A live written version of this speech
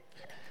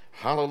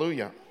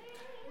Hallelujah.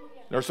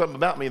 There's something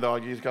about me, though,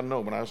 you just got to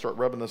know. When I start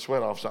rubbing the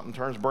sweat off, something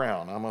turns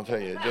brown. I'm going to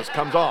tell you, it just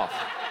comes off.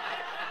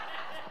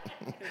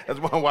 That's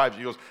my wife.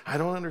 She goes, I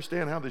don't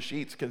understand how the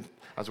sheets can.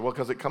 I said, well,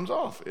 because it comes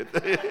off.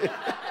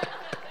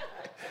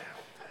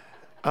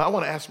 I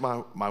want to ask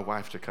my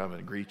wife to come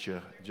and greet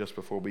you just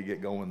before we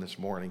get going this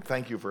morning.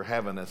 Thank you for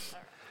having us.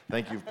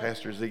 Thank you,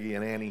 Pastor Ziggy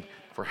and Annie,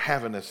 for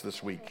having us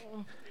this week.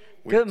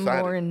 Good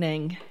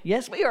morning.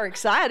 Yes, we are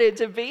excited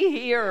to be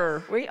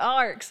here. We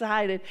are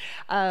excited.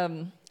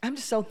 I'm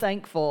just so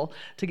thankful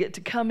to get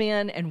to come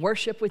in and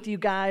worship with you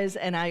guys,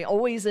 and I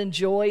always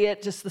enjoy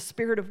it. Just the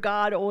Spirit of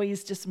God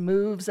always just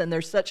moves, and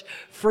there's such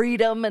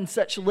freedom and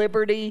such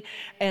liberty,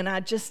 and I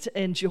just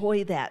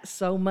enjoy that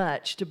so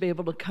much, to be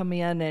able to come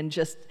in and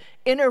just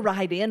enter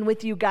right in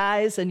with you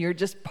guys, and you're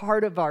just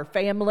part of our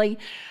family.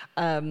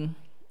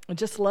 I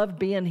just love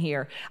being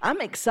here.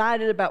 I'm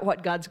excited about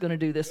what God's going to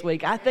do this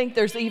week. I think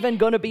there's even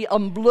going to be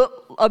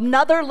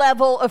another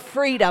level of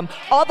freedom.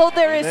 Although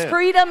there is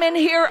freedom in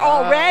here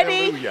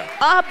already,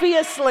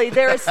 obviously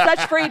there is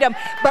such freedom.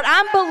 But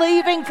I'm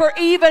believing for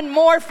even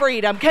more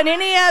freedom. Can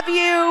any of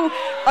you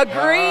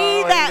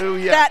agree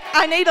that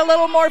I need a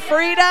little more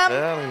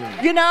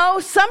freedom? You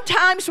know,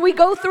 sometimes we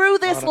go through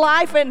this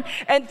life and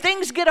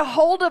things get a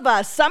hold of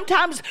us.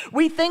 Sometimes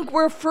we think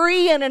we're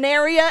free in an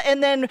area,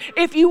 and then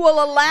if you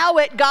will allow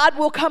it, God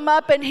will come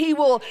up and he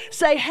will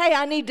say, hey,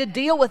 I need to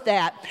deal with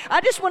that. I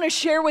just want to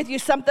share with you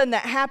something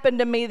that happened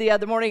to me the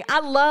other morning.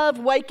 I love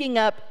waking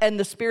up and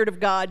the Spirit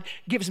of God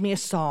gives me a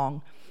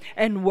song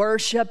and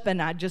worship,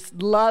 and I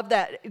just love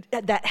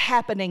that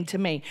happening to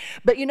me.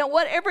 But you know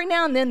what? Every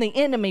now and then the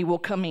enemy will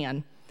come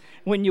in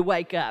when you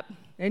wake up.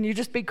 And you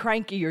just be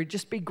cranky or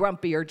just be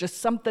grumpy or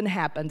just something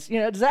happens.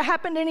 You know, does that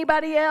happen to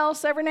anybody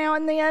else every now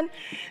and then?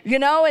 You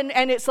know,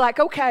 and it's like,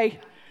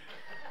 okay,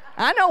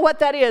 I know what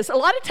that is. A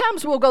lot of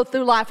times we'll go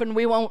through life and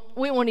we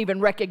won't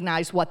even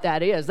recognize what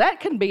that is.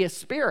 That can be a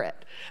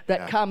spirit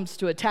that comes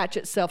to attach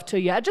itself to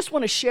you. I just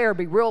want to share,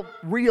 be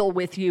real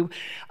with you.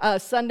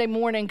 Sunday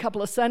morning, a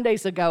couple of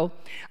Sundays ago,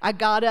 I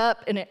got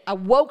up and I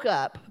woke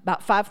up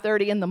about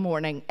 5:30 in the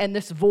morning, and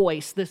this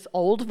voice, this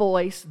old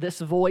voice,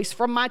 this voice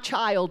from my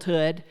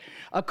childhood,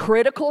 a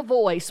critical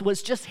voice,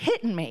 was just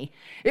hitting me.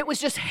 It was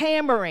just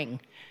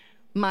hammering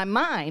my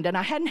mind, and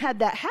I hadn't had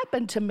that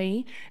happen to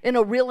me in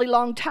a really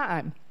long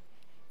time.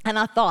 And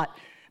I thought,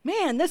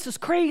 man, this is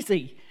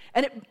crazy.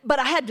 But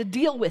I had to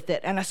deal with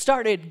it. And I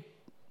started,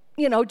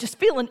 just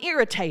feeling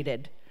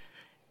irritated.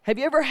 Have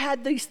you ever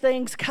had these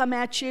things come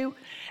at you?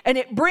 And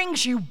it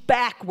brings you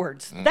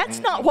backwards. That's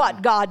not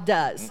what God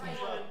does.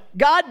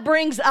 God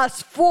brings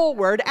us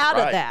forward out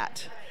of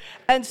that.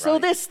 And so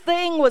this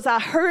thing was, I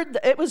heard,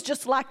 it was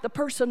just like the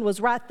person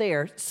was right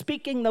there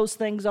speaking those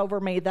things over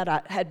me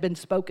that had been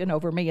spoken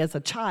over me as a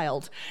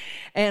child.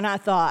 And I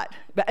thought,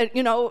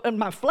 and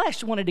my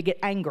flesh wanted to get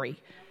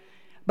angry.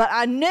 But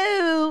I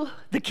knew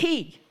the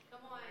key.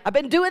 I've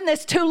been doing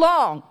this too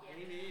long.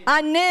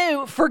 I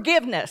knew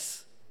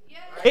forgiveness.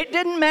 It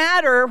didn't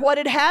matter what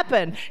had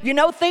happened.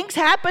 Things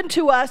happen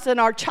to us in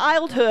our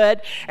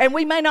childhood, and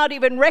we may not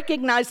even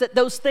recognize that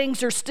those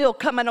things are still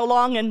coming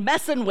along and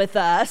messing with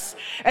us.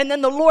 And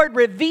then the Lord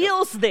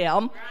reveals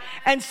them.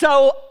 And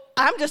so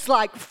I'm just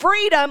like,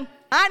 freedom.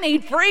 I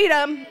need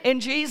freedom in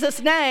Jesus'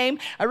 name.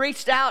 I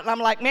reached out and I'm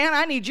like, man,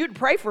 I need you to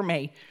pray for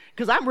me,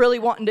 because I'm really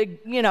wanting to,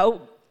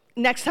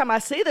 next time I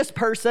see this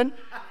person,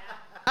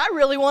 I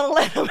really want to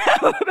let them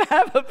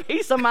have a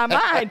piece of my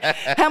mind.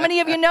 How many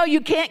of you know you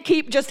can't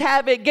keep just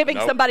giving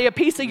somebody a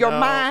piece of your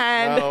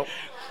mind? No.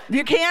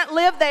 You can't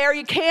live there.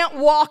 You can't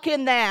walk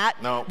in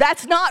that. No.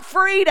 That's not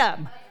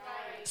freedom.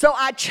 So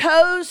I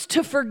chose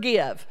to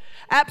forgive.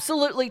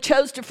 Absolutely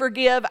chose to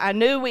forgive. I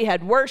knew we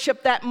had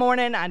worship that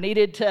morning. I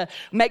needed to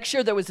make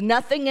sure there was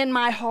nothing in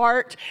my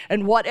heart,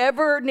 and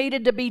whatever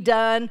needed to be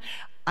done,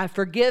 I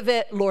forgive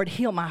it. Lord,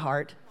 heal my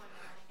heart.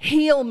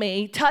 Heal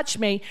me, touch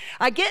me.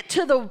 I get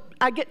to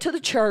the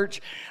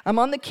church. I'm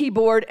on the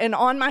keyboard, and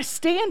on my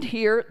stand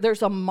here,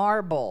 there's a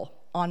marble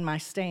on my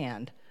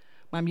stand,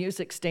 my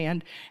music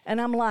stand.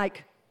 And I'm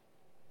like,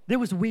 it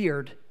was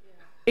weird.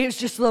 It was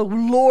just the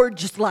Lord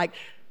just like,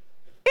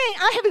 hey,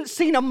 I haven't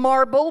seen a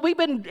marble. We've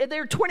been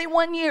there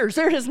 21 years.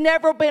 There has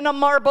never been a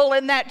marble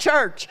in that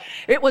church.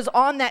 It was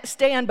on that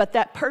stand, but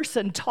that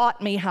person taught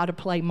me how to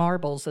play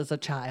marbles as a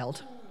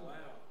child.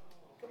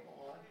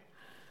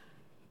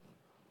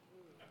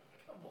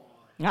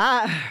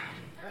 I'm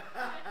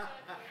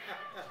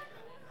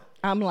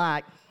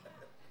like,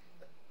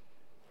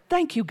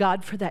 thank you,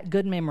 God, for that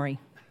good memory.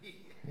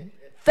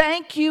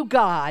 Thank you,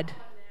 God.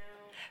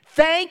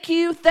 Thank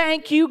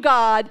you,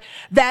 God,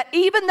 that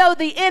even though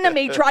the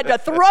enemy tried to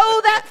throw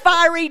that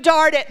fiery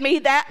dart at me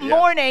that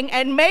morning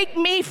and make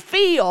me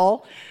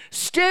feel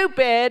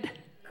stupid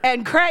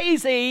and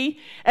crazy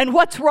and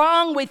what's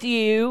wrong with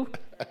you,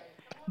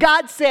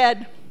 God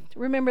said,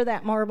 remember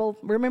that marble?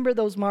 Remember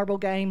those marble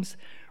games?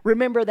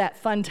 Remember that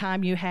fun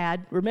time you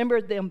had?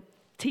 Remember them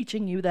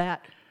teaching you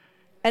that?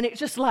 And it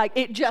just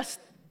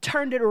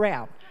turned it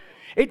around.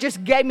 It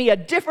just gave me a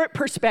different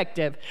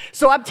perspective.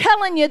 So I'm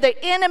telling you, the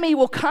enemy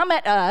will come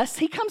at us.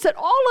 He comes at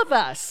all of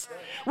us.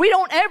 We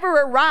don't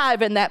ever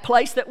arrive in that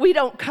place that we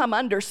don't come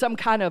under some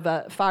kind of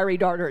a fiery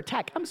dart or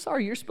attack. I'm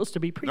sorry, you're supposed to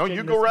be preaching. No,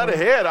 you go right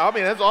ahead. I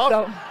mean, that's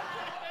awesome. So,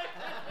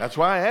 that's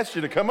why I asked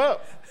you to come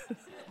up.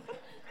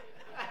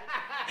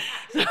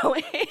 So,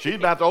 she's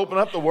about to open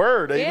up the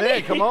word.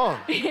 Amen. Come on.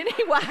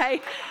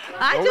 Anyway,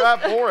 go right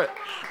for it.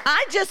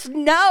 I just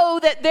know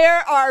that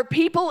there are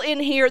people in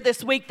here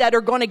this week that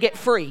are going to get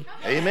free.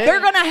 Amen. They're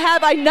going to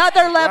have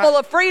another level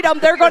of freedom.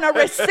 They're going to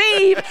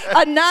receive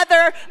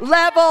another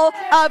level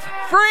of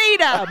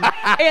freedom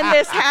in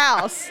this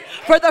house.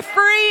 For the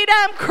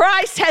freedom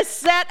Christ has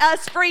set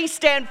us free.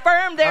 Stand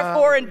firm,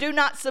 therefore, and do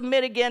not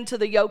submit again to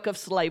the yoke of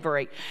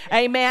slavery.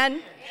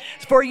 Amen.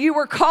 For you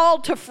were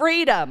called to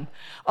freedom.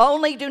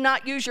 Only do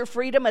not use your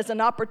freedom as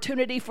an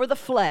opportunity for the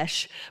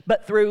flesh,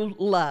 but through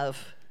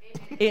love.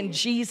 In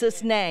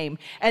Jesus' name.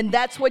 And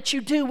that's what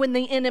you do when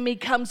the enemy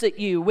comes at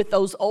you with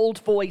those old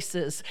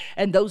voices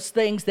and those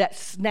things that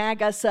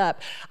snag us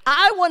up.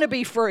 I want to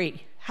be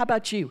free. How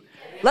about you?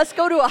 Let's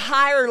go to a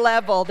higher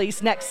level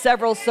these next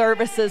several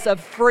services of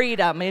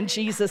freedom in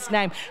Jesus'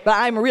 name. But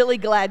I'm really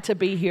glad to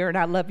be here, and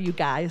I love you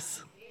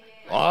guys.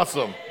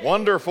 Awesome.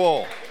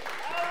 Wonderful.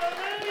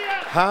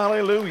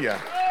 Hallelujah.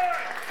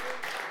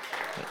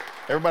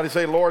 Everybody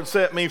say, Lord,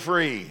 set me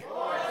free.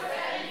 Lord,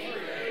 set me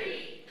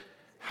free.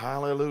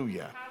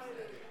 Hallelujah.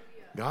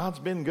 God's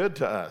been good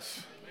to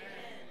us.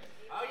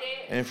 Oh,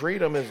 yeah. And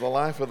freedom is the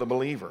life of the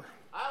believer.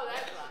 Oh,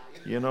 that's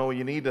right. You know,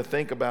 you need to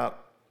think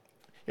about,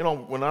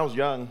 when I was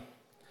young,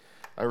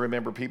 I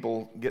remember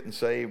people getting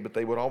saved, but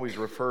they would always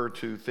refer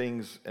to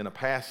things in a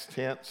past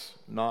tense,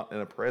 not in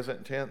a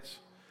present tense.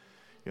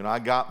 I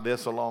got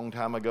this a long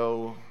time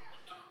ago.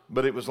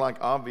 But it was like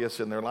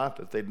obvious in their life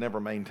that they'd never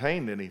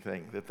maintained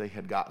anything that they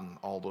had gotten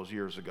all those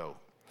years ago.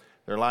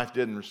 Their life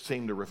didn't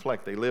seem to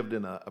reflect. They lived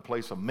in a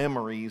place of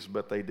memories,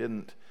 but they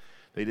didn't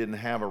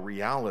have a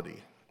reality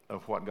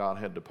of what God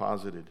had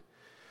deposited.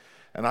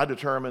 And I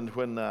determined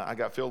when I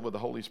got filled with the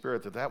Holy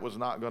Spirit that was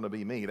not going to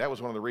be me. That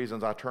was one of the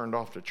reasons I turned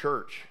off to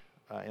church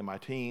in my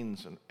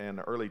teens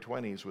and early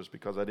 20s, was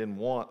because I didn't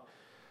want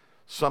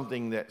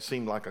something that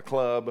seemed like a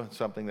club,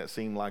 something that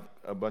seemed like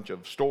a bunch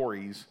of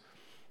stories.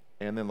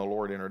 And then the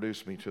Lord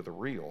introduced me to the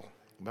real.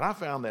 But I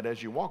found that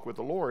as you walk with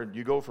the Lord,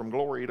 you go from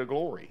glory to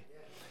glory.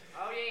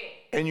 Oh,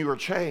 yeah. And you are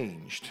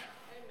changed.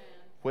 Amen.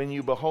 When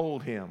you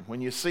behold Him,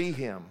 when you see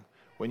Him,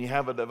 when you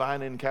have a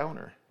divine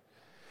encounter.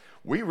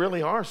 We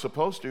really are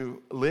supposed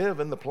to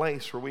live in the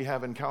place where we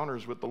have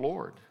encounters with the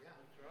Lord.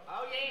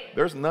 Oh, yeah.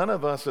 There's none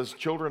of us as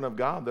children of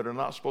God that are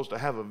not supposed to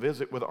have a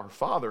visit with our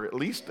Father, at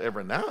least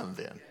every now and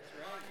then.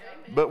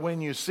 But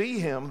when you see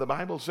Him, the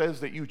Bible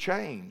says that you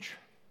change.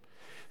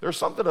 There's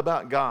something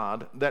about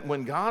God that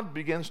when God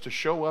begins to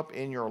show up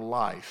in your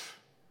life,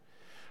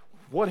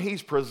 what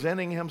He's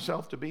presenting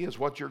Himself to be is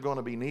what you're going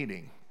to be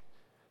needing,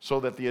 so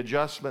that the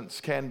adjustments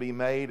can be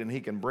made and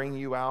He can bring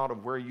you out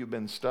of where you've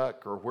been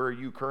stuck or where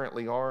you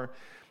currently are,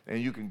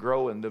 and you can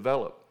grow and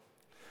develop.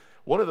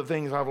 One of the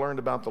things I've learned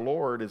about the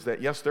Lord is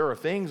that, yes, there are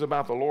things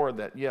about the Lord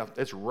that,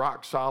 it's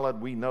rock solid.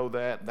 We know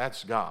that.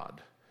 That's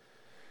God.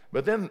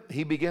 But then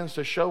He begins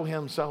to show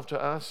Himself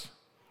to us,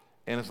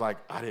 and it's like,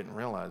 I didn't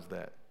realize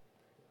that.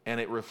 And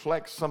it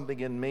reflects something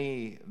in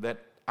me that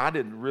I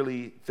didn't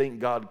really think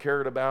God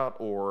cared about,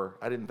 or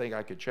I didn't think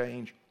I could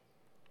change,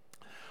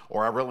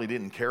 or I really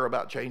didn't care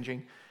about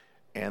changing.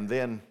 And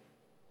then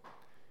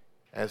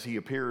as He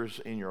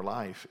appears in your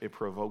life, it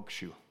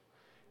provokes you,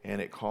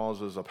 and it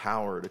causes a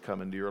power to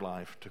come into your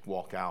life to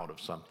walk out of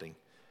something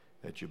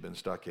that you've been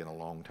stuck in a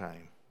long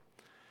time.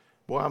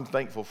 Boy, I'm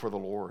thankful for the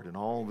Lord and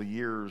all the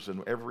years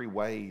and every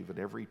wave and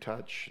every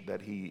touch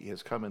that He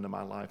has come into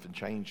my life and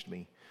changed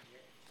me.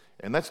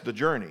 And that's the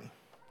journey.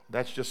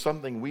 That's just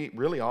something we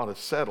really ought to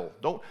settle.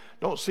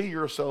 Don't see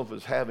yourself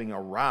as having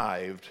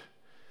arrived.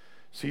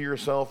 See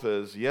yourself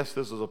as, yes,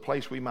 this is a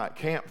place we might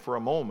camp for a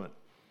moment,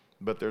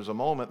 but there's a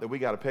moment that we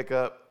got to pick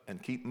up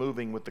and keep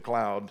moving with the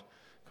cloud,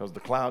 because the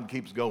cloud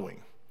keeps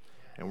going.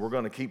 And we're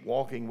going to keep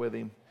walking with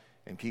Him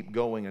and keep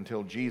going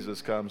until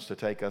Jesus comes to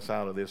take us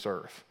out of this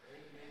earth.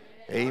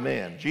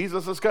 Amen.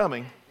 Jesus is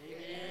coming.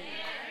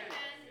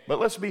 But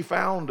let's be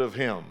found of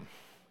Him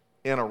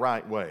in a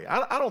right way.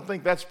 I don't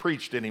think that's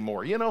preached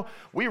anymore.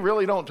 We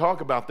really don't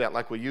talk about that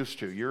like we used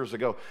to years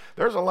ago.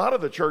 There's a lot of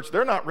the church,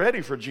 they're not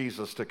ready for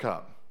Jesus to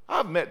come.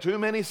 I've met too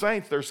many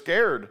saints. They're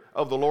scared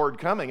of the Lord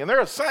coming. And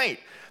they're a saint.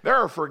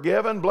 They're a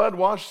forgiven,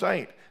 blood-washed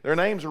saint. Their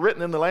names are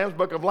written in the Lamb's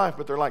Book of Life,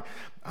 but they're like,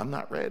 I'm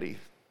not ready.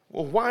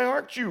 Well, why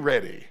aren't you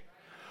ready?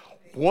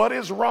 What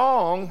is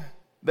wrong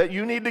that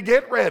you need to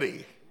get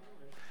ready?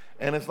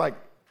 And it's like,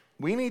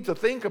 we need to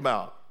think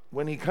about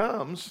when He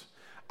comes.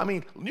 I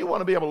mean, you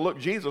want to be able to look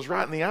Jesus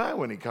right in the eye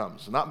when He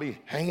comes, not be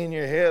hanging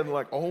your head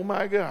like, oh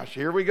my gosh,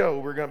 here we go.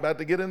 We're about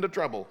to get into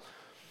trouble.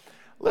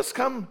 Let's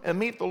come and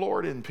meet the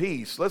Lord in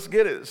peace. Let's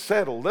get it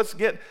settled. Let's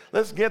get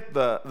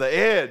the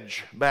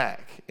edge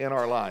back in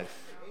our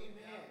life.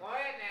 Go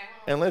ahead now.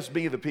 And let's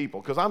be the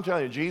people. Because I'm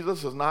telling you,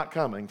 Jesus is not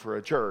coming for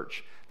a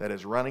church that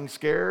is running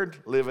scared,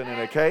 living in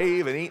a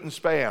cave, and eating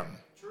Spam.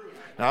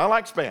 Now, I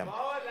like Spam.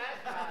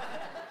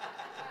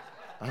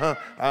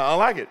 I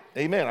like it.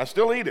 Amen. I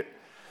still eat it.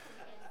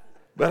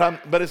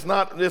 But it's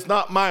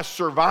not my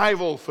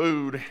survival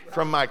food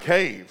from my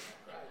cave.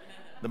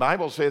 The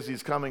Bible says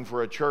he's coming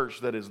for a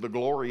church that is the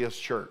glorious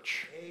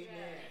church.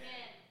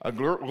 A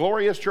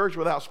glorious church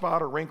without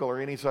spot or wrinkle or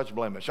any such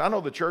blemish. I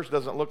know the church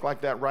doesn't look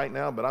like that right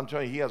now, but I'm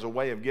telling you, he has a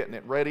way of getting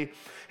it ready.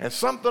 And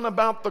something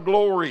about the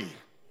glory.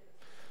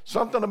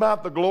 Something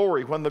about the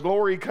glory. When the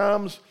glory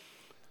comes,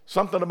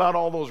 something about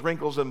all those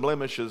wrinkles and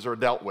blemishes are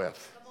dealt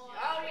with.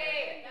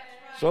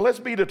 So let's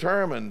be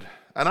determined.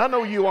 And I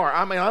know you are.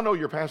 I know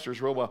your pastors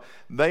real well.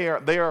 They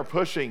are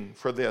pushing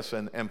for this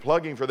and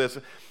plugging for this.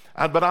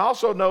 But I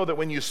also know that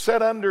when you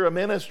sit under a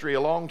ministry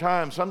a long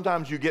time,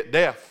 sometimes you get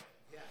deaf.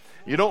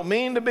 You don't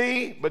mean to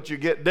be, but you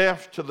get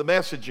deaf to the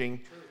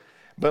messaging.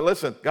 But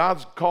listen,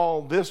 God's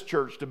called this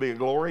church to be a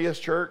glorious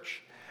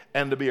church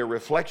and to be a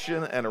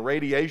reflection and a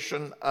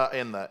radiation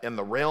in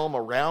the realm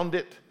around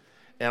it.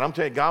 And I'm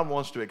telling you, God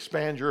wants to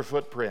expand your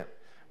footprint.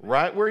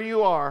 Right where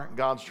you are,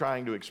 God's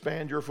trying to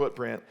expand your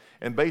footprint.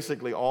 And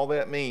basically all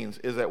that means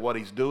is that what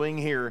he's doing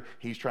here,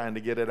 he's trying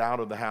to get it out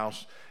of the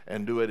house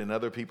and do it in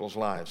other people's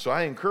lives. So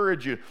I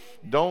encourage you,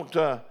 don't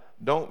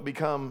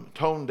become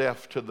tone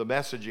deaf to the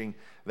messaging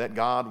that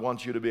God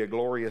wants you to be a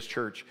glorious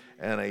church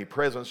and a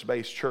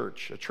presence-based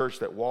church, a church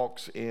that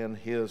walks in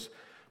his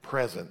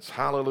presence.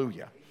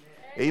 Hallelujah.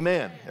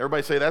 Amen.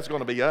 Everybody say that's going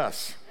to be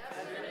us.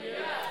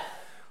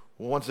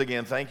 Once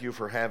again, thank you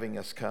for having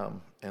us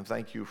come, and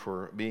thank you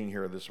for being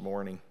here this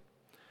morning.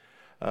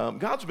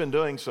 God's been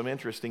doing some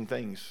interesting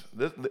things.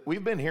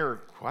 We've been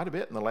here quite a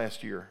bit in the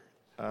last year.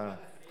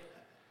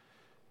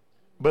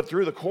 But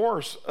through the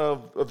course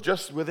of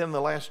just within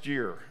the last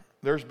year,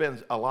 there's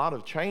been a lot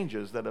of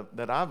changes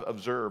that I've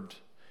observed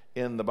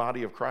in the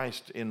body of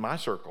Christ in my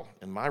circle,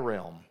 in my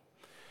realm,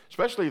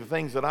 especially the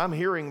things that I'm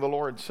hearing the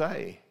Lord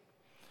say.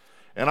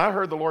 And I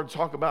heard the Lord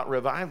talk about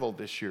revival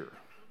this year.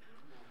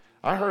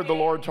 I heard the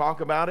Lord talk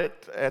about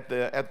it at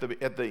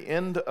the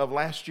end of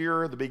last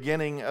year, the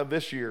beginning of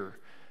this year.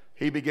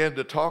 He began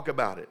to talk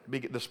about it.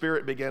 The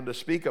Spirit began to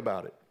speak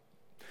about it.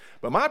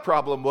 But my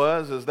problem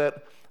is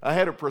that I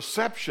had a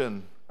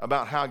perception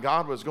about how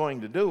God was going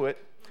to do it,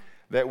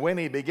 that when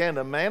he began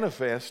to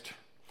manifest,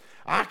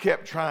 I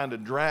kept trying to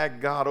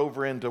drag God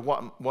over into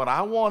what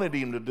I wanted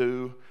him to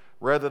do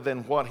rather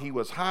than what he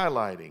was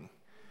highlighting.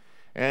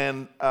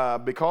 And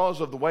because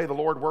of the way the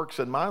Lord works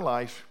in my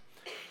life,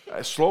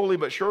 slowly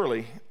but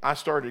surely, I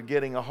started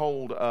getting a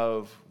hold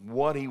of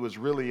what he was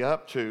really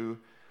up to.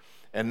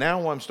 And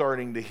now I'm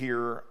starting to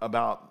hear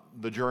about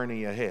the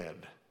journey ahead,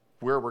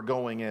 where we're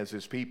going as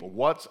his people,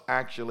 what's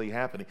actually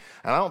happening.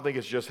 And I don't think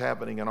it's just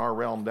happening in our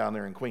realm down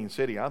there in Queen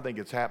City. I think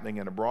it's happening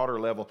at a broader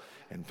level.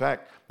 In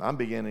fact, I'm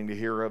beginning to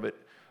hear of it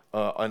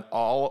in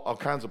all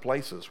kinds of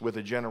places with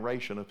a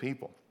generation of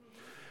people.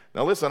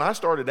 Now listen, I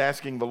started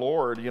asking the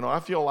Lord, I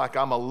feel like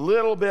I'm a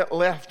little bit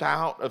left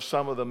out of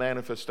some of the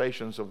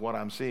manifestations of what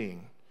I'm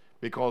seeing,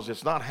 because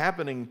it's not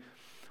happening.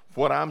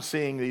 What I'm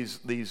seeing,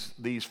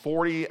 these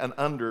 40 and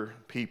under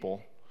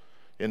people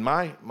in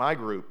my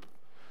group,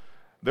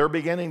 they're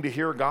beginning to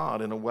hear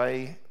God in a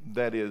way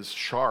that is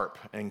sharp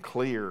and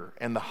clear,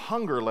 and the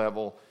hunger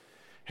level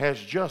has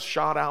just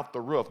shot out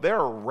the roof.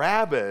 They're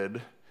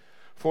rabid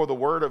for the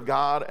Word of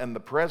God and the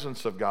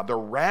presence of God. They're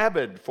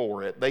rabid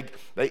for it.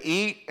 They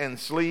eat and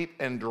sleep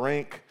and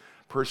drink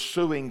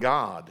pursuing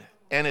God.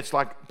 And it's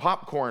like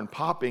popcorn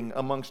popping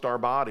amongst our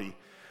body.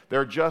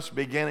 They're just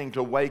beginning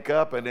to wake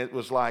up, and it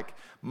was like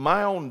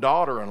my own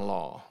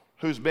daughter-in-law,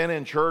 who's been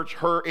in church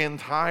her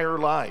entire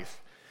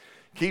life,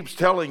 keeps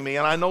telling me,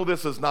 and I know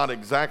this is not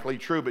exactly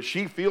true, but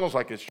she feels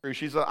like it's true.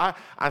 She said,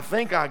 I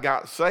think I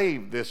got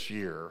saved this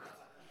year.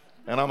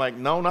 And I'm like,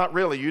 no, not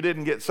really. You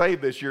didn't get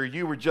saved this year.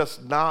 You were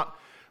just not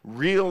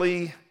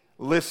really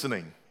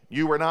listening.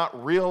 You were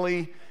not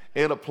really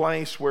in a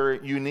place where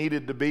you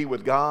needed to be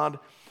with God,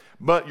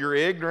 but your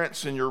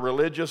ignorance and your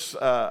religious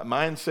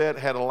mindset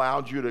had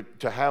allowed you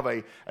to have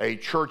a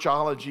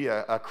churchology,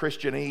 a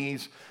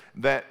Christianese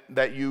that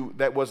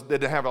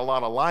didn't have a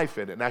lot of life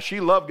in it. Now, she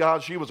loved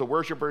God. She was a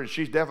worshiper, and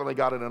she's definitely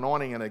got an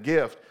anointing and a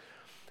gift.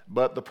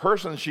 But the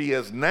person she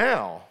is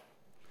now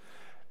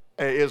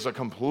is a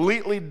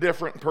completely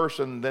different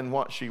person than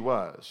what she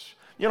was.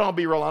 I'll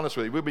be real honest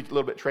with you. We'll be a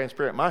little bit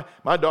transparent.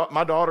 My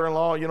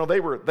daughter-in-law,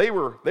 they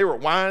were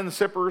wine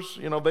sippers.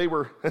 They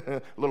were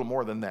a little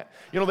more than that.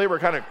 They were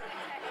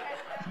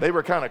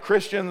kind of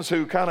Christians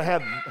who kind of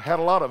had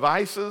a lot of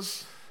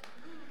vices.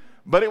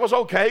 But it was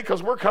okay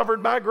because we're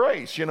covered by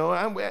grace, and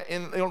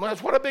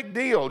that's what a big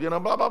deal, blah,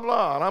 blah,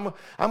 blah. And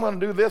I'm going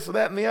to do this and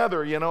that and the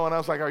other, And I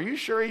was like, are you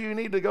sure you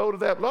need to go to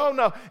that? Oh,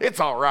 no, it's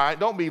all right.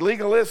 Don't be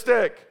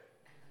legalistic,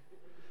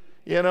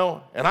 And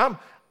I'm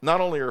not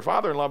only her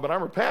father-in-law, but I'm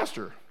her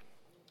pastor.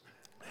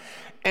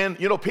 And,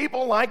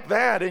 people like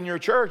that in your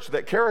church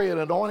that carry an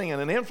anointing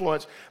and an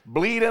influence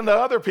bleed into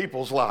other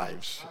people's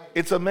lives.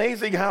 It's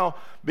amazing how,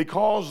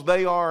 because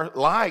they are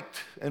liked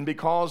and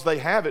because they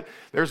have it,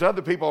 there's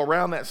other people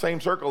around that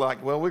same circle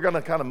like, well, we're going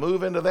to kind of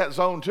move into that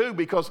zone too,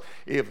 because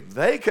if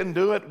they can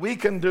do it, we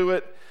can do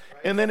it.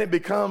 And then it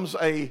becomes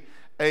a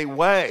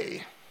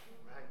way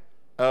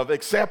of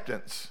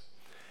acceptance.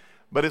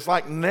 But it's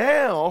like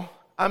now,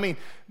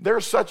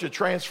 there's such a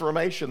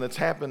transformation that's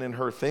happened in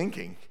her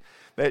thinking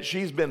that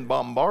she's been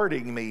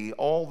bombarding me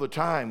all the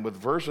time with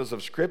verses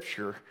of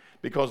Scripture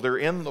because they're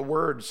in the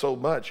Word so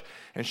much.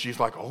 And she's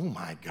like, oh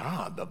my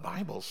God, the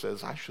Bible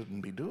says I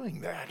shouldn't be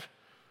doing that.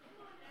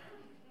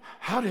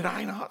 How did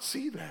I not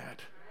see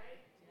that?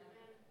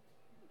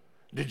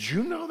 Did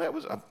you know that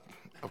was?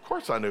 Of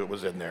course I knew it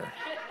was in there.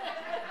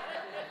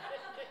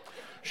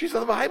 She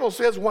said, the Bible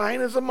says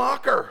wine is a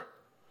mocker.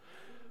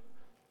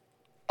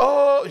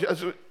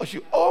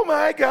 Oh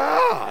my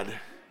God.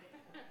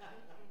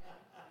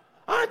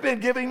 I've been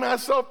giving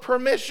myself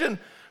permission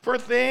for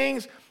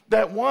things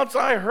that once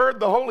I heard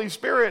the Holy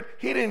Spirit,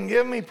 He didn't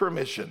give me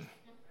permission.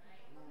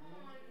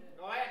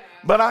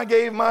 But I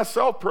gave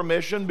myself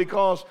permission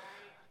because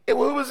it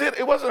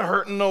wasn't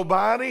hurting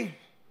nobody.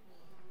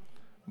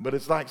 But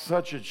it's like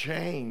such a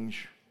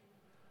change,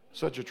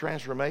 such a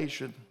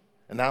transformation.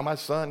 And now my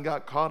son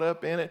got caught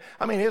up in it.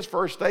 His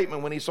first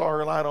statement when he saw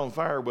her light on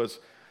fire was,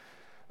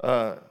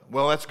 well,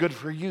 that's good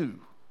for you.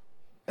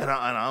 And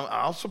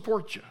I'll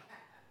support you.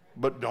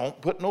 But don't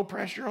put no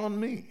pressure on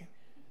me.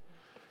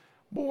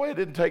 Boy, it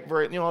didn't take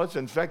it's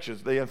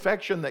infectious. The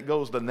infection that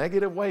goes the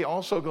negative way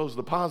also goes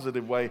the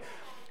positive way.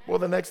 Well,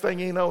 the next thing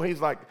you know, he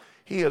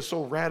is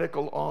so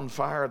radical on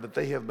fire that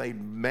they have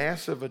made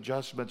massive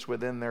adjustments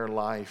within their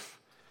life.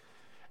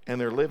 And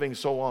they're living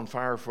so on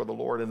fire for the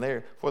Lord.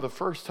 And for the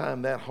first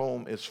time, that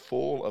home is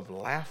full of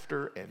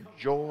laughter and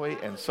joy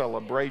and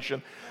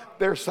celebration.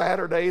 Their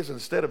Saturdays,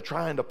 instead of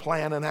trying to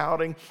plan an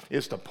outing,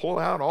 is to pull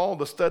out all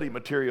the study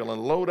material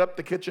and load up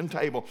the kitchen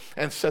table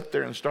and sit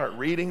there and start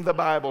reading the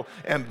Bible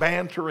and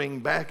bantering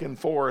back and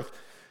forth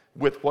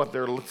with what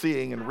they're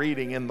seeing and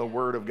reading in the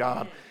Word of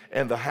God.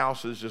 And the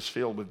house is just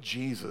filled with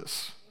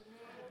Jesus.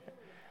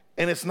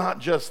 And it's not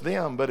just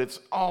them, but it's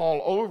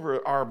all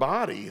over our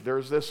body.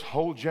 There's this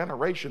whole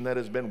generation that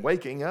has been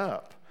waking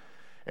up,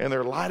 and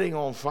they're lighting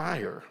on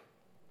fire.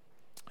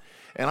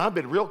 And I've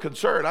been real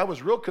concerned. I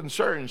was real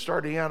concerned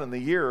starting out in the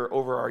year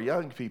over our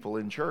young people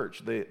in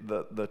church,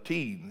 the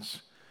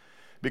teens,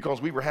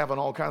 because we were having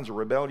all kinds of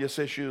rebellious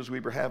issues.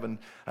 We were having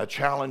a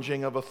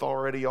challenging of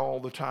authority all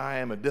the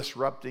time, a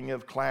disrupting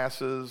of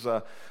classes,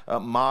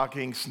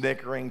 mocking,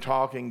 snickering,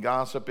 talking,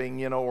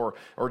 gossiping, or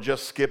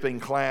just skipping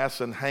class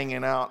and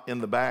hanging out in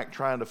the back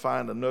trying to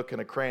find a nook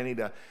and a cranny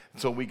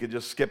so we could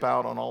just skip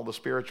out on all the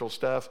spiritual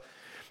stuff.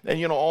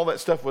 And, all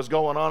that stuff was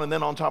going on. And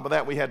then on top of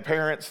that, we had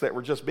parents that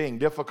were just being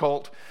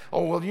difficult.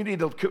 Oh, well, you need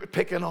to quit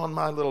picking on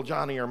my little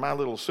Johnny or my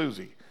little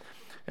Susie.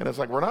 And it's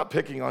like, we're not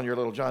picking on your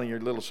little Johnny, your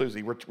little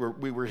Susie.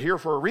 We were here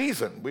for a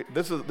reason.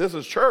 This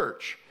is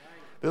church.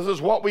 This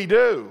is what we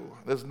do.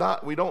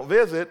 We don't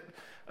visit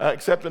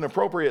except in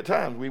appropriate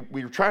times.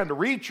 We're trying to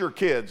reach your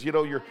kids.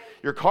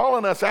 You're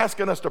calling us,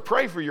 asking us to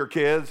pray for your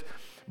kids,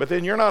 but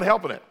then you're not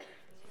helping it.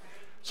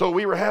 So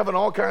we were having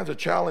all kinds of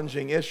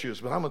challenging issues.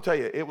 But I'm going to tell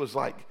you, it was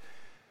like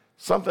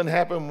something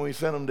happened when we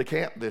sent them to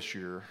camp this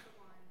year,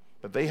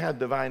 that they had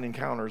divine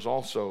encounters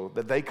also,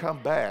 that they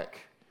come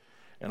back.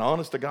 And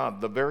honest to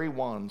God, the very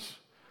ones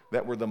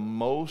that were the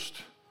most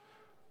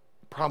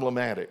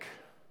problematic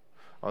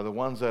are the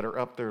ones that are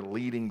up there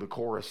leading the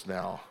chorus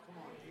now.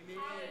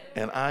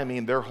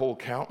 And their whole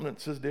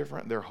countenance is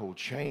different. Their whole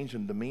change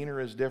and demeanor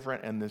is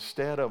different. And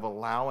instead of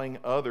allowing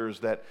others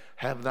that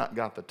have not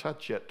got the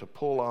touch yet to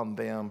pull on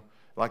them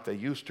like they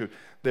used to,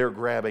 they're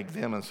grabbing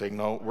them and saying,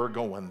 no, we're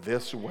going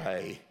this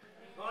way.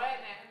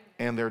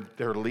 And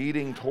they're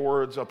leading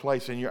towards a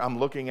place. And I'm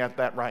looking at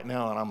that right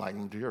now, and I'm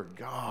like, dear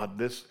God,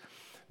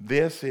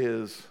 this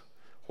is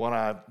what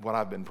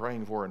I've been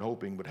praying for and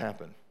hoping would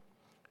happen.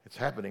 It's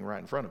happening right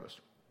in front of us.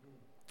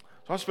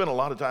 So I spent a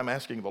lot of time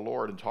asking the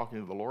Lord and talking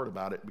to the Lord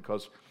about it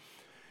because,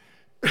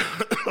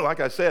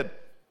 like I said,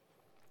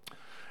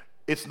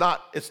 it's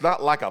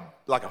not like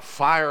a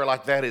fire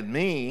like that in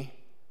me,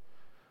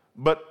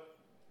 but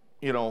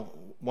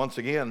once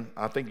again,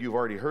 I think you've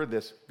already heard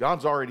this.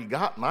 God's already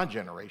got my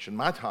generation,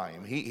 my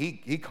time.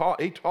 He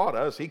taught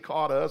us, He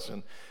caught us,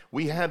 and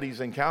we had these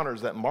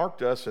encounters that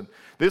marked us, and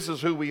this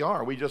is who we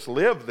are. We just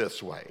live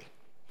this way.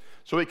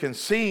 So it can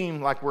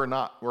seem like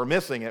we're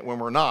missing it when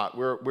we're not.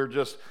 We're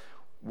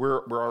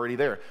already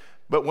there.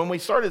 But when we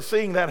started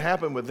seeing that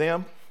happen with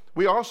them,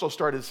 we also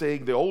started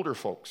seeing the older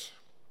folks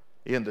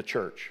in the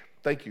church.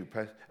 Thank you,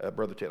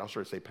 Brother Ted. I'll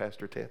sort of say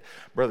Pastor Ted.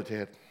 Brother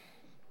Ted.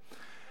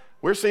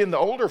 We're seeing the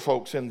older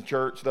folks in the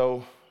church,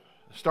 though,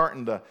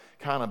 starting to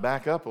kind of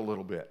back up a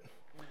little bit.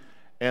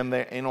 And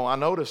I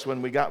noticed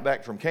when we got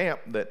back from camp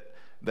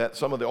that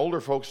some of the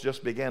older folks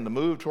just began to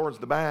move towards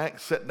the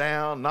back, sit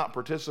down, not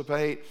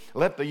participate,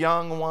 let the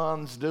young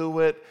ones do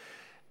it.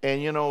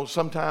 And,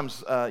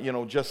 sometimes,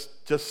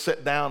 just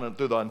sit down and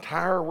through the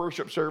entire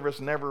worship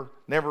service, never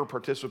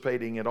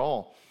participating at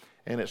all.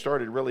 And it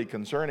started really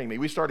concerning me.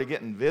 We started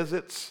getting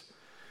visits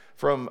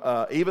from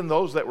even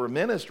those that were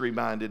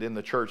ministry-minded in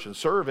the church and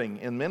serving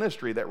in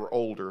ministry that were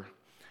older.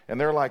 And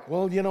they're like,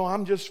 well,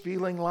 I'm just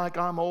feeling like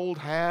I'm old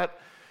hat,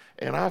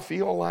 and I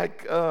feel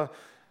like I'm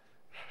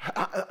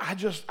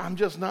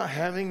just not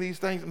having these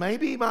things.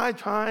 Maybe my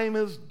time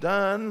is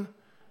done,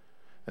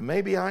 and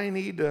maybe I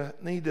need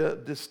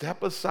to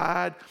step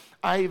aside.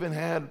 I even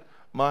had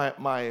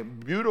my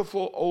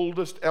beautiful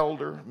oldest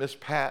elder, Miss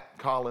Pat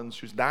Collins,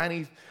 who's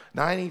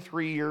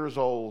 93 years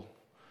old.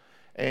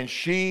 And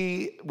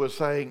she was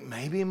saying,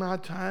 maybe my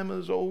time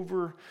is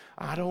over.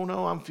 I don't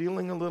know. I'm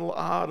feeling a little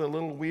odd, a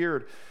little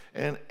weird.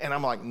 And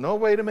I'm like, no,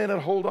 wait a minute.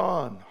 Hold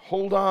on.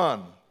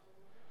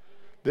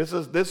 That's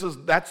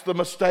the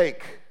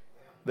mistake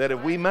that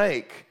if we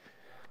make,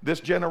 this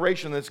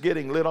generation that's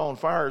getting lit on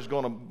fire is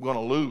going to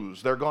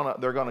lose. They're going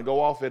to go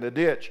off in a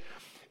ditch.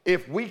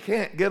 If we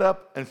can't get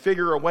up and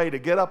figure a way to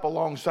get up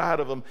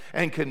alongside of them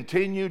and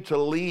continue to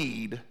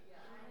lead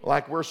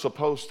like we're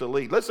supposed to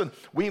lead. Listen,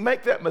 we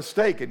make that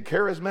mistake in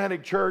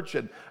charismatic church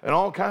and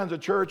all kinds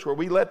of church where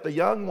we let the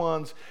young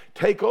ones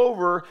take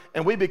over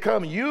and we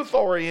become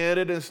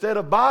youth-oriented instead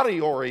of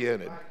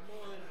body-oriented.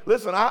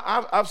 Listen,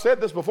 I've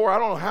said this before. I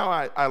don't know how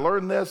I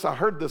learned this. I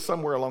heard this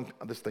somewhere along.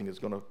 This thing is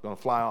going to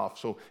fly off.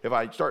 So if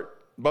I start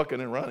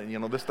bucking and running,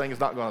 this thing is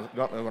not going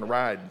to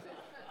ride.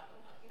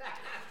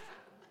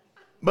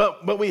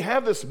 But we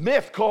have this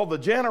myth called the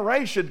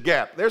generation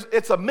gap.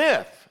 It's a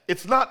myth.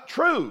 It's not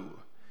true.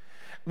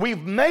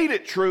 We've made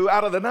it true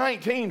out of the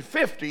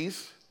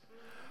 1950s,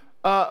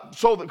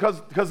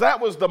 because that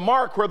was the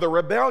mark where the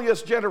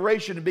rebellious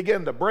generation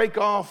began to break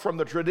off from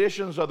the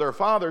traditions of their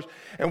fathers,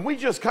 and we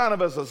just kind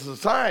of as a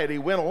society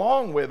went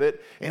along with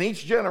it, and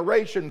each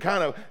generation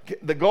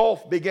the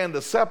gulf began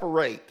to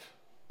separate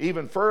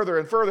even further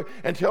and further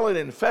until it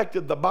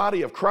infected the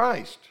body of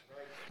Christ.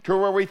 To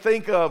where we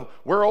think of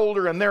we're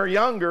older and they're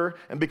younger,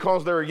 and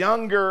because they're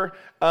younger,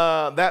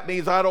 that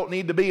means I don't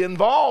need to be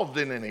involved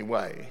in any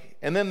way.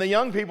 And then the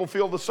young people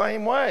feel the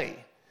same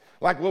way.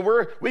 Like,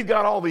 well, we've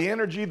got all the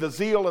energy, the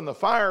zeal, and the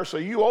fire, so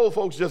you old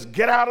folks just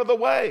get out of the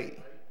way.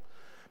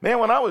 Man,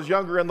 when I was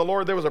younger in the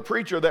Lord, there was a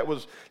preacher that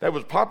was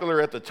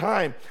popular at the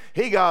time.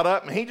 He got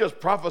up and he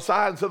just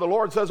prophesied and said, the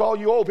Lord says, all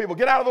you old people,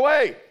 get out of the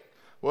way.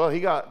 Well,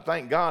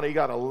 thank God, he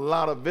got a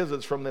lot of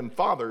visits from them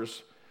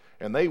fathers,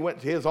 and they went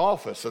to his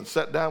office and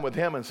sat down with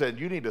him and said,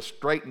 you need to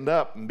straighten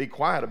up and be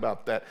quiet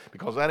about that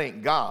because that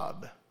ain't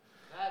God.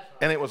 Right.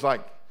 And it was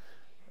like,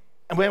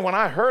 and when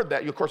I heard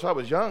that, of course I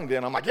was young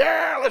then, I'm like,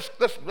 yeah,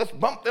 let's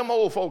bump them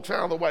old folks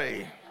out of the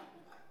way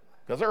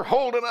because they're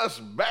holding us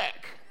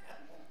back.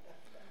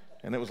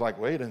 And it was like,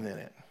 wait a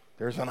minute,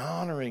 there's an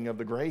honoring of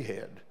the gray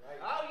head.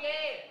 Oh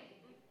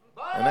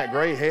yeah. And that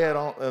gray head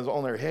is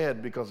on their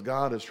head because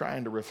God is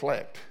trying to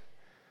reflect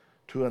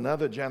to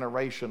another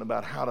generation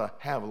about how to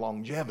have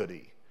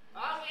longevity.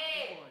 Oh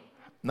yeah.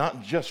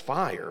 Not just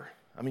fire.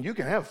 I mean, you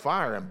can have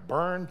fire and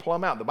burn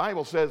plumb out. The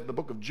Bible says in the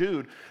book of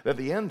Jude that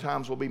the end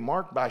times will be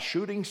marked by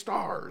shooting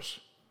stars.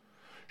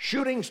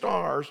 Shooting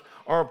stars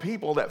are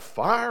people that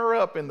fire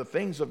up in the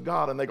things of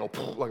God and they go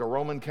like a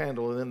Roman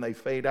candle and then they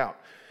fade out.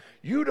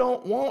 You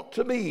don't want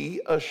to be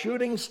a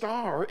shooting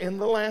star in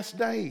the last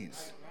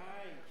days.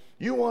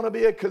 You want to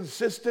be a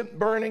consistent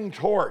burning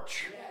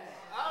torch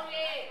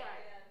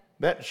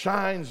that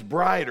shines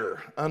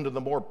brighter under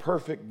the more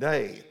perfect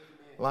day,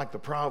 like the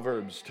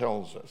Proverbs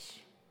tells us.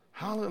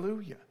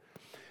 Hallelujah.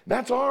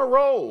 That's our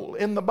role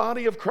in the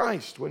body of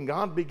Christ when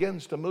God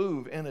begins to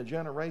move in a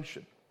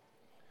generation.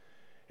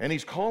 And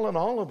he's calling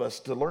all of us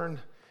to learn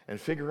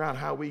and figure out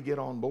how we get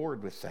on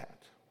board with that.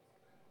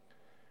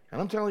 And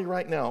I'm telling you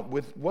right now,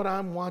 with what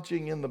I'm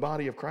watching in the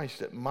body of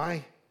Christ at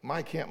my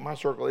camp, my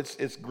circle,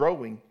 it's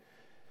growing.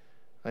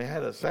 I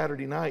had a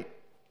Saturday night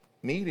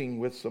meeting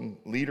with some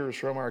leaders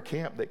from our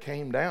camp that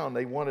came down.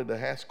 They wanted to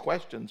ask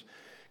questions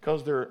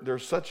because they're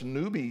such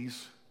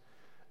newbies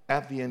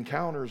at the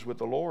encounters with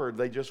the Lord.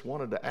 They just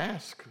wanted to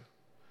ask,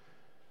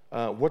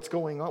 what's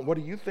going on? What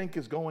do you think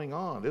is going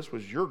on? This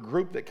was your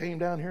group that came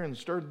down here and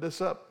stirred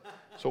this up.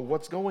 So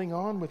what's going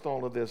on with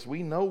all of this?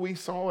 We know we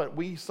saw it.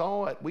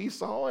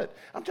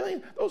 I'm telling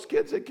you, those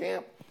kids at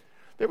camp,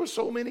 there were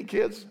so many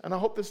kids, and I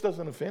hope this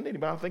doesn't offend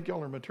anybody. I think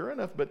y'all are mature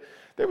enough, but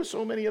there were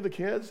so many of the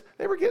kids,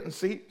 they were getting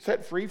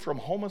set free from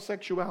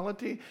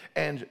homosexuality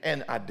and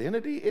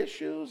identity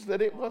issues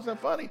that it wasn't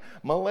funny.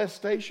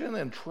 Molestation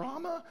and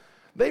trauma.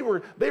 They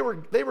were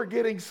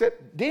getting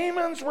set.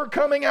 Demons were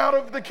coming out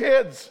of the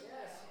kids.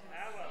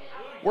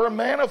 Were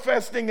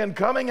manifesting and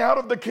coming out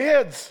of the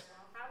kids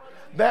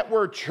that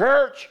were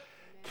church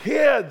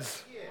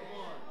kids.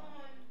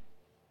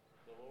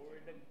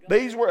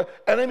 These were,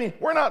 and I mean,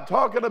 we're not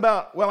talking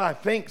about, well, I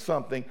think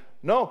something.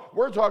 No,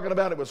 we're talking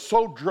about it was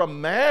so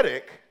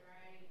dramatic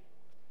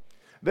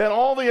that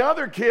all the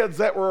other kids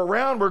that were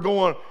around were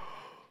going,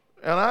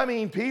 and I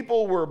mean,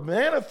 people were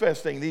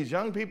manifesting. These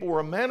young people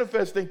were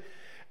manifesting.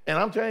 And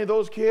I'm telling you,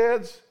 those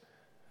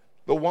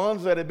The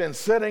ones that had been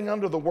sitting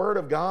under the Word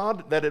of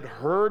God, that had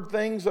heard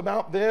things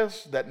about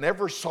this, that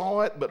never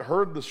saw it but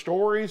heard the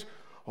stories,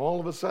 all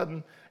of a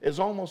sudden, it's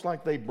almost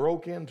like they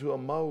broke into a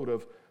mode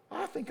of,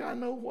 I think I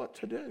know what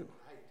to do.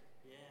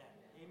 Yeah.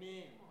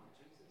 Amen.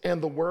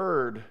 And the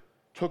Word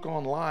took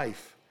on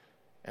life,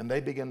 and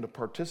they began to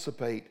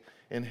participate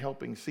in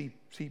helping see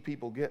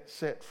people get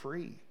set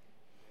free.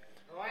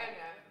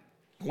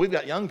 We've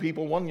got young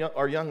people.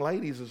 Our young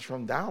ladies is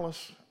from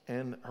Dallas,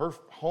 and her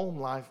home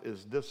life is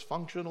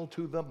dysfunctional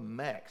to the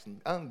max,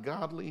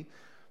 ungodly,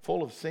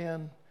 full of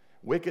sin,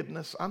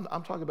 wickedness. I'm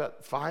talking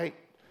about fight.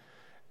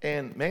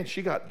 And man,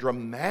 she got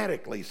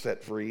dramatically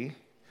set free.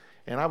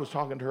 And I was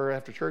talking to her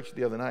after church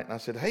the other night, and I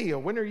said, hey,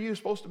 when are you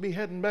supposed to be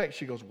heading back?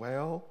 She goes,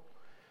 well,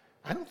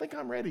 I don't think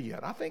I'm ready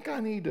yet. I think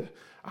I need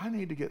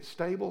to get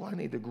stable. I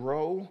need to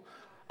grow.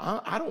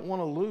 I don't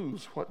want to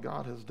lose what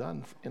God has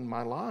done in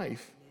my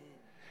life.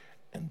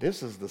 And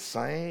this is the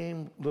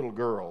same little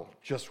girl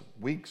just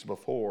weeks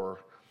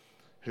before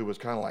who was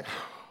kind of like,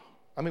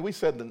 I mean, we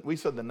said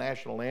the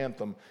national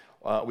anthem.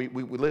 We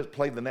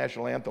played the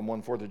national anthem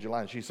on 4th of July,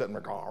 and she's sitting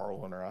there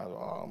rolling her eyes.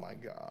 Oh, my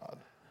God.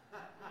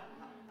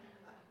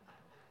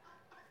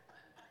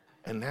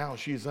 And now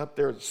she's up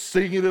there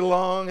singing it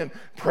along and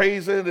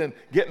praising and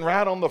getting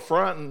right on the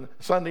front. And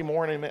Sunday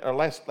morning, or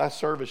last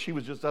service, she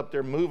was just up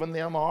there moving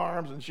them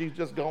arms, and she's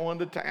just going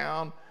to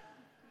town.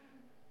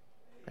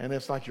 And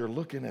it's like you're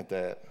looking at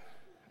that,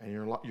 and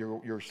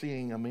you're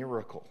seeing a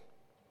miracle.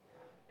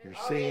 You're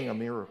seeing a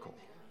miracle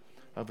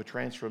of a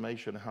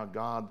transformation, how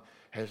God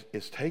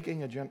is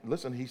taking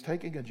He's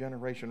taking a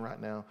generation right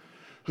now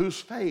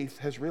whose faith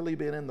has really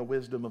been in the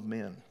wisdom of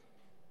men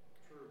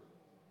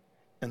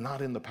and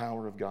not in the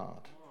power of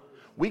God.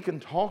 We can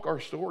talk our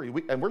story,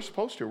 and we're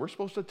supposed to. We're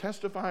supposed to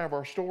testify of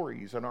our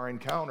stories and our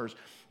encounters.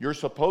 You're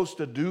supposed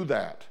to do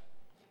that.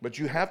 But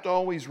you have to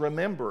always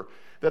remember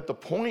that the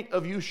point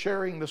of you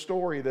sharing the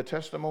story, the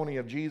testimony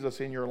of Jesus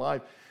in your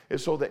life,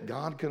 is so that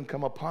God can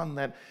come upon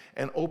that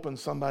and open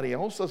somebody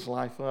else's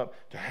life up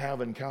to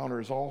have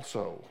encounters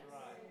also.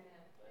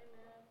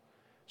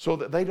 So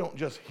that they don't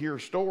just hear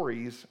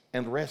stories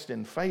and rest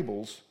in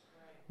fables,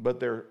 but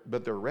they're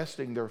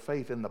resting their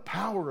faith in the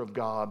power of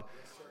God,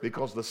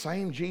 because the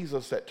same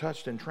Jesus that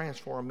touched and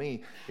transformed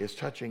me is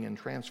touching and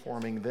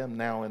transforming them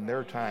now in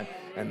their time,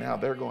 and now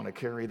they're going to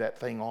carry that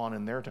thing on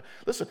in their time.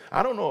 Listen,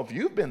 I don't know if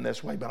you've been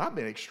this way, but I've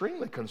been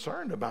extremely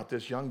concerned about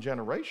this young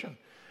generation,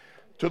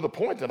 to the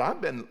point that I've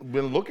been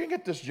looking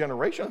at this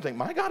generation and think,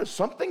 my God, if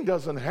something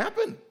doesn't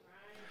happen,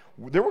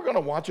 then we're going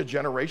to watch a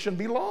generation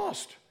be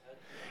lost.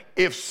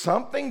 If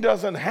something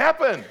doesn't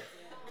happen,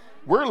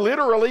 we're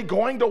literally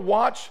going to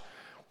watch.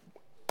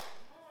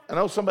 I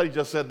know somebody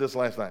just said this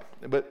last night,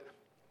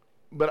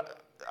 but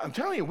I'm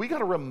telling you, we got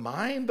to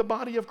remind the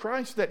body of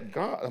Christ that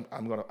God.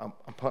 I'm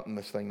punting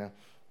this thing now.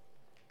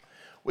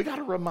 We got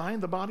to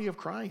remind the body of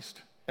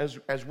Christ as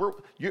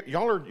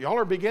y'all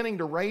are beginning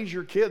to raise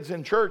your kids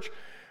in church,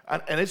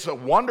 and it's a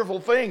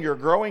wonderful thing. You're a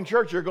growing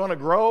church. You're going to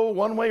grow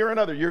one way or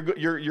another.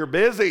 You're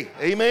busy.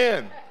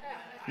 Amen.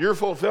 You're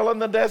fulfilling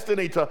the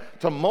destiny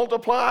to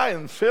multiply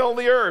and fill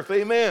the earth.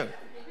 Amen.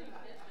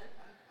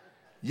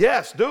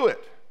 Yes, do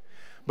it.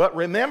 But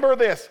remember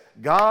this,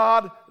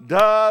 God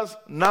does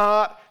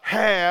not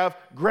have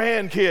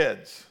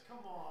grandkids.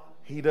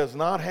 He does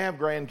not have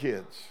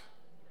grandkids.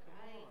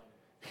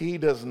 He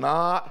does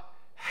not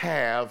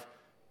have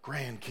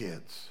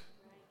grandkids.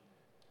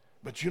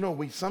 But you know,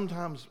 we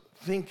sometimes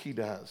think he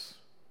does.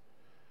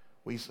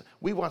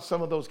 We watch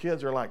some of those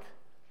kids are like,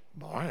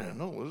 boy, I didn't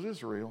know it was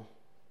this real.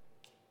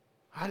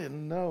 I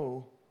didn't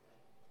know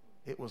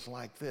it was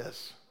like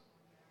this.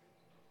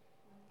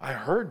 I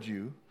heard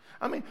you.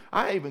 I mean,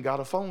 I even got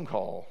a phone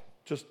call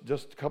just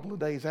a couple of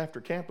days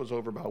after camp was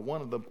over by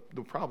one of the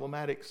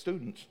problematic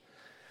students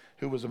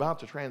who was about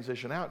to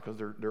transition out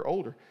because they're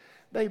older.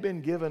 They've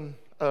been giving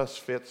us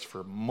fits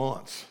for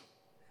months.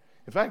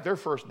 In fact, their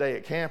first day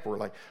at camp, we're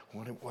like,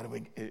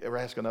 we're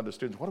asking other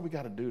students, what do we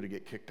got to do to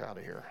get kicked out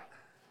of here?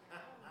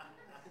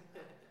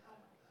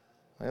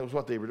 That was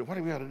what they were doing. What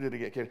do we got to do to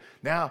get kicked?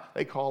 Now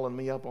they calling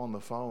me up on the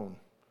phone.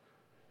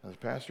 I said,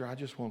 Pastor, I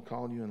just want to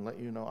call you and let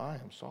you know I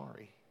am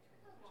sorry.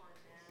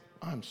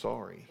 I'm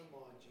sorry.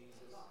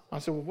 I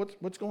said, well,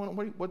 what's going on?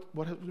 What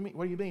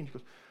do you mean? She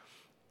goes,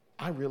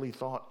 I really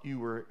thought you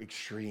were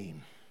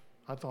extreme.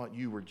 I thought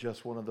you were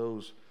just one of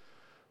those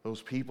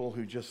people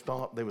who just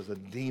thought there was a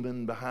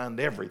demon behind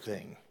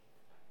everything.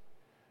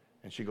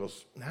 And she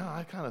goes, now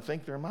I kind of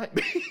think there might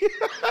be.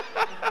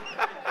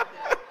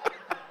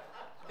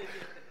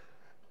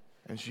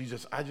 And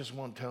I just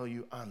want to tell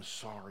you I'm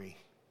sorry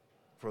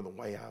for the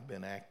way I've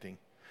been acting.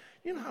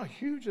 You know how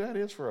huge that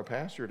is for a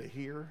pastor to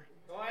hear?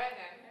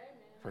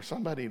 For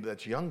somebody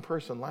that's a young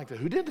person like that,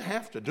 who didn't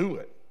have to do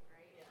it,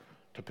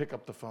 to pick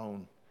up the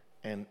phone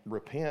and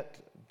repent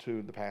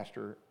to the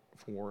pastor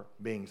for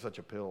being such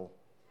a pill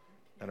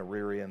and a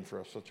rear end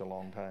for such a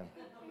long time.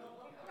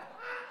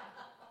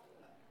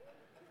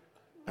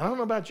 I don't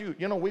know about you.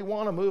 You know, we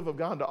want a move of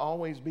God to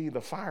always be the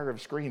fire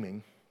of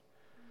screaming.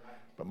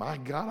 But my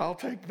God, I'll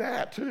take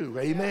that too.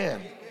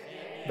 Amen.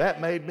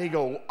 That made me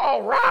go,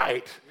 all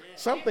right,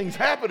 something's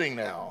happening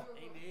now.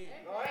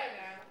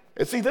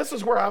 And see, this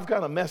is where I've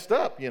kind of messed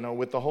up,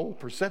 with the whole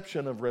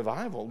perception of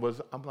revival.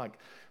 I'm like,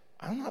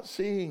 I'm not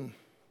seeing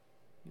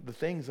the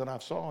things that I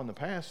saw in the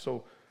past,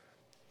 so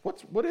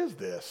what is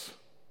this?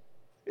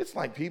 It's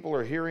like people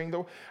are hearing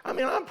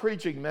I'm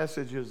preaching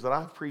messages that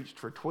I've preached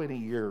for 20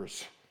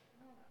 years.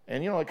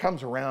 And, it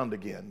comes around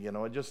again,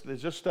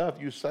 it's just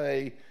stuff you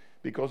say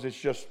because it's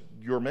just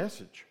your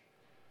message.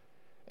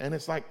 And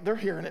it's like they're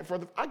hearing it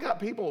I got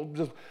people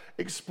just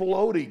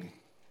exploding.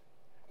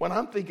 When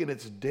I'm thinking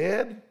it's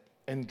dead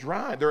and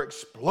dry, they're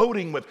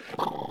exploding with,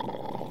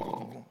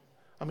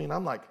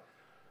 I'm like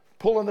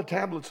pulling the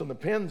tablets and the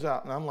pens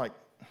out, and I'm like,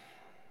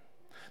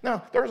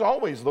 now, there's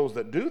always those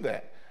that do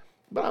that,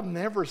 but I've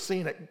never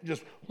seen it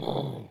just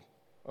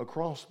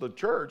across the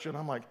church, and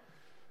I'm like,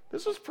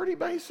 this is pretty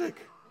basic.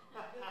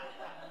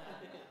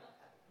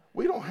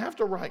 We don't have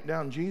to write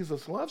down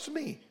Jesus loves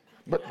me,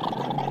 but,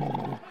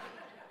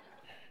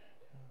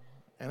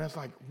 and it's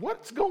like,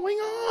 what's going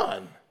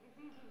on?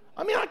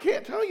 I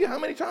can't tell you how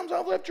many times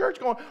I've left church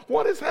going,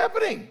 what is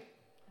happening?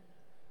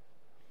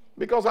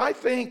 Because I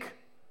think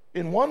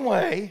in one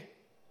way,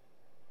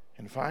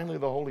 and finally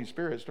the Holy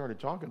Spirit started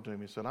talking to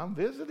me. He said, I'm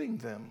visiting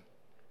them.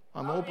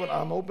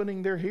 I'm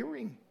opening their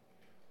hearing.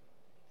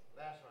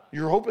 That's right.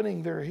 You're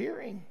opening their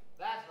hearing.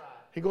 That's right.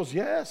 He goes,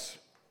 yes.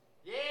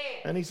 Yeah.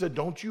 And he said,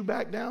 don't you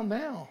back down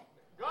now.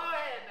 Go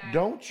ahead now.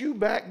 Don't you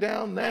back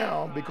down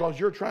now because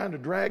you're trying to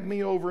drag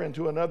me over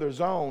into another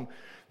zone.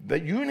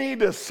 That you need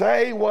to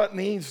say what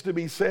needs to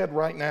be said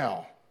right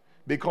now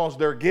because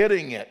they're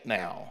getting it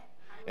now.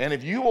 And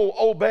if you will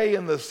obey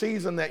in the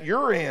season that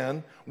you're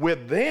in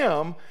with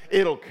them,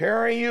 it'll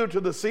carry you to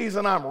the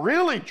season I'm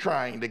really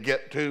trying to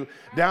get to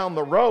down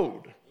the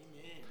road.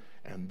 Amen.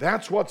 And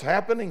that's what's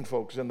happening,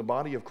 folks, in the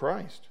body of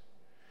Christ.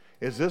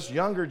 Is this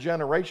younger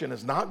generation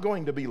is not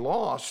going to be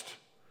lost.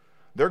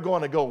 They're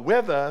going to go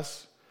with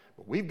us,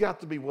 but we've got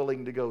to be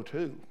willing to go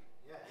too.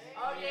 Yes.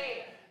 Oh,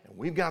 yeah. And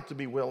we've got to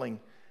be willing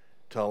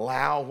to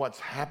allow what's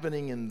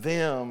happening in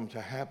them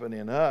to happen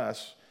in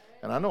us.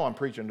 And I know I'm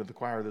preaching to the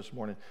choir this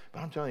morning,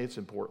 but I'm telling you, it's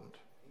important.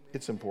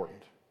 It's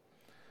important.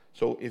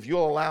 So if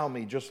you'll allow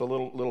me just a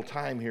little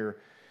time here,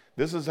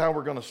 this is how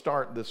we're going to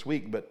start this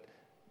week, but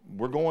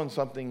we're going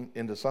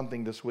into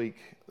something this week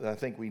that I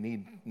think we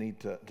need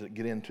to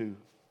get into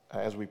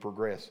as we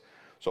progress.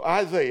 So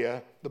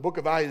Isaiah, the book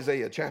of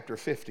Isaiah, chapter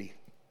 50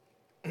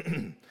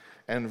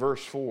 and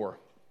verse 4.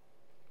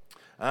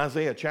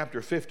 Isaiah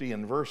chapter 50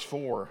 and verse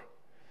 4.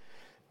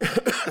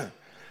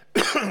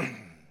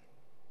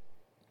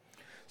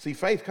 See,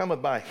 faith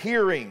cometh by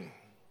hearing,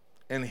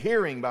 and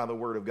hearing by the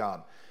word of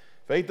God.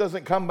 Faith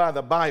doesn't come by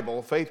the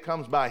Bible. Faith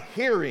comes by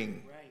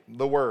hearing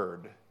the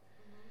word,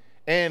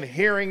 and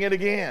hearing it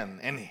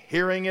again, and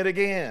hearing it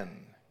again.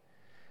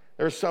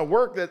 There's some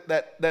work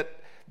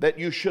that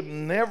you should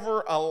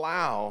never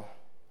allow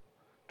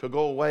to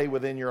go away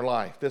within your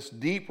life. This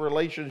deep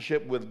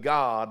relationship with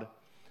God,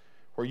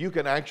 where you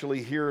can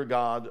actually hear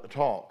God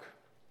talk.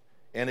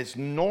 And it's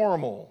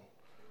normal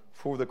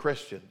for the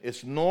Christian.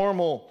 It's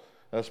normal,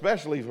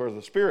 especially for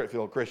the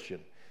Spirit-filled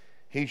Christian.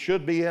 He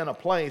should be in a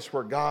place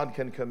where God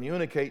can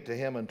communicate to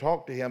him and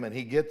talk to him, and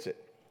he gets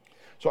it.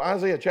 So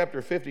Isaiah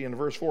chapter 50 and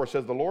verse 4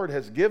 says, the Lord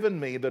has given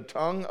me the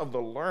tongue of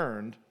the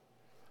learned,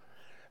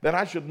 that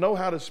I should know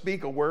how to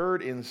speak a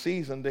word in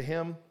season to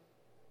him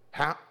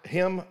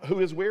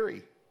who is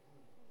weary.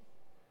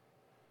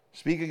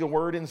 Speaking a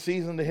word in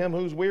season to him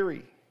who's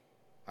weary.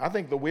 I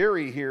think the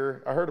weary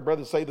here, I heard a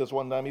brother say this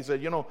one time. He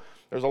said,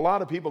 there's a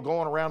lot of people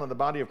going around in the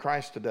body of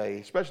Christ today,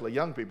 especially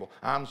young people.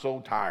 I'm so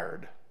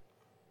tired.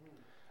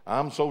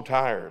 I'm so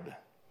tired.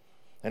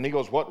 And he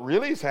goes, what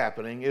really is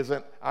happening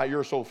isn't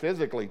you're so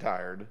physically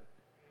tired.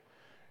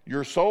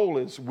 Your soul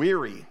is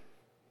weary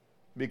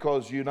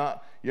because you're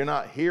not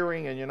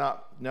hearing and you're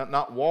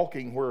not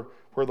walking where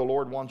the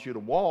Lord wants you to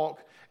walk,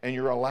 and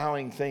you're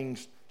allowing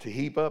things to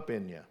heap up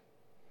in you.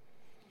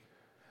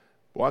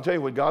 Well, I'll tell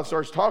you, when God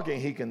starts talking,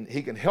 he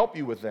can help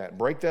you with that.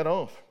 Break that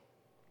off.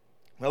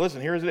 Now listen,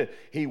 here's it.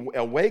 He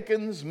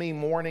awakens me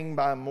morning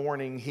by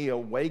morning. He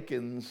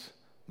awakens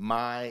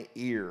my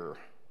ear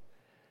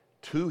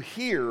to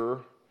hear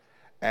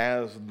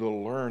as the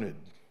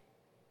learned.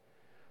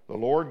 The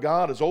Lord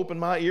God has opened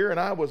my ear, and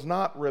I was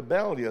not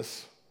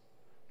rebellious,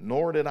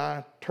 nor did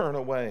I turn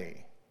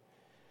away.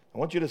 I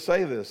want you to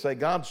say this. Say,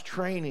 God's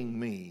training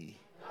me.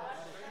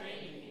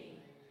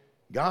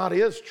 God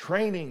is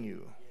training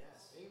you.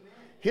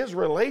 His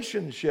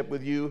relationship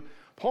with you,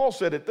 Paul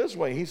said it this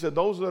way. He said,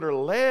 those that are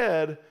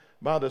led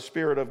by the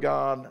Spirit of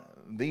God,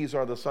 these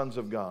are the sons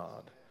of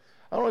God.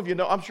 I don't know if you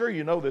know, I'm sure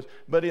you know this,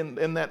 but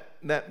in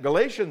that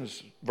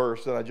Galatians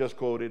verse that I just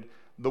quoted,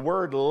 the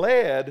word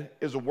led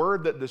is a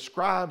word that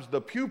describes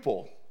the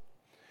pupil.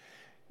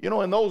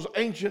 In those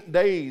ancient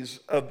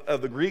days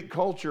of the Greek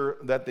culture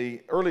that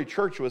the early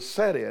church was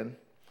set in,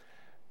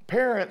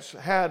 parents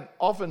had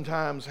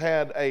oftentimes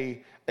had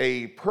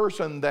a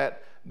person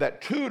that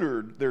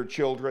tutored their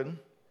children,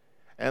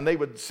 and they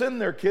would send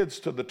their kids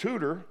to the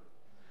tutor.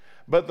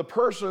 But the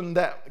person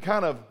that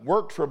kind of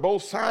worked for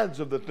both sides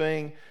of the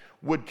thing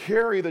would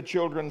carry the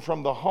children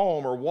from the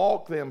home or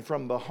walk them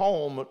from the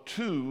home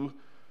to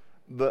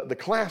the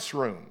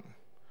classroom.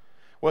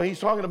 Well, he's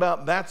talking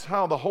about that's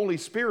how the Holy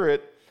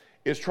Spirit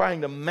is trying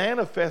to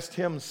manifest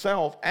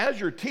himself as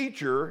your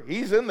teacher.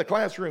 He's in the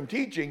classroom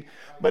teaching,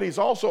 but he's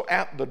also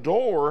at the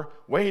door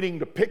waiting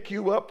to pick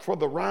you up for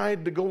the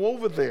ride to go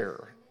over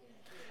there.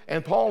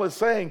 And Paul is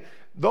saying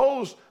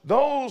those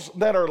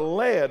that are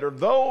led, or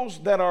those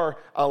that are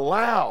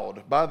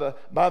allowed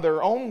by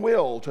their own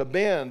will to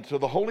bend to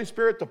the Holy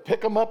Spirit to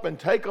pick them up and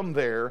take them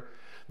there,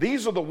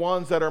 these are the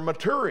ones that are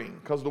maturing,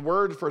 because the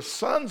word for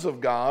sons of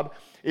God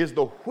is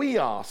the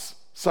huios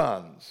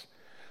sons.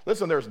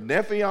 Listen, there's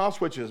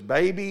nephios, which is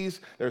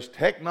babies. There's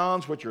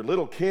teknons, which are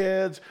little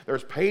kids.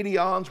 There's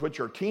paidions, which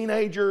are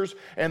teenagers.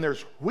 And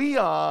there's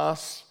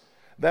huios,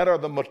 that are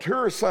the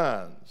mature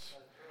sons.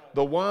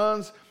 The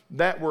ones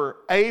that were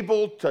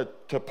able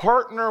to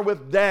partner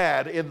with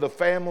dad in the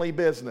family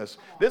business.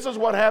 This is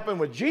what happened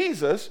with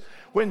Jesus.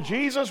 When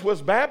Jesus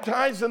was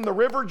baptized in the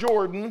River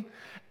Jordan,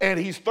 and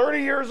he's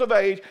 30 years of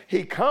age,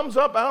 he comes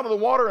up out of the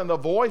water, and the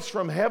voice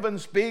from heaven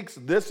speaks,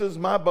 "This is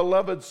my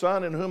beloved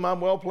Son in whom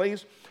I'm well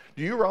pleased."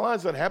 Do you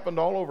realize that happened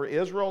all over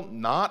Israel?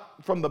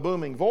 Not from the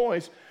booming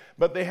voice,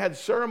 but they had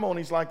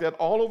ceremonies like that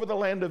all over the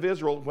land of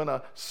Israel when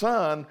a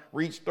son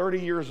reached 30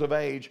 years of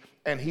age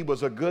and he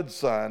was a good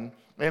son,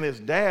 and his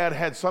dad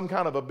had some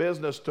kind of a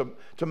business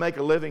to make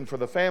a living for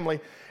the family.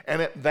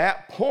 And at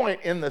that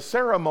point in the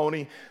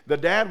ceremony, the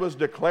dad was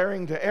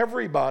declaring to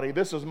everybody,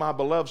 "This is my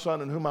beloved Son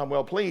in whom I'm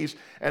well pleased."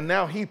 And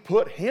now he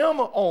put him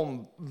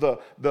on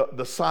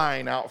the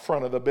sign out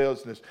front of the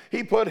business.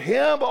 He put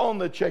him on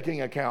the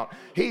checking account.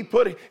 He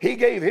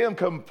gave him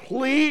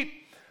complete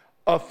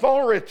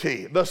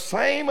authority. The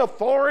same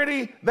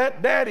authority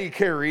that daddy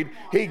carried,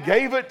 he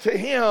gave it to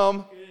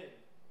him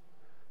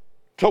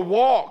to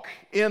walk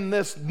in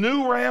this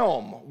new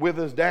realm with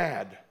his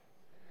dad.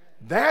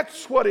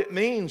 That's what it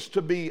means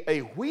to be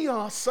a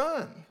huios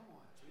son.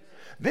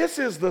 This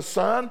is the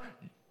son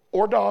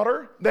or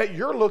daughter that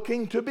you're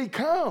looking to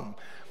become.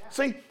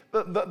 See,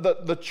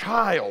 the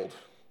child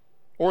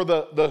or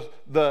the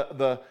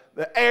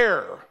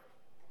heir,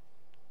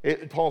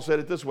 Paul said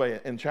it this way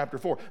in chapter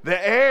 4.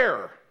 The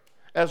heir,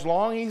 as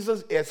long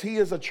as he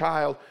is a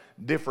child,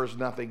 differs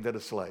nothing than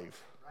a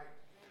slave.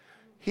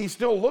 He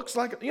still looks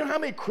like, you know how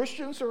many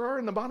Christians there are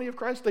in the body of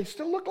Christ? They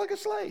still look like a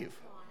slave.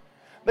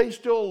 They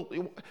still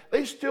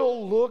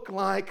look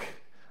like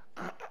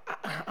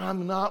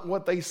I'm not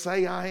what they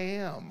say I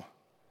am.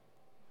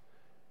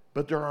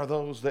 But there are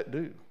those that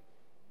do,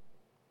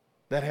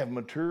 that have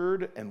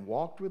matured and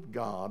walked with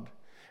God,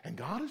 and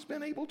God has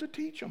been able to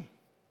teach them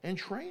and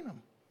train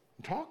them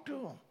and talk to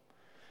them.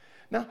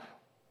 Now,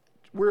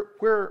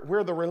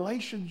 where the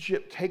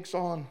relationship takes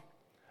on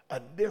a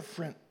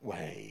different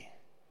way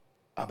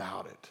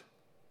about it,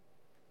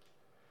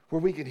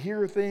 where we could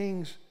hear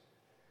things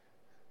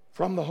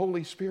from the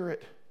Holy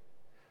Spirit,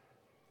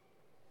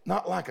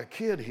 not like a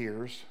kid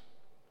hears,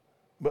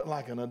 but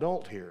like an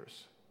adult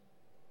hears.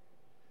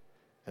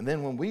 And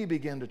then when we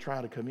begin to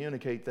try to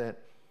communicate that,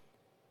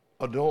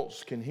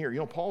 adults can hear. You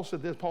know, Paul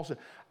said this. Paul said,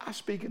 I'm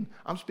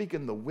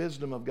speaking the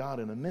wisdom of God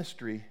in a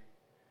mystery.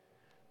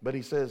 But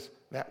he says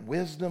that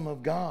wisdom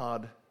of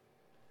God,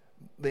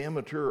 the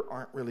immature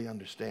aren't really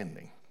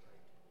understanding.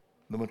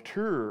 The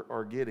mature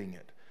are getting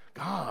it.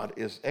 God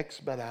is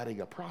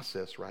expediting a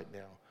process right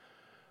now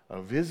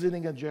of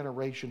visiting a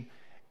generation.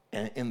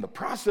 And in the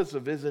process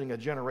of visiting a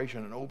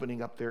generation and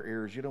opening up their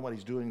ears, you know what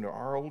he's doing to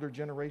our older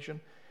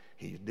generation?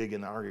 He's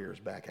digging our ears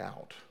back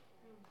out.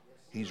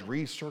 He's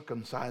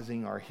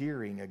recircumcising our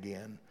hearing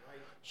again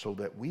so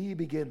that we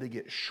begin to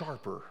get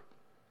sharper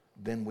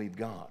than we've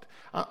got.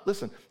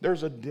 Listen,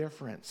 there's a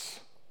difference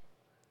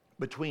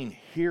between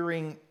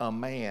hearing a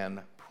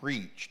man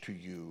preach to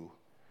you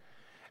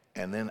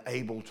and then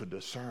able to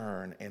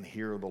discern and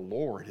hear the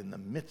Lord in the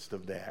midst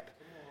of that,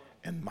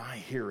 and my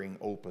hearing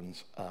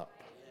opens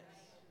up.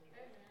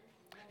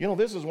 You know,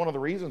 this is one of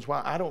the reasons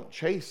why I don't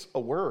chase a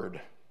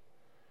word.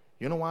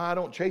 You know why I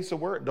don't chase a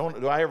word?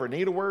 Do I ever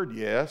need a word?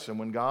 Yes, and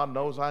when God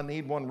knows I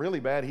need one really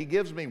bad, he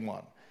gives me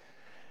one.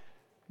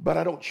 But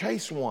I don't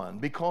chase one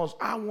because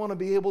I want to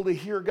be able to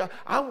hear God.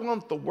 I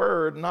want the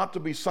word not to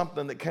be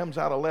something that comes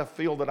out of left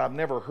field that I've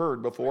never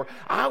heard before.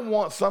 I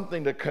want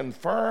something to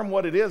confirm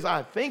what it is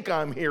I think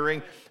I'm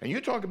hearing. And you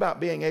talk about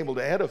being able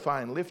to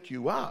edify and lift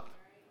you up.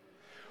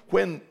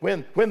 When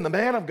the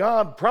man of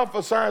God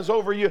prophesies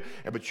over you,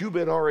 but you've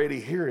been already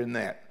hearing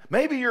that.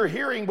 Maybe your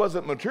hearing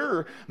wasn't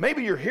mature.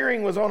 Maybe your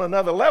hearing was on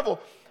another level.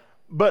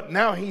 But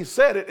now he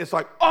said it. It's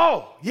like,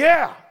 oh,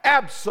 yeah,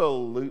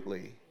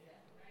 absolutely.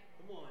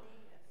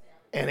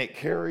 And it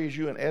carries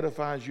you and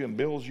edifies you and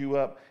builds you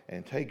up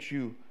and takes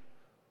you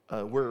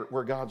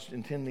where God's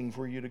intending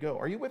for you to go.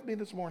 Are you with me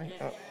this morning?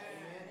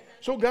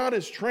 So God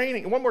is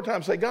training. One more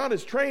time, say, God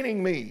is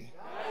training me.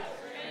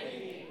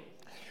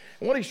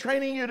 And what he's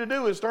training you to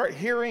do is start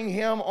hearing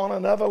him on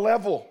another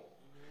level.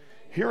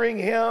 Hearing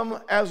him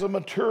as a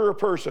mature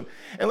person.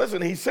 And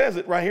listen, he says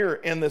it right here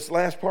in this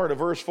last part of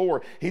verse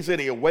 4. He said,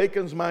 he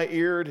awakens my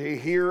ear to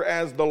hear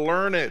as the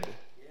learned.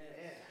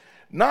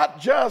 Not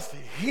just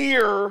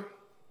hear,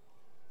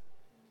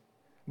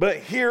 but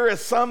hear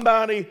as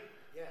somebody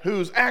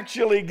who's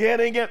actually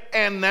getting it.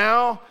 And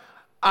now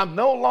I'm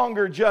no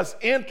longer just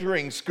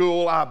entering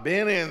school. I've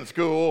been in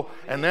school,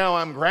 and now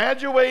I'm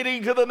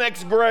graduating to the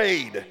next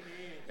grade.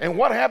 And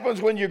what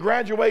happens when you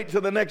graduate to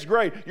the next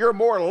grade? You're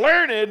more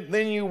learned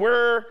than you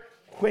were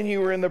when you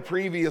were in the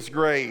previous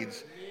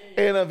grades.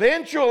 And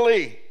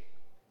eventually,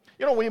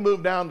 we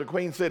moved down to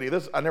Queen City.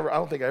 I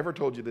don't think I ever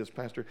told you this,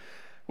 Pastor.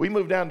 We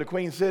moved down to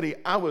Queen City.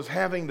 I was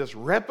having this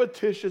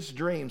repetitious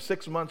dream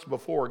 6 months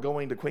before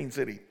going to Queen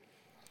City.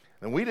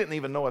 And we didn't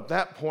even know at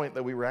that point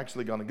that we were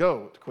actually going to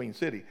go to Queen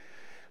City.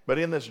 But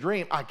in this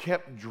dream, I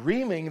kept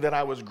dreaming that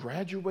I was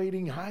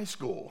graduating high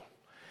school.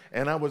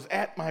 And I was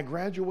at my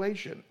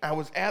graduation. I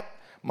was at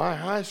my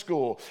high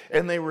school,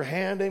 and they were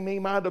handing me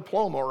my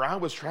diploma, or I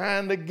was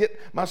trying to get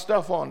my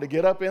stuff on to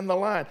get up in the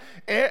line.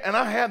 And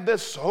I had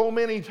this so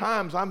many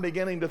times, I'm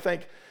beginning to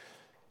think,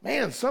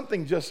 man,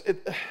 something just,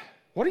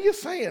 what are you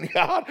saying,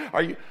 God?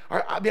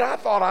 I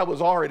thought I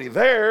was already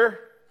there.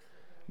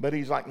 But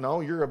he's like, no,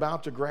 you're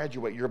about to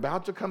graduate. You're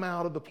about to come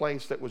out of the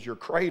place that was your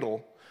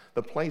cradle,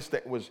 the place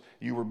that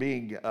you were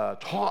being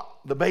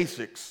taught the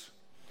basics,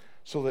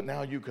 so that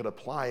now you could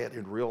apply it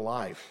in real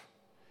life.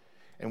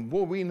 And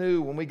what we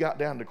knew when we got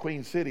down to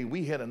Queen City,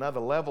 we hit another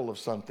level of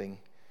something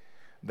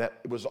that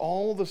was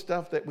all the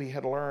stuff that we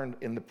had learned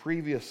in the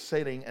previous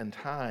setting and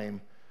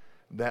time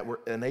that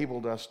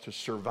enabled us to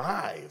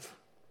survive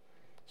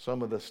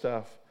some of the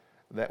stuff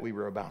that we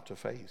were about to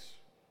face.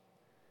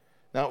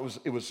 Now,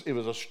 it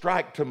was a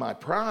strike to my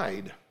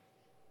pride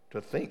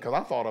to think, because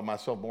I thought of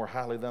myself more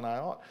highly than I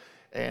ought.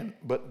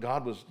 But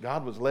God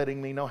was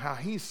letting me know how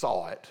he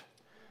saw it.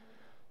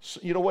 So,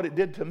 you know what it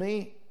did to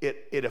me?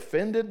 It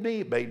offended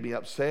me, it made me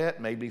upset,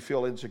 made me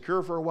feel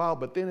insecure for a while,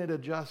 but then it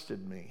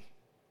adjusted me.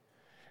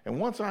 And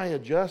once I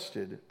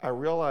adjusted, I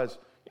realized,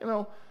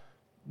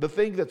 the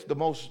thing that's the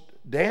most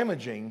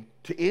damaging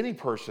to any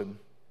person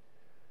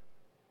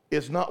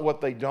is not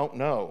what they don't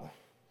know.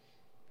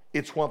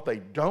 It's what they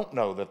don't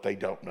know that they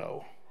don't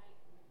know.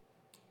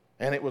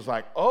 And it was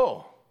like,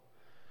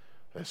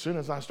 as soon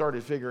as I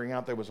started figuring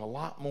out there was a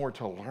lot more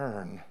to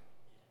learn,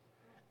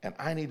 and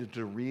I needed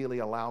to really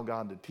allow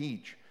God to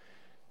teach,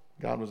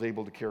 God was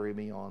able to carry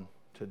me on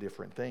to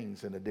different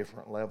things in a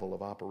different level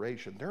of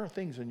operation. There are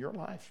things in your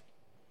life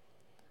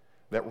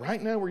that right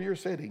now where you're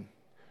sitting,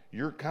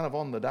 you're kind of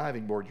on the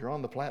diving board, you're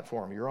on the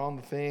platform, you're on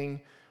the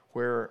thing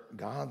where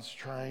God's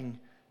trying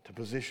to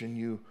position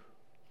you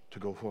to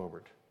go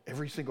forward.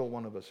 Every single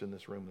one of us in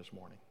this room this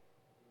morning.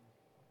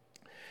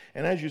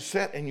 And as you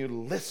sit and you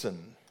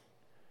listen,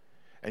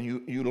 and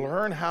you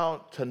learn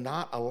how to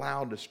not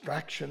allow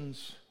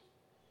distractions,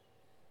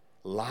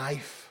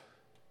 life,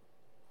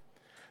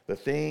 the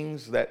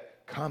things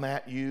that come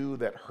at you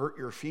that hurt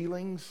your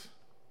feelings,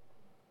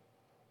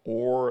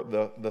 or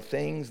the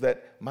things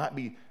that might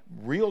be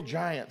real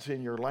giants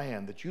in your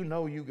land that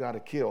you got to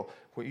kill,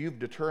 where you've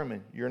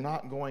determined you're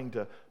not going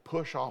to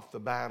push off the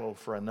battle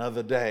for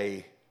another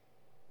day,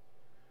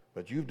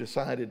 but you've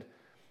decided,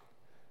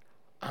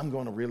 I'm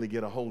going to really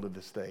get a hold of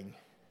this thing.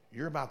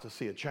 You're about to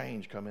see a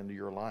change come into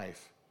your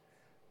life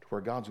to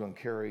where God's going to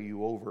carry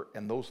you over.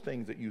 And those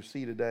things that you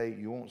see today,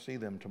 you won't see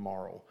them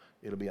tomorrow.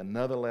 It'll be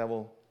another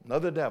level,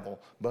 another devil,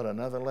 but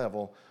another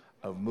level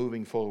of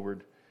moving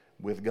forward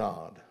with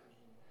God.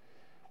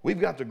 We've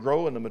got to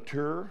grow into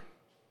mature.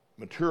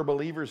 Mature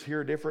believers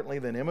hear differently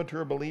than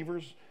immature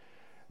believers.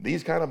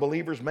 These kind of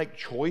believers make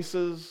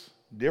choices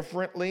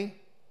differently.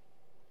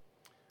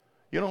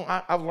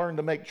 I've learned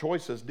to make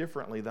choices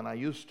differently than I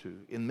used to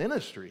in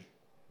ministry.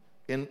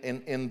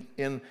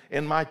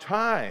 In my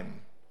time.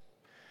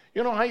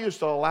 I used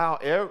to allow,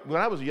 when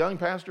I was a young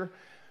pastor,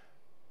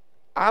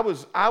 I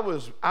was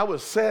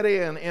set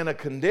in a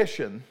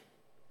condition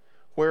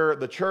where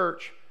the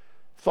church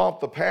thought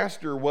the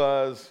pastor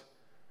was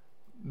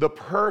the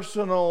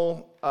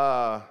personal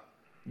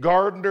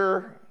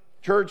gardener,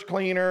 church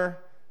cleaner,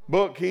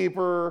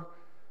 bookkeeper,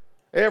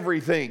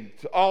 everything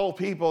to all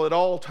people at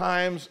all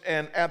times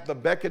and at the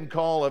beck and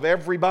call of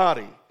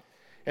everybody.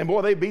 And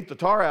boy, they beat the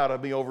tar out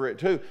of me over it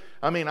too.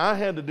 I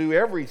had to do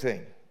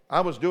everything.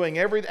 I was doing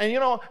everything.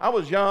 And I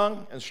was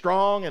young and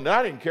strong, and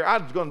I didn't care. I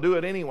was going to do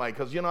it anyway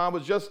because, I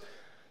was just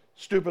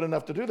stupid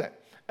enough to do that.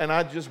 And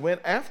I just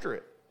went after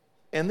it.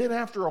 And then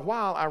after a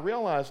while, I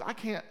realized I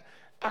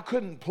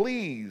couldn't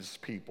please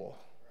people.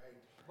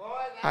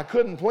 I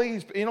couldn't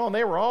please, and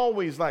they were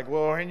always like,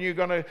 well, and you're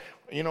going to,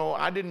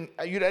 I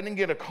didn't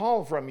get a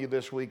call from you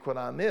this week when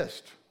I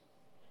missed.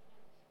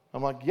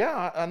 I'm like,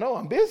 yeah, I know,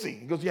 I'm busy.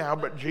 He goes, yeah,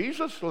 but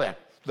Jesus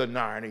left the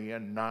 90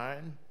 and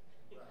 9.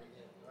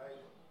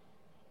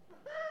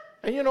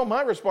 And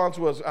my response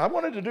was, I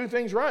wanted to do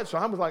things right. So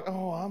I was like,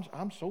 oh,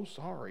 I'm so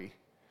sorry.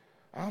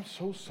 I'm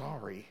so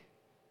sorry.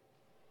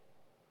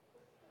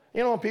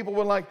 People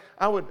would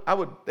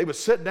they would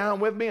sit down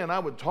with me and I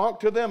would talk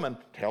to them and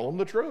tell them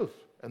the truth.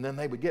 And then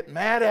they would get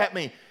mad at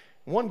me.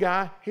 One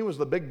guy, he was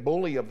the big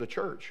bully of the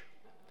church.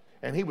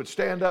 And he would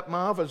stand up in my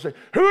office and say,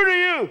 "Who do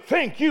you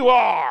think you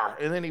are?"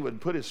 And then he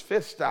would put his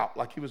fist out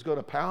like he was going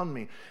to pound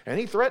me. And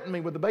he threatened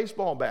me with a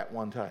baseball bat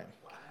one time.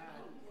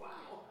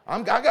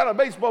 I got a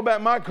baseball bat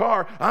in my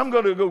car. I'm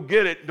going to go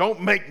get it.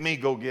 Don't make me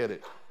go get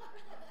it.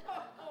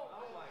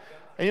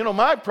 And you know,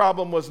 my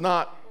problem was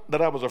not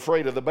that I was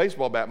afraid of the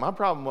baseball bat. My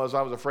problem was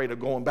I was afraid of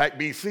going back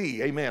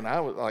BC. Amen. I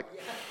was like,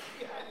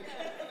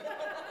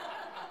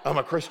 I'm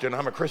a Christian,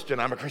 I'm a Christian,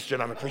 I'm a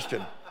Christian, I'm a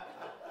Christian.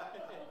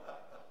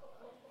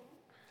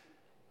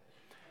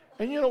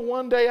 And you know,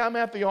 one day I'm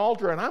at the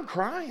altar and I'm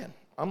crying.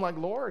 I'm like,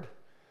 Lord,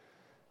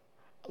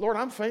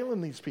 I'm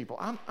failing these people.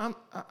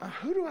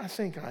 Who do I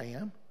think I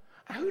am?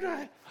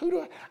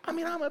 I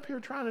mean, I'm up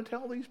here trying to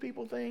tell these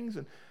people things,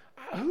 and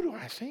who do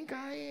I think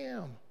I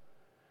am?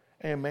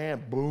 And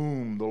man,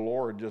 boom, the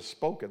Lord just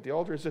spoke at the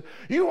altar and said,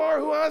 "You are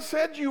who I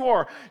said you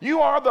are.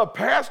 You are the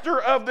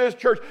pastor of this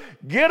church.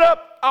 Get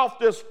up off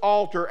this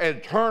altar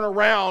and turn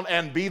around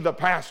and be the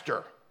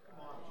pastor."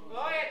 Go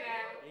ahead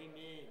now.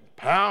 Amen.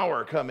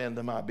 Power come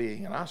into my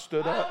being. And I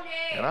stood up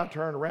and I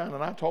turned around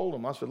and I told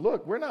him, I said,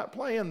 "Look, we're not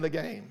playing the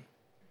game.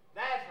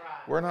 That's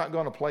right. We're not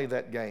going to play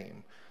that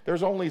game.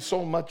 There's only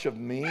so much of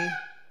me,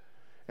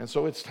 and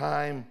so it's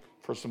time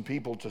for some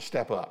people to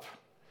step up.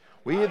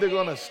 We either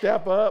going to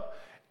step up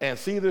and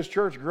see this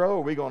church grow,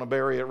 or we're going to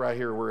bury it right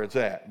here where it's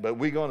at. But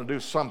we're going to do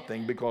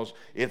something because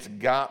it's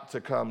got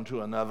to come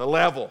to another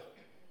level."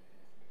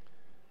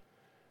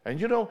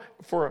 And you know,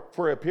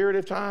 for a period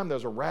of time,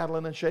 there's a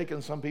rattling and shaking.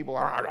 Some people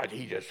are,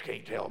 "He just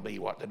can't tell me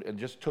what to do." And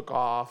just took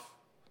off.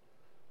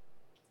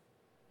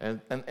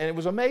 And it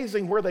was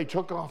amazing where they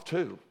took off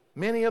to.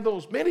 Many of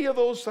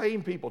those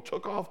same people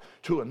took off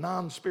to a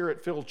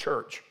non-spirit-filled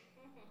church.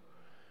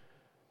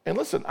 And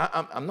listen,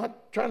 I'm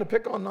not trying to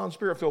pick on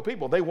non-spirit-filled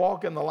people. They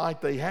walk in the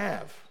light they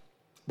have.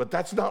 But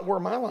that's not where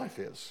my life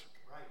is.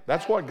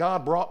 That's what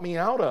God brought me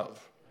out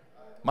of.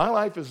 My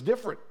life is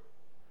different.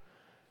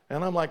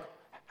 And I'm like,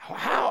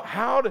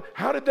 how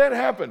did that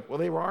happen? Well,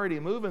 they were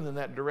already moving in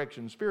that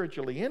direction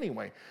spiritually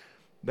anyway.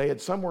 They had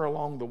somewhere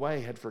along the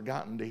way had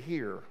forgotten to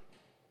hear.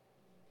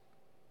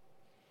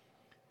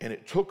 And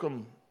it took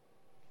them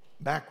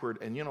backward.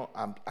 And you know,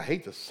 I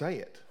hate to say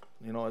it.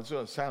 You know, it's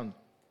going to sound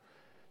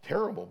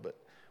terrible, but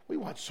we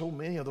watch so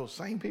many of those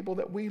same people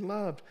that we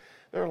loved,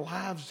 their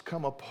lives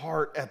come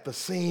apart at the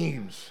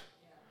seams.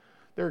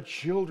 Their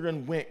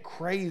children went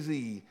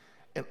crazy,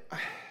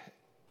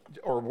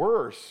 or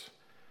worse.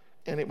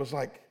 And it was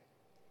like,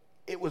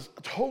 it was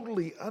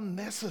totally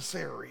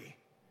unnecessary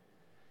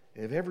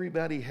if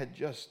everybody had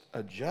just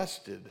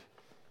adjusted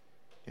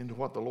into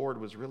what the Lord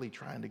was really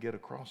trying to get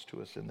across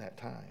to us in that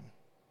time.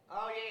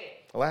 Oh, yeah.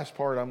 The last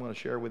part I'm going to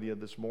share with you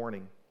this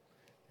morning.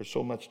 There's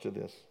so much to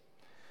this.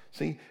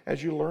 See,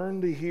 as you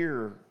learn to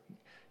hear,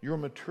 your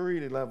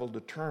maturity level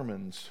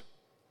determines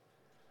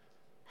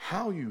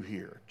how you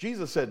hear.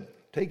 Jesus said,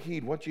 "Take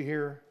heed what you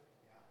hear."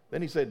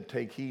 Then he said,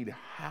 "Take heed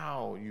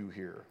how you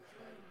hear."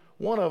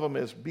 One of them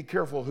is be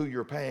careful who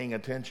you're paying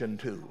attention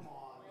to.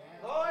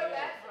 Lord,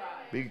 that's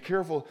right. Be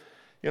careful.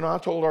 You know, I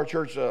told our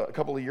church a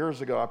couple of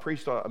years ago, I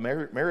preached a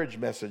marriage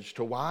message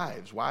to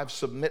wives. Wives,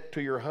 submit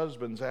to your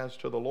husbands as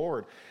to the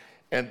Lord.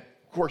 And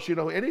of course, you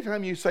know,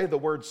 anytime you say the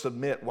word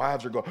submit,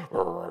 wives are going,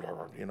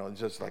 you know, it's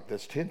just like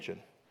this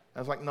tension. I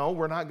was like, no,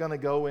 we're not going to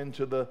go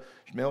into the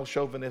male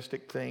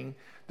chauvinistic thing.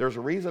 There's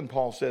a reason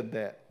Paul said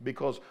that.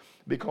 Because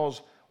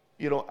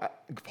you know,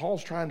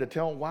 Paul's trying to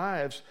tell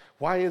wives,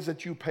 why is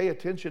it you pay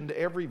attention to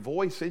every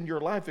voice in your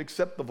life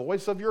except the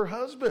voice of your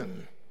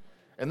husband?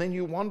 And then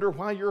you wonder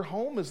why your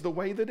home is the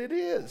way that it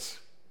is.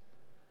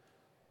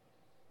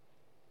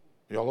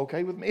 Y'all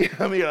okay with me?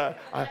 I mean,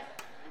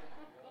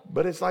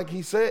 but it's like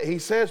he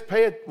says,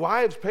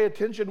 wives, pay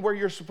attention where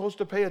you're supposed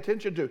to pay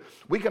attention to.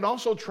 We can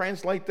also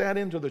translate that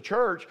into the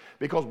church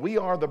because we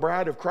are the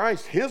bride of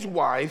Christ, his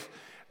wife.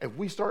 If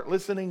we start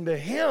listening to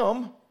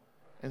him,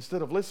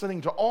 instead of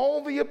listening to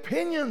all the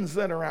opinions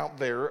that are out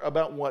there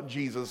about what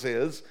Jesus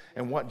is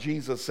and what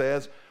Jesus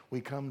says,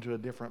 we come to a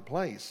different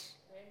place.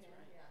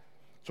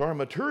 So our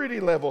maturity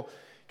level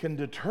can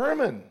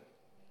determine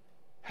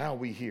how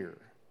we hear.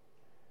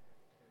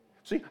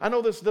 See, I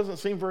know this doesn't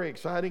seem very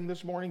exciting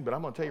this morning, but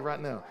I'm going to tell you right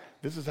now,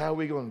 this is how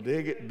we're going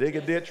to dig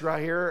a ditch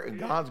right here, and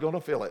God's going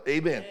to fill it.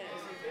 Amen.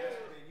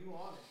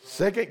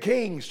 2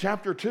 Kings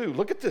chapter 2.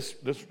 Look at this.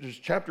 This is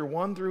chapter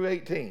 1 through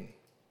 18.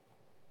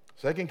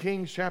 2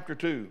 Kings chapter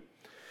 2.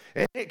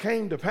 And it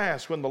came to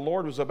pass when the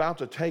Lord was about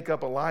to take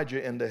up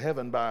Elijah into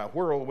heaven by a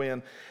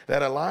whirlwind,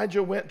 that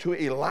Elijah went to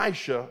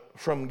Elisha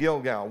from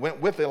Gilgal, went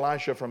with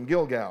Elisha from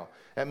Gilgal.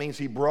 That means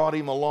he brought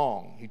him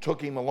along. He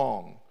took him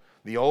along.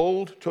 The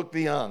old took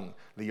the young.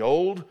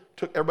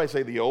 Everybody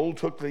say, the old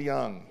took the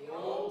young. The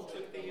old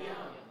took the young.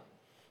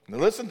 Now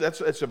listen,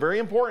 that's very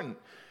important.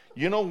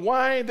 You know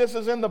why this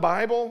is in the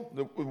Bible?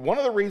 One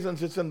of the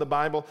reasons it's in the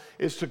Bible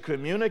is to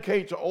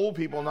communicate to old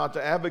people, not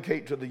to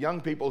advocate to the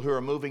young people who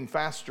are moving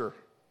faster.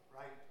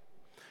 Right.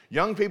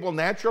 Young people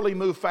naturally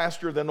move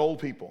faster than old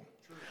people.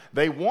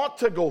 They want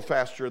to go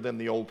faster than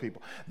the old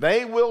people.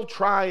 They will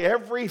try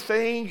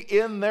everything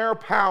in their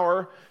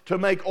power to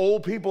make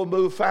old people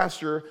move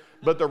faster,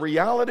 but the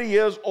reality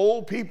is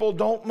old people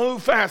don't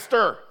move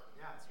faster.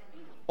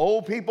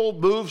 Old people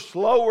move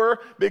slower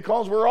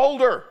because we're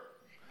older.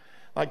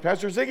 Like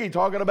Pastor Ziggy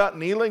talking about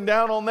kneeling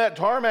down on that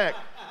tarmac.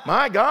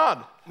 My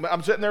God,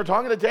 I'm sitting there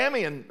talking to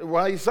Tammy, and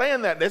while he's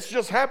saying that, this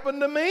just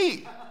happened to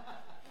me.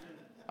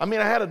 I mean,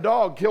 I had a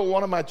dog kill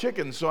one of my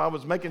chickens, so I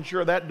was making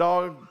sure that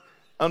dog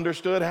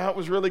understood how it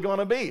was really going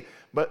to be.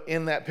 But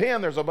in that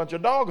pen, there's a bunch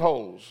of dog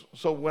holes.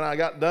 So when I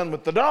got done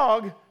with the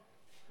dog,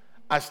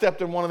 I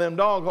stepped in one of them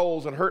dog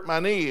holes and hurt my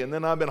knee, and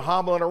then I've been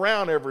hobbling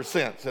around ever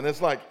since. And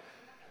it's like,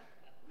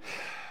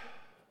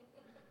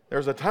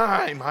 there's a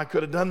time I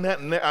could have done that,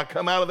 and I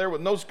come out of there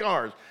with no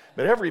scars.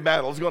 But every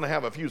battle is going to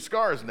have a few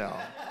scars now.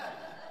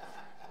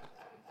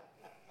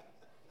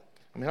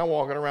 I mean, I'm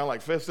walking around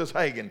like Festus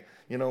Hagen,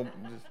 you know.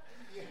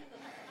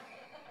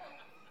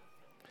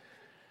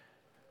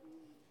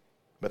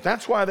 But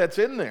that's why that's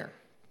in there.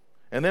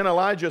 And then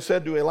Elijah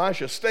said to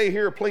Elisha, "Stay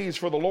here, please,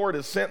 for the Lord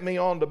has sent me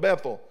on to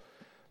Bethel."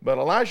 But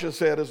Elisha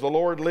said, "As the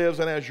Lord lives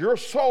and as your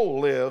soul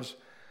lives,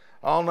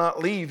 I'll not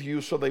leave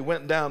you." So they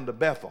went down to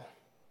Bethel.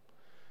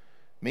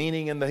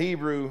 Meaning in the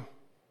Hebrew,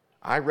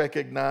 I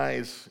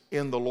recognize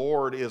in the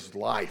Lord is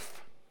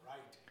life. Right.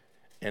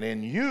 And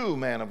in you,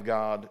 man of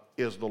God,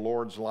 is the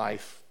Lord's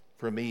life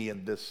for me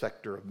in this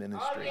sector of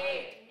ministry.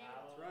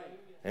 Right.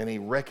 And he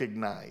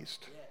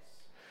recognized. Yes.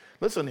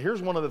 Listen,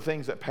 here's one of the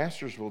things that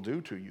pastors will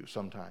do to you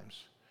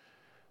sometimes.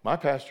 My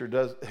pastor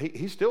does,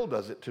 he still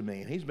does it to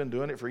me, and he's been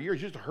doing it for years.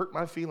 He used to hurt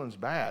my feelings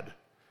bad.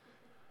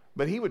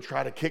 But he would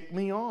try to kick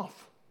me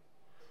off.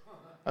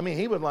 I mean,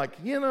 he would like,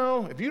 you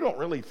know, if you don't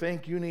really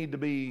think you need to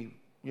be,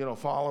 you know,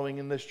 following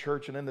in this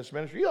church and in this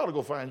ministry, you ought to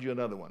go find you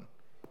another one.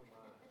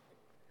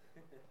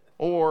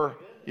 Or,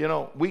 you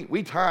know,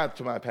 we tithe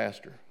to my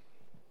pastor.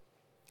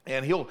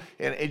 And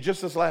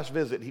just this last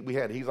visit we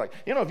had, he's like,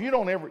 you know,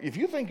 if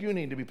you think you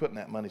need to be putting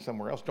that money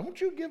somewhere else,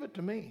 don't you give it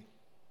to me.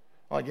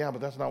 I'm like, yeah,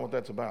 but that's not what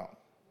that's about.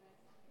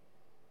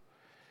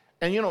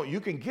 And, you know, you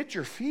can get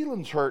your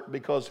feelings hurt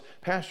because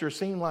pastors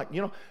seem like,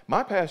 you know,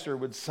 my pastor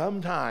would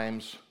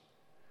sometimes,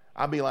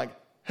 I'd be like,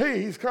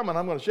 hey, he's coming,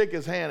 I'm going to shake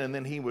his hand, and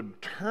then he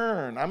would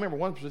turn. I remember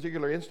one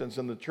particular instance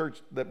in the church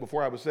that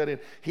before I was set in,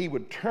 he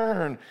would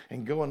turn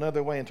and go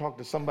another way and talk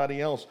to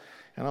somebody else.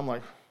 And I'm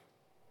like,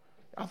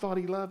 I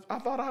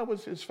thought I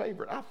was his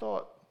favorite.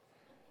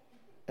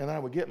 And I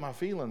would get my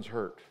feelings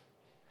hurt.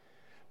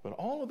 But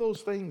all of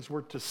those things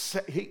were to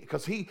say,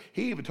 because he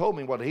even told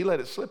me he let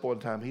it slip one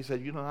time. He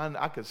said, you know,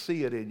 I could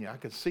see it in you. I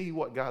could see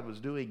what God was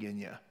doing in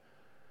you.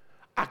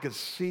 I could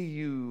see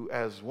you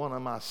as one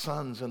of my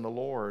sons in the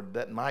Lord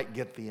that might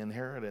get the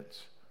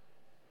inheritance.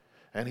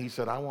 And he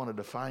said, I wanted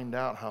to find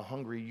out how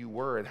hungry you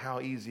were and how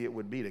easy it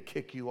would be to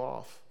kick you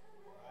off.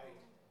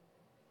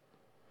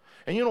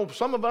 And you know,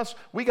 some of us,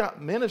 we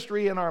got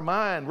ministry in our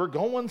mind. We're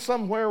going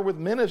somewhere with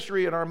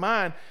ministry in our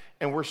mind,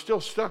 and we're still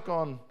stuck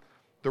on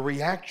the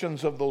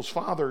reactions of those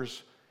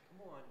fathers.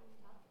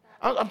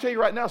 I'll tell you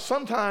right now,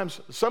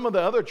 sometimes some of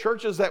the other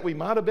churches that we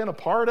might have been a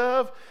part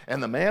of,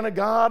 and the man of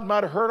God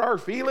might have hurt our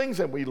feelings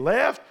and we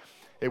left,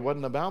 it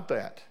wasn't about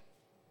that.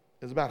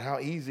 It's about how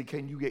easy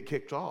can you get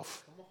kicked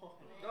off.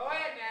 Go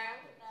ahead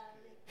now.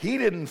 He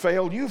didn't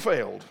fail, you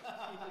failed.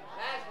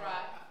 That's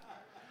right.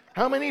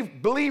 How many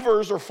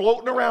believers are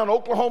floating around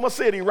Oklahoma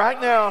City right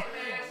now?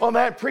 Well,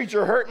 that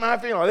preacher hurt my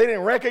feelings. They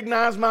didn't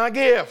recognize my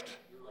gift.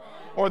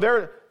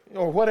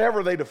 Or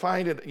whatever they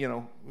defined it, you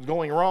know, was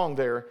going wrong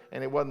there,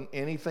 and it wasn't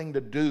anything to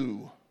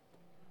do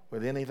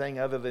with anything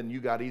other than you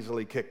got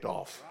easily kicked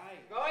off.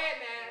 Right. Go ahead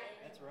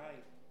now. That's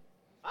right.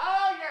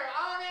 Oh,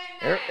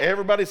 you're on in there.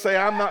 Everybody say,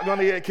 I'm not going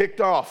to get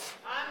kicked off.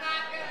 I'm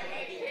not going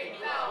to get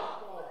kicked off.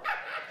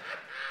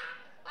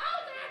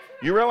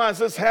 You realize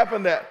this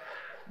happened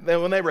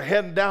when they were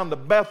heading down to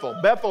Bethel.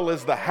 Bethel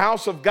is the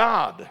house of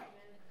God.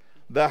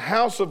 The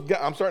house of God.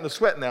 I'm starting to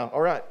sweat now.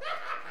 All right.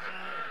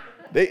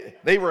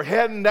 They were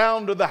heading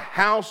down to the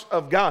house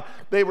of God.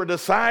 They were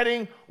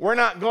deciding, we're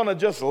not going to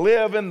just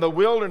live in the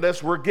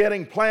wilderness. We're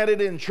getting planted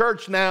in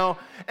church now,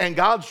 and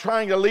God's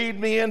trying to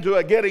lead me into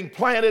a getting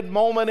planted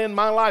moment in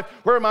my life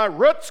where my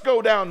roots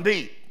go down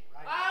deep.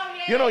 Oh,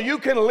 yeah. You know, you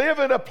can live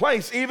in a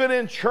place, even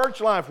in church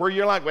life, where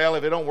you're like, well,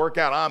 if it don't work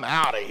out, I'm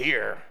out of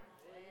here.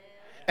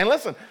 And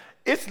listen,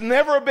 it's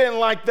never been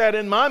like that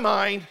in my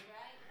mind.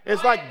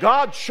 It's like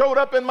God showed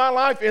up in my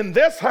life in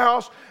this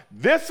house.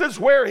 This is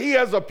where he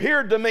has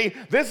appeared to me.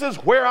 This is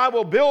where I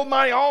will build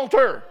my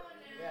altar.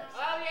 Yes.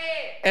 Oh,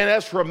 yeah. And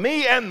as for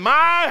me and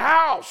my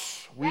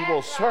house, we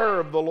will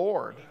serve the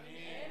Lord.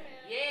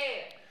 Yeah.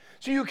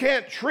 So you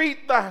can't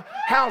treat the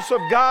house of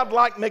God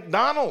like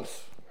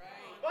McDonald's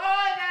Boy,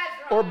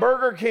 that's right. or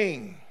Burger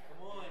King,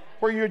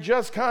 where you're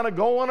just kind of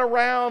going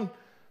around,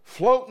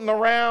 floating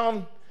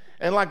around,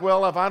 and like,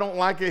 well, if I don't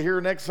like it here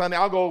next Sunday,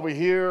 I'll go over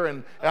here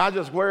and I'll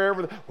just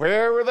wherever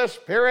the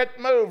Spirit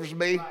moves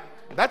me.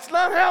 That's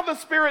not how the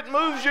Spirit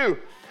moves you.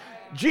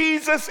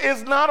 Jesus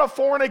is not a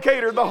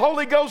fornicator. The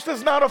Holy Ghost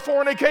is not a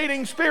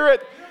fornicating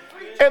spirit.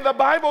 And the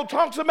Bible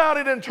talks about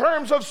it in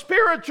terms of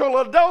spiritual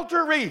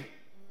adultery.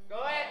 Go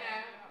ahead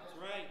now. That's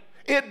right.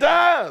 It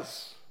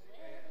does.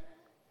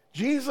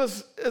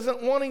 Jesus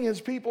isn't wanting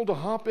his people to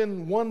hop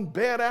in one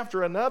bed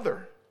after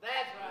another, That's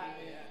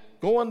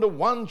right. going to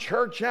one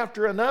church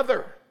after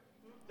another.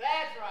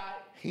 That's right.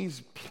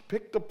 He's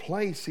picked a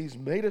place. He's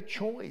made a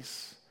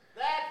choice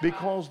That's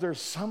because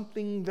there's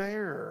something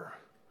there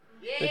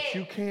right. that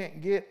you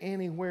can't get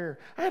anywhere.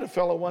 I had a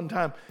fellow one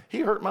time,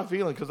 he hurt my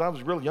feelings because I was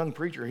a real young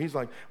preacher. He's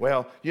like,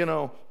 well,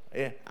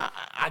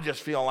 I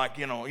just feel like,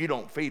 you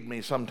don't feed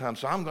me sometimes,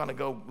 so I'm going to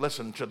go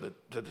listen to the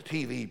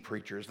TV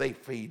preachers. They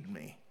feed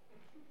me.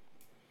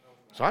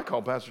 So I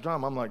called Pastor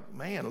Tom. I'm like,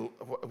 man,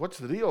 what's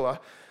the deal?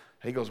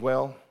 He goes,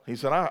 well, he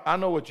said, I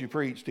know what you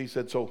preached. He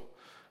said,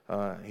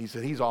 he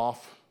said, he's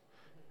off.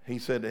 He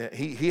said,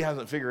 he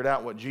hasn't figured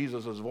out what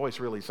Jesus' voice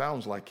really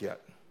sounds like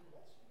yet.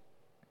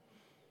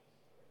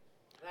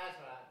 That's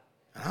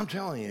right. And I'm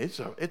telling you,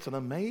 it's an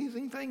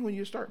amazing thing when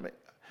you start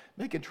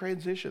making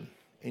transition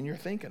in your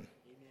thinking.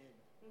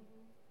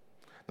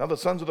 Now the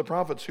sons of the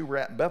prophets who were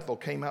at Bethel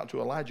came out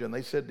to Elijah, and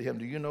they said to him,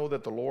 do you know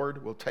that the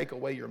Lord will take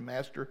away your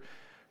master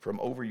from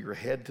over your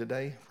head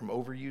today, from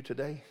over you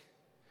today?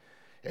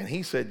 And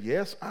he said,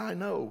 yes, I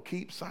know.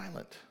 Keep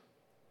silent.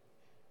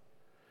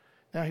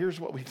 Now here's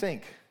what we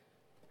think.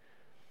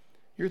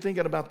 You're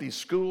thinking about these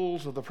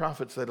schools of the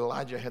prophets that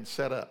Elijah had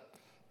set up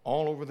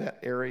all over that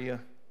area.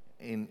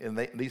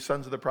 And these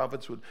sons of the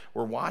prophets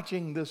were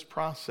watching this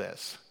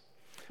process.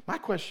 My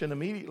question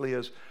immediately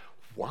is,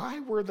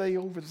 why were they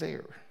over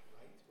there?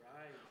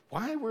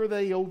 Why were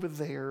they over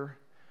there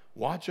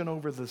watching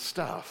over the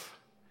stuff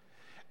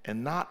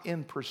and not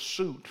in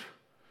pursuit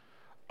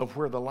of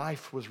where the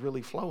life was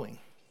really flowing?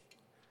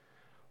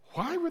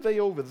 Why were they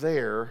over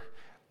there?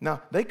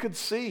 Now, they could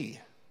see.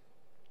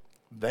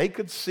 They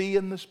could see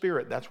in the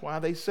Spirit. That's why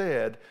they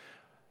said,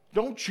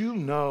 don't you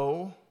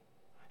know,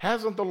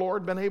 hasn't the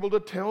Lord been able to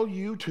tell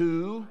you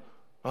too,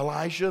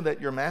 Elisha,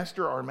 that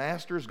our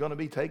master is going to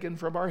be taken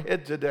from our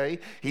head today?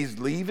 He's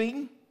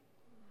leaving.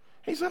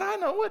 He said, I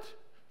know it.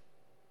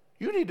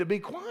 You need to be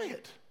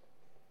quiet.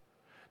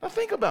 Now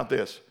think about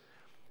this.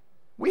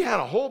 We had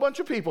a whole bunch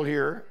of people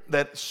here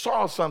that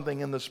saw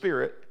something in the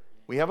Spirit.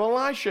 We have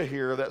Elisha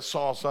here that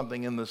saw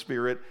something in the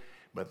Spirit,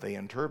 but they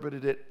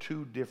interpreted it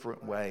two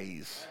different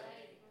ways.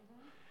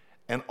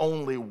 And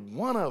only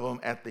one of them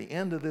at the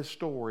end of this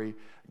story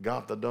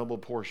got the double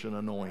portion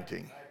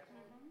anointing.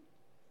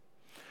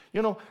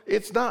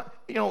 It's not,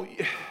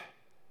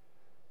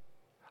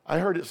 I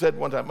heard it said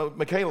one time,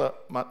 Michaela,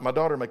 my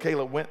daughter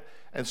Michaela went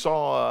and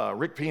saw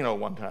Rick Pino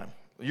one time.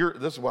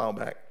 This is a while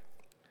back.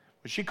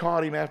 But she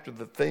caught him after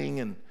the thing,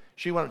 and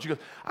she goes,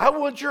 I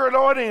want your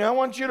anointing. I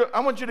want you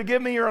to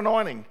give me your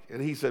anointing.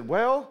 And he said,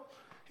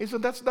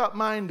 that's not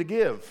mine to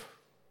give.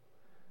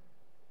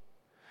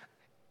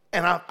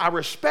 And I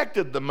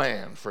respected the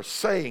man for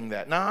saying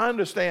that. Now, I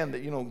understand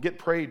that, get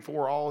prayed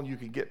for all you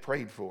can get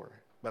prayed for.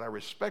 But I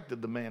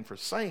respected the man for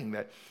saying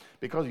that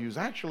because he was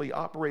actually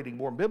operating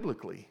more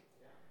biblically.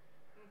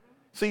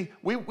 See,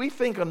 we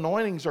think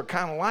anointings are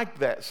kind of like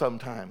that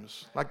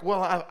sometimes. Like,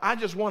 well, I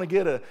just want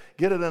to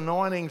get an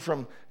anointing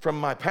from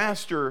my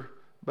pastor,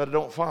 but I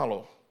don't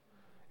follow.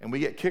 And we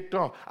get kicked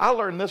off. I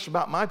learned this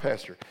about my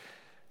pastor.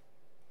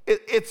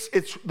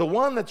 It's the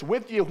one that's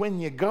with you when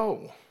you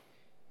go.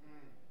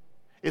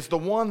 It's the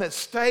one that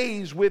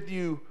stays with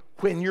you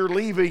when you're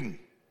leaving.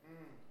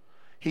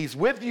 He's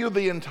with you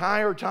the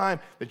entire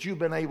time that you've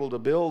been able to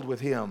build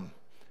with him,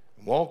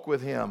 walk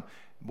with him.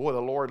 Boy,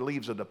 the Lord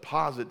leaves a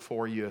deposit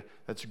for you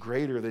that's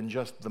greater than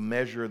just the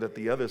measure that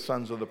the other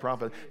sons of the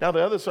prophets. Now,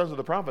 the other sons of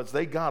the prophets,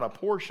 they got a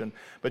portion,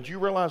 but you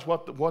realize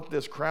what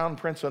this crown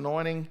prince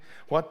anointing,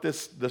 what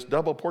this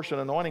double portion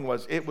anointing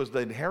was? It was the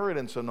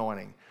inheritance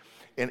anointing.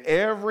 In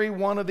every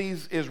one of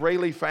these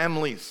Israeli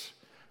families,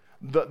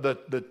 the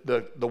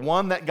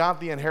one that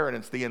got the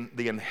inheritance, the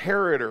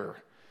inheritor,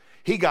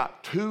 he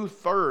got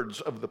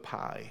 2/3 of the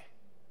pie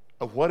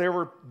of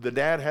whatever the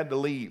dad had to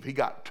leave. He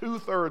got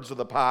 2/3 of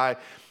the pie.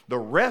 The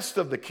rest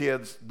of the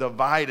kids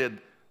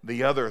divided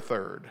the other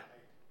third.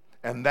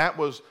 And that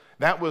was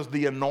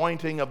the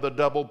anointing of the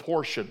double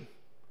portion.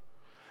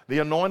 The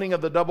anointing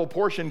of the double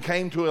portion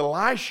came to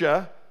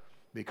Elisha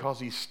because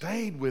he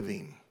stayed with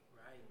him.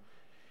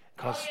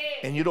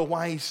 And you know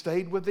why he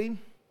stayed with him?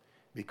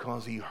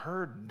 Because he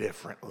heard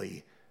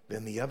differently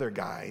than the other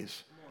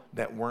guys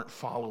that weren't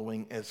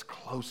following as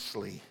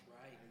closely.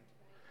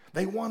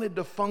 They wanted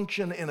to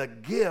function in a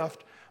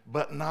gift,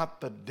 but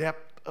not the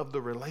depth of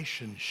the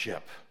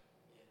relationship.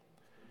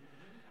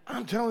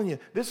 I'm telling you,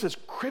 this has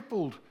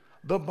crippled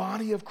the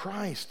body of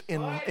Christ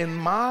in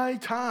my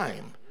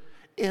time.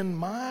 In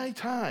my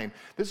time,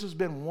 this has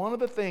been one of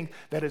the things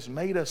that has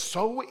made us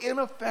so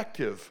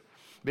ineffective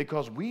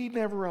because we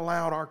never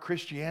allowed our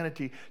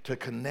Christianity to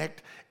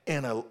connect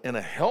in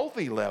a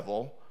healthy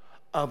level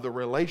of the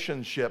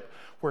relationship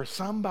where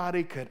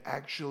somebody could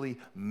actually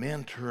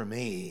mentor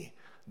me,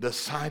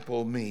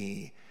 disciple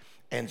me,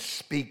 and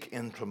speak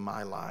into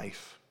my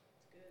life.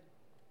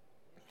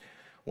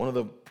 One of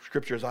the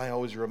scriptures I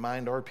always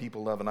remind our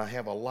people of, and I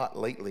have a lot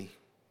lately,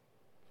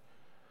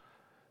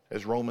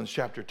 is Romans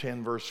chapter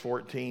 10, verse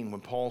 14,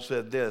 when Paul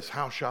said this,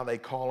 how shall they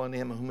call on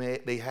him whom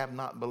they have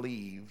not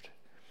believed?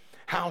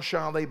 How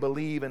shall they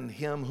believe in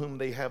him whom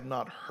they have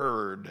not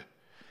heard?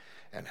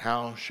 And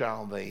how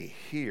shall they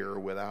hear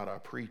without a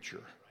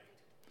preacher?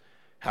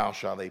 How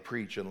shall they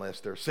preach unless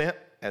they're sent?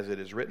 As it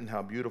is written,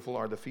 how beautiful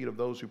are the feet of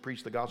those who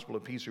preach the gospel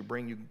of peace, who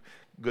bring you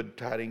good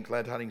tidings,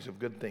 glad tidings of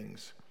good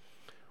things.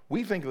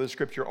 We think of the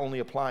scripture only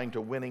applying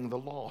to winning the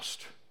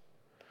lost.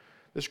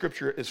 This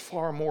scripture is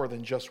far more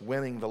than just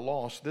winning the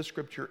lost. This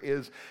scripture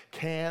is,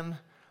 can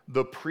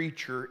the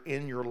preacher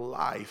in your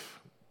life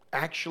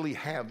actually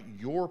have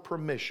your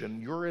permission,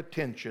 your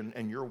attention,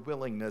 and your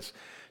willingness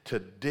to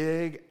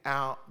dig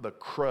out the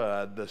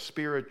crud, the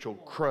spiritual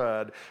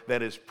crud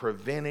that is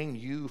preventing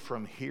you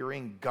from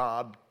hearing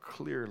God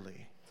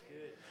clearly?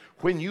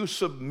 When you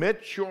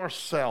submit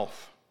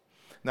yourself.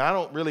 Now, I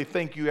don't really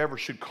think you ever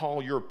should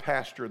call your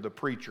pastor the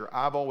preacher.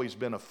 I've always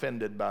been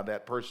offended by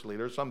that personally.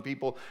 There's some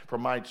people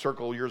from my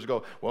circle years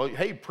ago, well,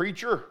 hey,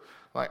 preacher.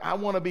 Like, I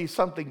want to be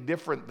something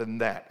different than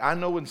that. I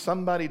know when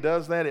somebody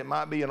does that, it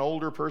might be an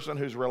older person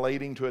who's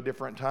relating to a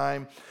different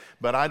time,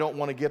 but I don't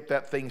want to get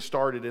that thing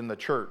started in the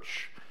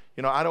church.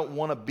 You know, I don't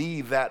want to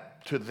be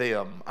that to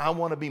them. I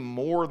want to be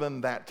more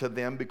than that to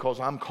them because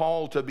I'm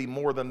called to be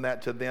more than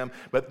that to them,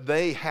 but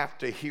they have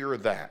to hear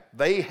that.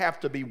 They have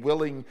to be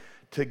willing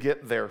to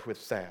get there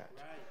with that.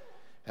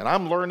 And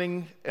I'm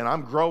learning and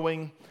I'm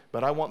growing,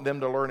 but I want them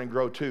to learn and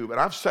grow too. But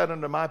I've said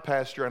unto my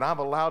pastor, and I've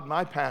allowed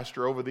my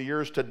pastor over the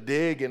years to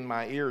dig in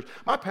my ears.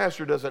 My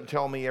pastor doesn't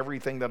tell me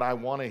everything that I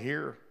want to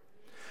hear.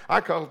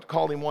 I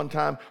called him one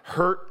time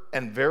hurt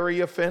and very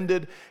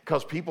offended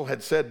because people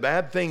had said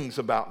bad things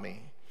about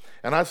me.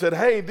 And I said,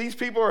 hey, these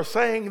people are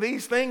saying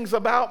these things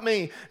about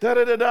me,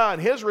 da-da-da-da.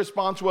 And his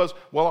response was,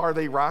 well, are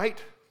they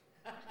right?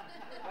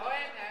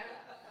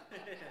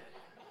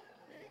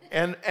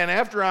 And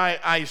after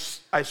I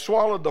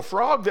swallowed the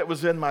frog that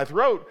was in my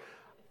throat,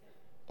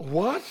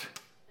 what?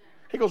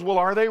 He goes, well,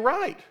 are they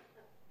right?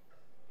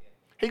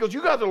 He goes,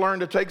 you got to learn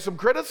to take some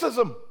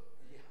criticism.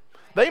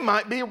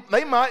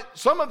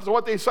 Some of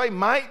what they say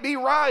might be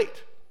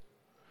right.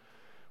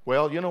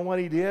 Well, you know what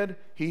he did?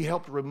 He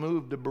helped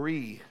remove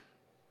debris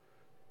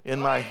in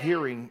my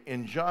hearing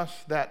in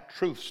just that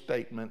truth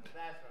statement.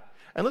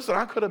 And listen,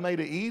 I could have made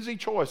an easy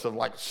choice of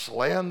like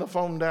slaying the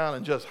phone down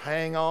and just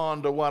hang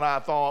on to what I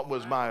thought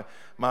was my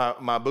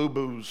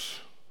boo-boos.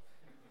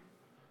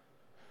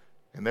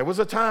 And there was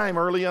a time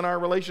early in our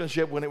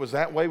relationship when it was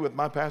that way with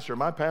my pastor.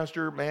 My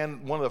pastor,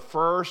 man, one of the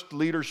first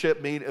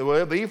leadership meeting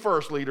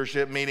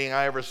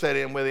I ever sat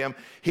in with him,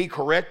 he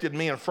corrected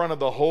me in front of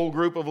the whole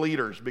group of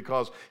leaders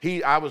because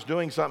I was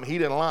doing something he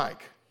didn't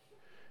like.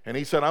 And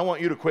he said, I want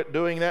you to quit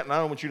doing that, and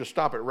I want you to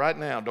stop it right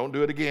now. Don't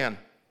do it again.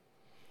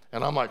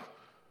 And I'm like,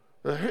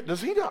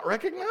 does he not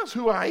recognize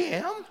who I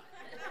am?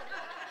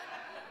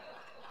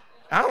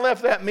 I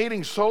left that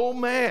meeting so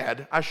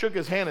mad, I shook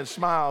his hand and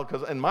smiled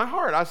because in my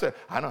heart I said,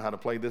 I know how to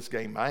play this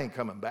game. I ain't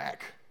coming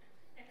back.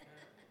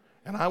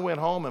 And I went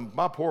home, and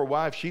my poor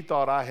wife, she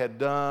thought I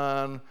had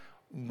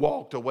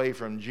walked away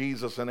from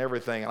Jesus and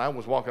everything. And I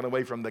was walking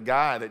away from the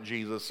guy that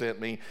Jesus sent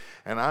me.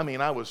 And I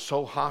mean, I was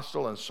so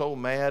hostile and so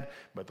mad,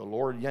 but the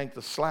Lord yanked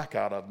the slack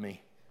out of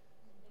me.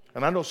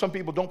 And I know some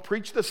people don't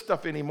preach this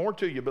stuff anymore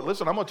to you, but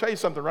listen, I'm going to tell you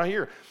something right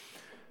here.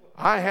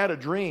 I had a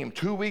dream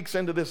 2 weeks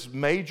into this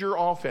major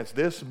offense,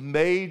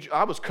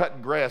 I was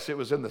cutting grass. It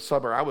was in the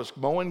suburb. I was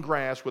mowing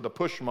grass with a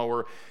push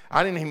mower.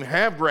 I didn't even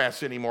have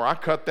grass anymore. I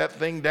cut that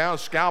thing down,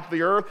 scalped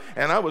the earth,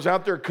 and I was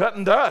out there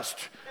cutting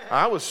dust.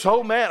 I was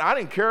so mad. I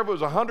didn't care if it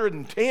was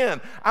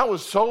 110. I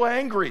was so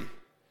angry.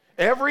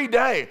 Every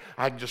day,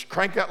 I'd just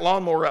crank that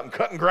lawnmower up and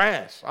cutting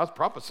grass. I was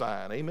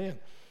prophesying, amen.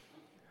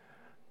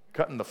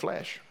 Cutting the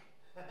flesh.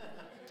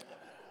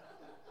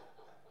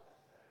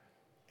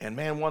 And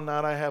man, one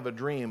night I have a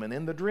dream, and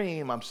in the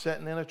dream, I'm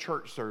sitting in a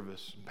church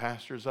service.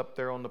 Pastor's up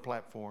there on the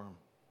platform.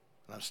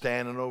 And I'm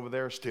standing over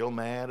there, still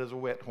mad as a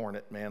wet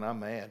hornet, man, I'm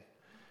mad.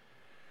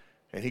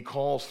 And he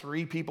calls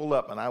 3 people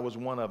up, and I was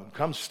one of them.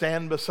 Come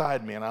stand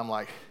beside me, and I'm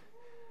like,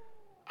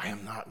 I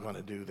am not going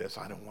to do this.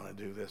 I don't want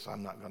to do this.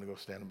 I'm not going to go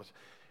stand beside.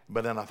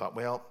 But then I thought,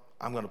 well,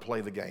 I'm going to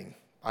play the game.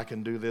 I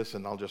can do this,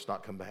 and I'll just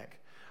not come back.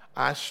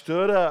 I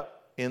stood up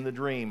in the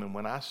dream, and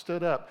when I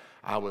stood up,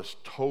 I was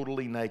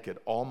totally naked.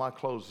 All my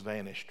clothes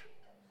vanished.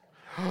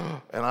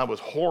 And I was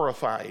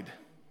horrified.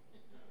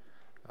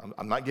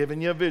 I'm not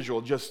giving you a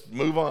visual, just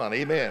move on,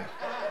 amen.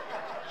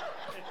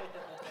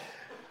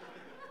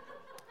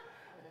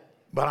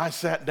 But I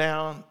sat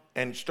down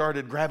and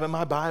started grabbing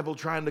my Bible,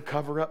 trying to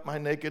cover up my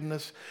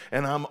nakedness,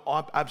 and I'm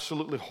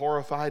absolutely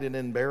horrified and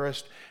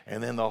embarrassed.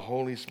 And then the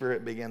Holy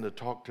Spirit began to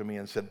talk to me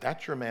and said,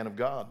 that's your man of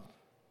God.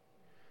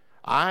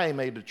 I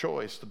made the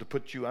choice to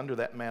put you under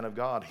that man of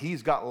God.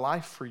 He's got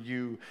life for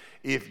you.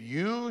 If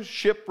you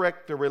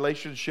shipwreck the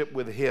relationship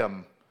with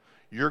him,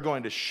 you're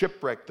going to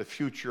shipwreck the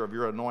future of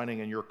your anointing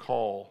and your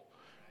call.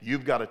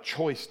 You've got a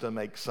choice to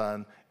make,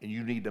 son, and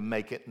you need to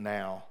make it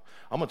now.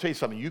 I'm going to tell you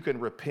something. You can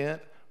repent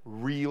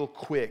real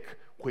quick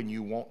when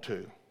you want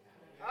to.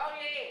 Oh,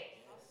 yeah.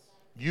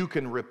 You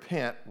can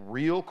repent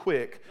real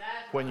quick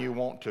when you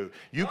want to.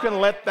 You can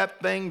let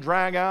that thing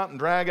drag out and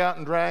drag out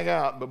and drag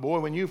out. But boy,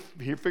 when you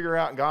figure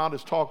out God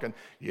is talking,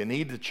 you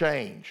need to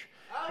change.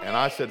 And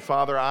I said,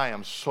 Father, I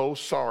am so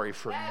sorry.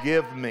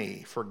 Forgive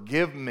me.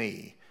 Forgive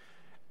me.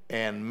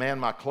 And man,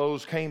 my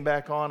clothes came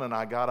back on, and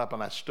I got up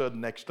and I stood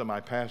next to my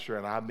pastor,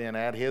 and I've been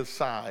at his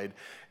side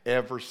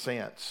ever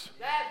since.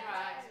 That's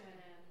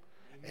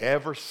right.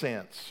 Ever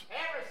since.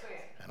 Ever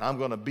since. And I'm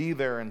going to be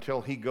there until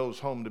he goes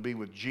home to be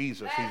with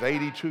Jesus. He's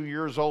 82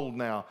 years old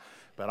now,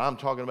 but I'm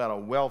talking about a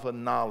wealth of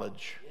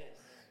knowledge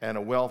and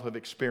a wealth of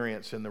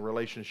experience in the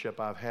relationship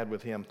I've had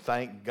with him.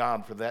 Thank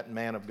God for that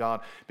man of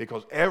God,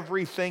 because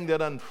everything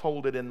that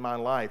unfolded in my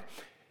life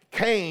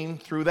came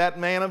through that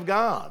man of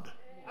God.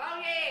 Oh,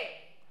 yeah.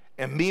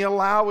 And me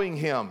allowing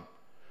him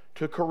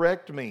to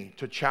correct me,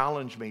 to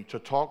challenge me, to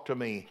talk to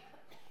me.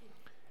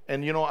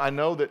 And you know, I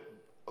know that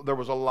there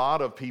was a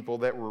lot of people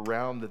that were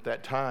around at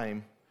that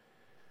time.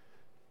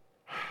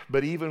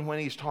 But even when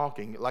he's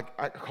talking, like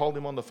I called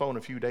him on the phone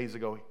a few days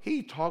ago,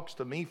 he talks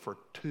to me for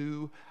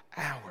 2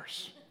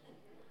 hours.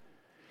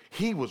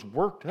 He was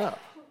worked up.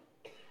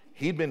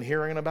 He'd been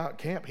hearing about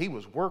camp. He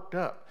was worked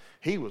up.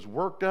 He was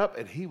worked up,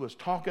 and he was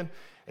talking.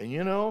 And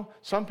you know,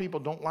 some people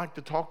don't like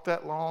to talk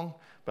that long,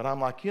 but I'm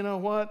like, you know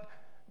what?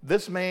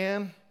 This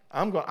man,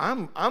 I'm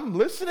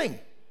listening.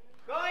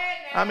 Go ahead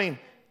now. I mean,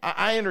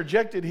 I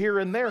interjected here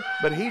and there,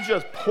 but he's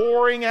just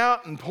pouring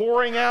out and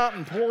pouring out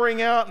and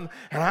pouring out,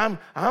 and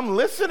I'm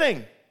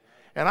listening.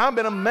 And I've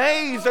been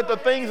amazed at the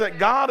things that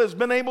God has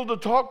been able to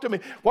talk to me.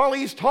 While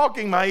he's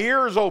talking, my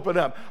ears open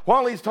up.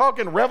 While he's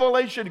talking,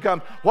 revelation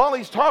comes. While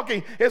he's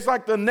talking, it's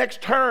like the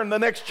next turn, the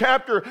next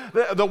chapter,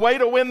 the way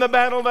to win the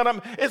battle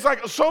it's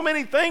like so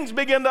many things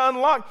begin to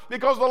unlock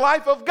because the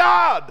life of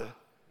God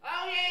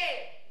Oh,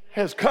 yeah.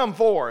 has come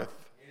forth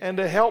and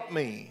to help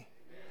me.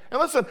 And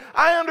listen,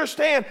 I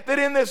understand that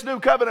in this new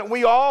covenant,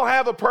 we all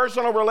have a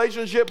personal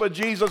relationship with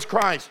Jesus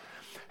Christ.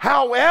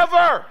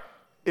 However,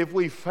 if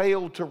we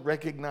fail to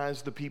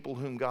recognize the people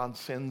whom God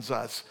sends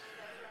us,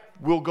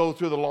 we'll go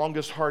through the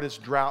longest,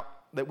 hardest drought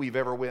that we've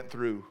ever went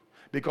through.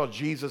 Because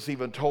Jesus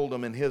even told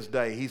them in his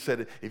day, he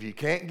said, if you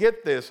can't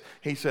get this,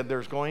 he said,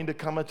 there's going to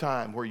come a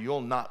time where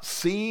you'll not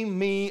see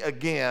me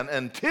again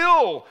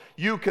until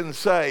you can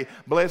say,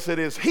 blessed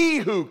is he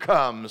who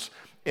comes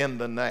in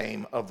the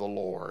name of the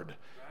Lord.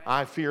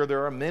 I fear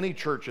there are many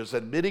churches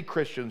and many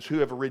Christians who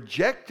have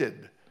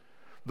rejected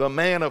the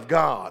man of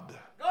God.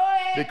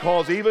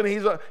 Because even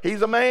he's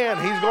a man.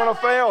 He's going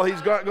to fail.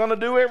 He's going to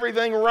do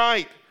everything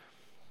right.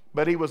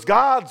 But he was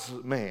God's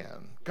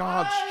man,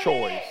 God's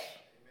choice.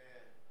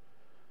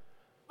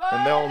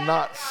 And they'll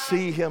not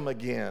see him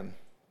again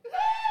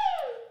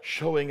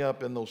showing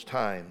up in those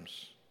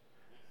times.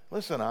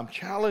 Listen, I'm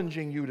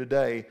challenging you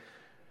today.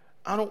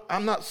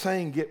 I'm not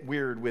saying get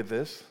weird with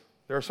this.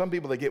 There are some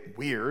people that get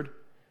weird.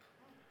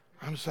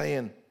 I'm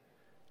saying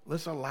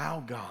let's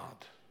allow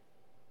God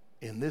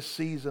in this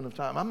season of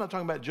time. I'm not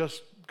talking about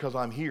just because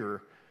I'm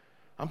here.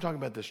 I'm talking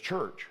about this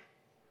church.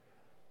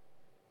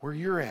 Where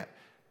you're at.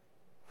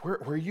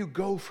 Where you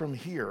go from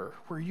here.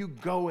 Where you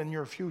go in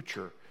your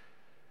future.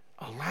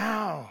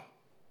 Allow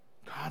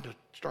God to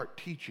start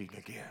teaching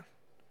again.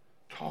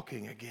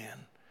 Talking again.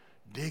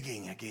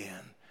 Digging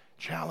again.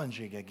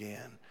 Challenging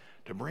again.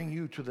 To bring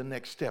you to the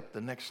next step,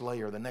 the next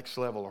layer, the next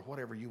level, or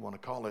whatever you want to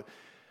call it.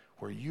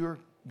 Where you're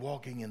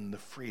walking in the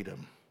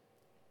freedom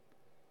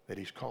that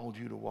he's called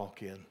you to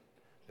walk in.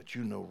 That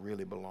you know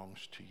really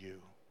belongs to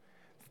you.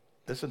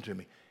 Listen to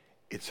me.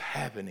 It's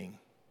happening.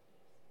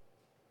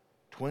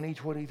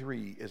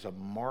 2023 is a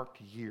marked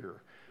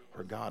year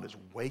where God is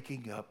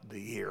waking up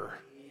the ear.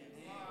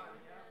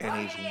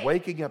 And he's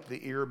waking up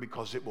the ear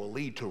because it will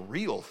lead to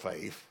real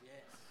faith,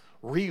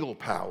 real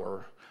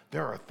power.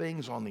 There are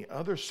things on the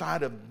other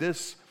side of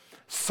this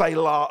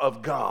Selah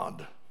of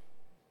God.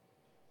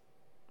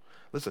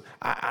 Listen,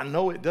 I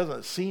know it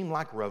doesn't seem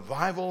like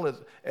revival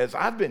as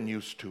I've been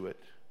used to it.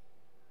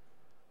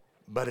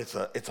 But it's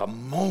a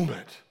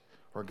moment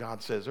where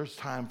God says there's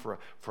time for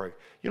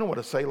you know what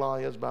a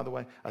Selah is, by the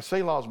way? A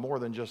Selah is more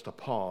than just a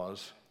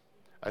pause.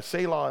 A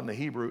Selah in the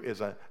Hebrew is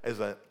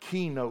a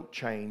keynote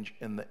change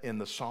in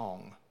the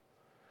song.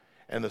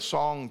 And the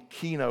song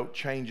keynote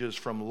changes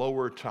from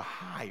lower to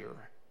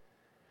higher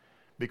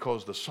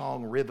because the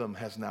song rhythm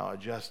has now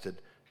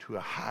adjusted to a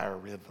higher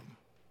rhythm.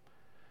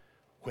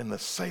 When the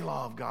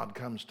Selah of God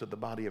comes to the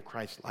body of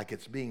Christ like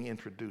it's being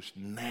introduced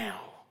now,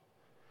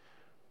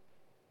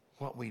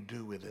 what we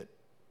do with it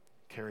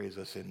carries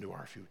us into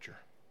our future.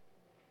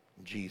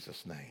 In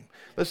Jesus' name.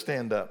 Let's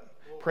stand up.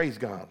 Praise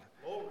God.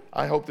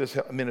 I hope this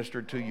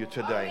ministered to you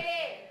today.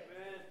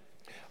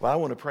 Well, I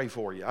want to pray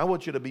for you. I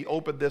want you to be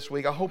open this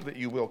week. I hope that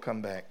you will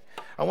come back.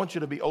 I want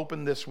you to be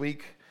open this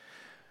week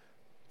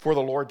for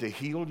the Lord to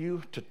heal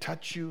you, to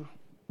touch you,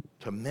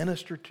 to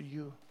minister to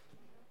you,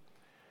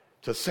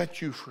 to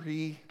set you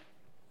free.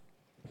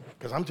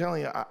 Because I'm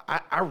telling you,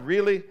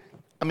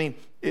 I mean,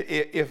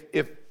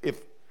 if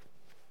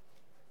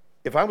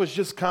I was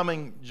just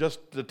coming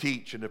just to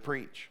teach and to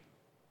preach,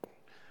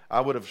 I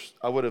would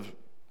have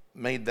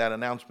made that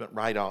announcement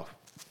right off.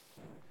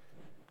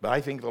 But I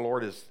think the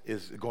Lord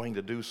is going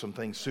to do some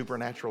things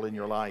supernatural in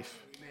your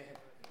life.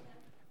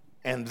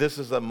 And this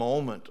is a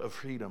moment of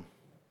freedom.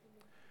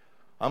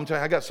 I'm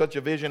telling you, I got such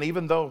a vision,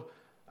 even though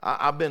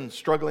I've been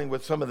struggling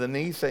with some of the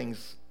knee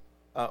things.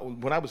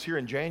 When I was here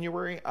in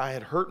January, I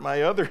had hurt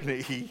my other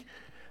knee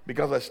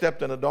because I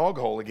stepped in a dog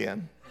hole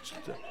again.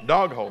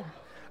 Dog hole.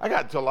 I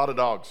got into a lot of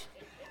dogs.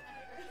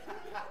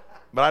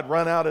 But I'd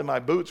run out in my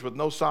boots with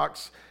no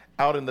socks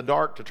out in the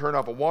dark to turn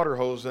off a water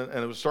hose, and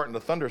it was starting to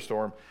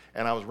thunderstorm,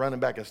 and I was running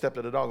back and stepped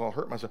in a dog hole,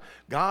 hurt myself.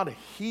 God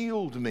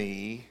healed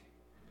me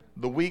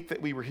the week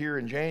that we were here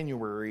in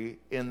January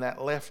in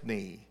that left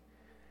knee,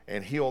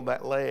 and healed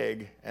that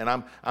leg, and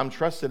I'm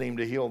trusting him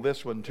to heal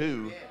this one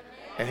too,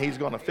 and he's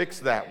going to fix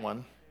that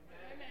one.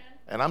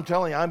 And I'm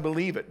telling you, I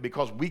believe it,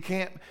 because we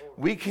can't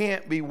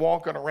be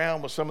walking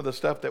around with some of the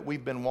stuff that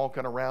we've been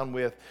walking around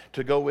with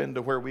to go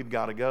into where we've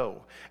got to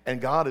go.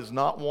 And God is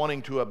not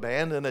wanting to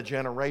abandon a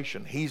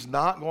generation. He's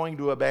not going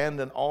to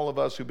abandon all of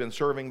us who've been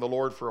serving the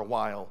Lord for a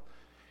while.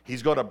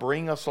 He's going to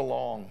bring us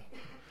along.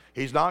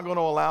 He's not going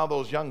to allow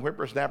those young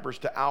whippersnappers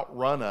to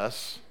outrun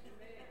us.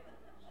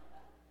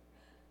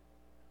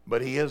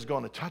 But he is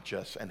going to touch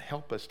us and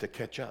help us to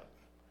catch up.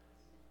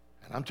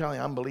 And I'm telling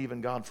you, I'm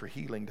believing God for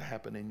healing to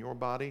happen in your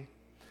body.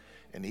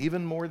 And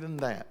even more than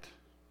that,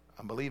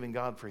 I'm believing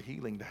God for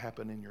healing to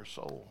happen in your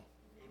soul.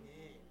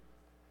 Amen.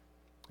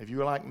 If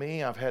you're like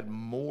me, I've had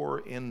more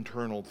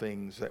internal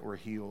things that were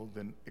healed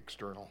than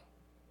external.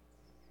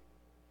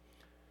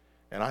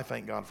 And I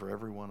thank God for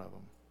every one of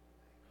them.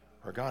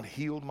 For God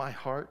healed my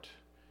heart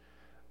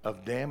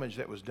of damage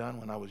that was done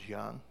when I was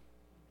young.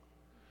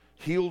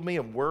 Healed me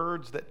of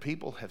words that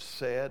people have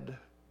said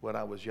when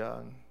I was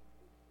young.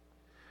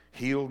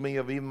 Healed me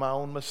of even my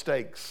own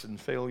mistakes and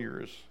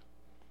failures,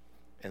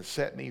 and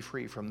set me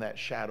free from that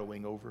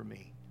shadowing over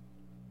me.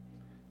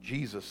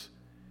 Jesus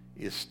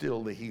is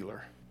still the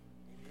healer,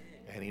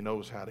 and he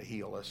knows how to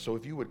heal us. So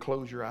if you would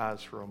close your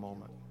eyes for a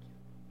moment.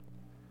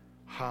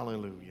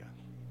 Hallelujah.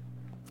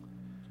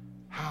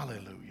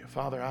 Hallelujah.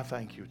 Father, I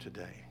thank you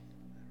today.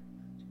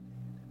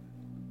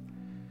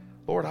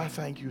 Lord, I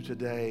thank you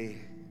today,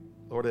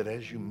 Lord, that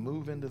as you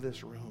move into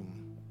this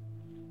room,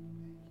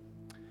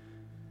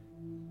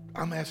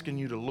 I'm asking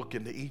you to look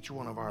into each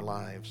one of our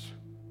lives.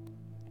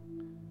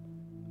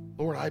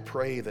 Lord, I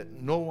pray that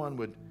no one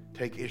would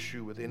take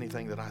issue with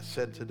anything that I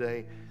said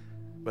today,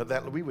 but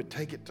that we would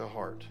take it to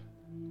heart.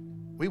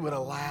 We would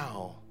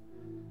allow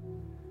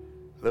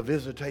the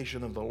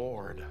visitation of the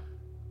Lord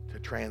to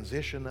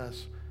transition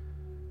us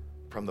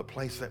from the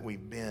place that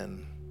we've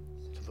been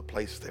to the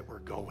place that we're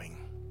going.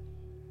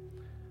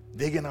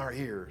 Dig in our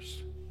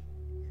ears.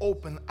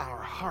 Open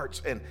our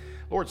hearts. And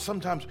Lord,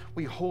 sometimes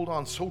we hold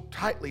on so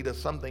tightly to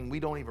something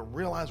we don't even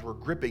realize we're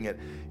gripping it.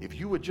 If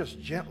you would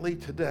just gently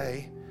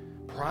today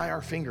pry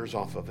our fingers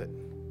off of it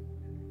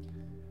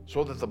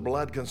so that the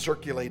blood can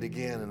circulate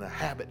again and the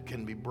habit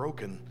can be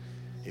broken.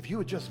 If you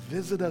would just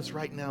visit us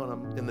right now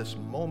in this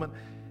moment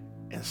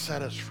and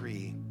set us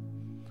free.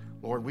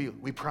 Lord,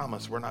 we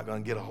promise we're not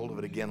going to get a hold of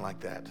it again like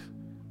that.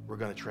 We're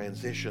going to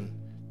transition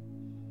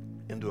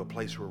into a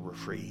place where we're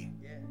free.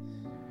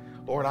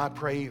 Lord, I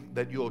pray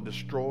that you'll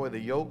destroy the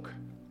yoke.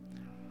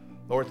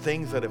 Lord,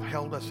 things that have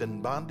held us in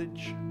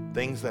bondage,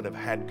 things that have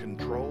had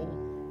control.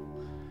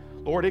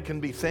 Lord, it can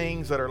be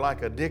things that are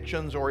like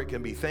addictions, or it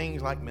can be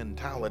things like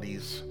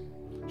mentalities,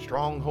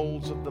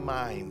 strongholds of the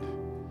mind,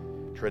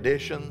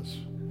 traditions,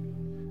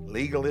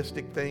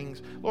 legalistic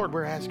things. Lord,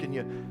 we're asking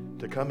you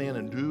to come in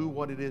and do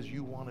what it is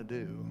you want to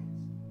do.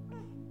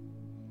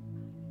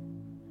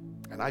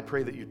 And I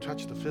pray that you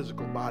touch the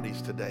physical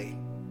bodies today.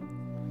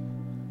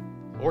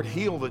 Lord,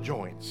 heal the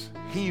joints,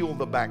 heal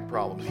the back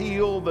problems,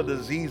 heal the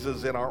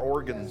diseases in our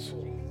organs.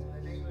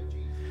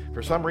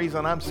 For some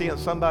reason, I'm seeing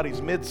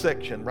somebody's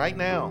midsection right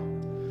now.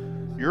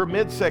 Your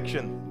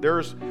midsection,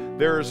 there's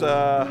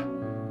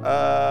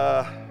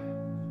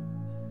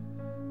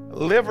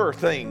liver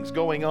things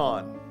going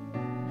on.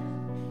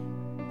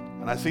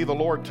 And I see the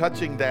Lord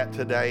touching that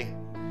today.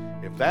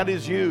 If that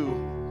is you,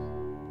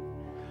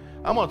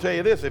 I'm going to tell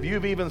you this, if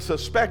you've even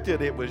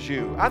suspected it was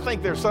you, I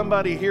think there's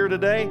somebody here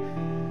today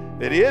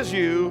that is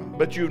you,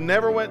 but you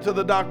never went to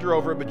the doctor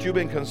over it, but you've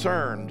been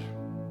concerned.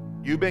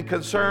 You've been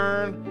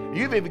concerned.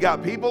 You've even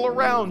got people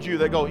around you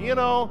that go, you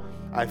know,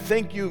 I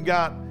think you've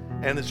got,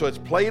 and so it's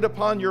played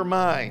upon your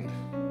mind.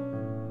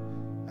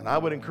 And I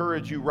would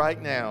encourage you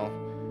right now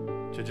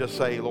to just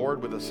say,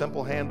 Lord, with a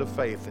simple hand of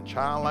faith and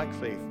childlike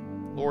faith,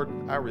 Lord,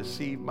 I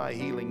receive my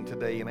healing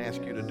today and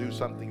ask you to do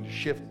something to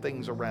shift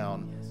things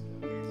around.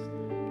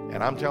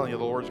 And I'm telling you,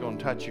 the Lord's going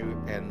to touch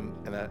you, and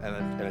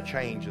a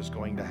change is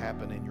going to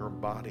happen in your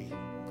body,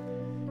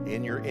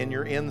 in your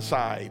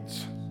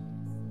insides.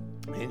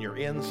 In your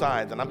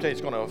insides. And I'm telling you,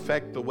 it's going to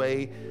affect the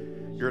way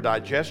your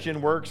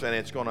digestion works, and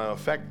it's going to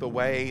affect the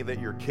way that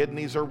your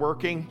kidneys are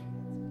working.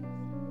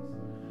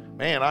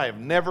 Man, I have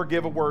never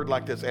give a word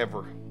like this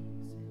ever.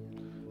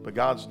 But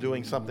God's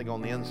doing something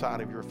on the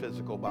inside of your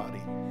physical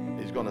body.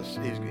 He's going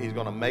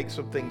to make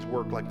some things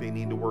work like they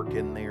need to work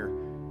in there,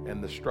 and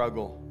and the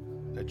struggle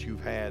that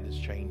you've had is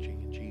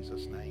changing in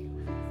Jesus'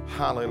 name.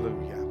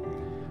 Hallelujah.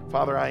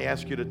 Father, I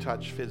ask you to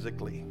touch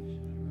physically.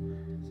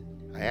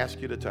 I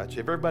ask you to touch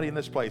everybody in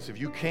this place. If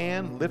you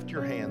can, lift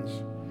your hands.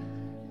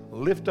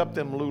 Lift up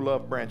them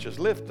lulav branches.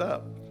 Lift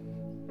up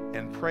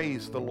and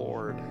praise the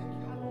Lord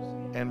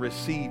and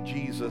receive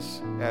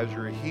Jesus as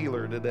your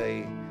healer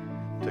today,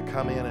 to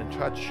come in and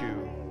touch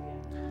you,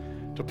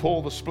 to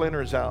pull the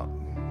splinters out,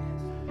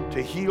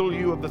 to heal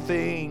you of the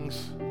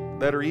things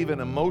that are even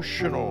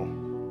emotional.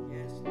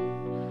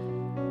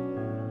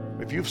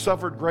 If you've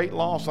suffered great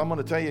loss, I'm going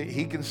to tell you,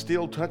 he can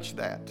still touch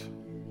that.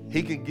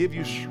 He can give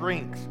you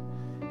strength.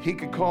 He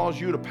can cause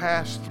you to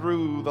pass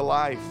through the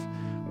life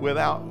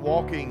without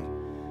walking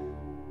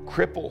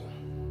crippled.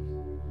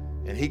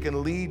 And he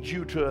can lead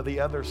you to the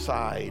other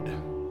side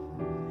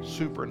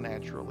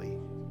supernaturally.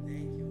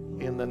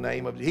 In the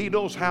name of, he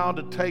knows how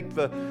to take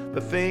the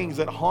things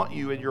that haunt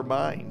you in your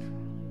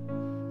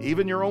mind,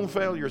 even your own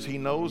failures. He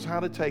knows how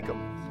to take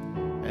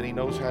them, and he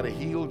knows how to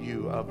heal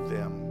you of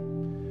them.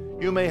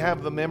 You may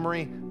have the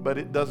memory, but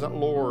it doesn't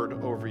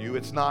lord over you.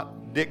 It's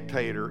not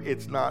dictator.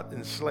 It's not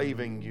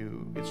enslaving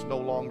you. It's no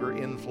longer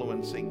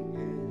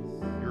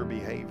influencing your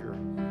behavior.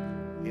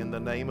 In the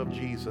name of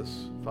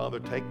Jesus, Father,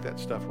 take that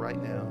stuff right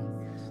now.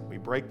 We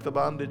break the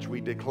bondage.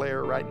 We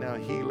declare right now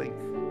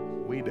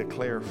healing. We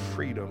declare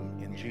freedom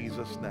in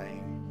Jesus'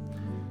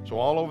 name. So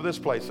all over this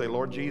place, say,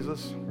 Lord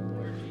Jesus,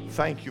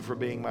 thank you for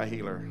being my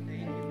healer.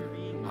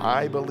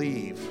 I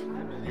believe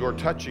you're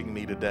touching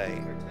me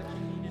today.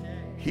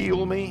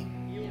 Heal me.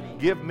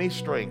 Give me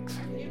strength.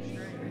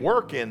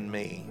 Work in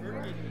me.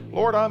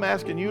 Lord, I'm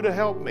asking you to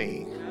help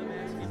me.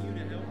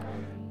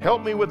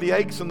 Help me with the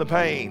aches and the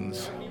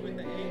pains.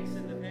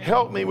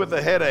 Help me with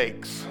the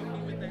headaches.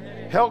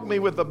 Help me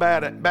with the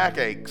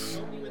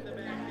backaches.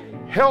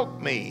 Help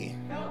me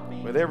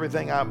with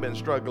everything I've been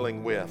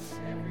struggling with,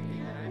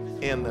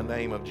 in the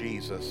name of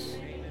Jesus.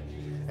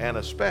 And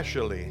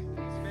especially,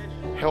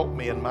 help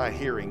me in my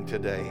hearing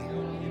today.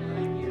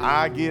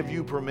 I give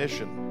you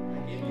permission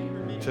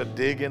to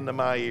dig into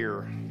my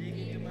ear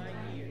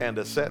and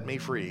to set me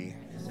free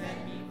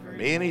from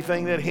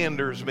anything that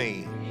hinders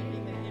me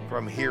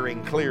from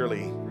hearing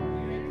clearly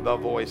the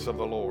voice of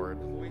the Lord.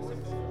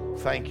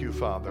 Thank you,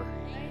 Father,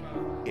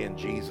 in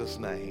Jesus'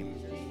 name.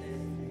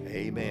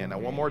 Amen. Now,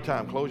 one more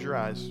time, close your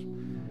eyes.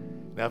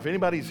 Now, if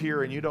anybody's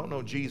here and you don't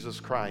know Jesus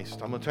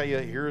Christ, I'm going to tell you,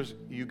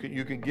 you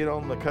can get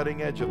on the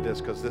cutting edge of this,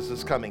 because this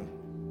is coming.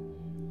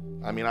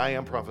 I mean, I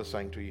am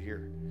prophesying to you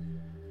here.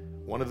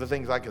 One of the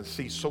things I can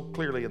see so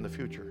clearly in the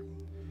future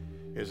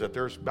is that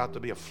there's about to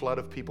be a flood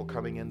of people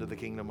coming into the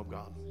kingdom of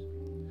God.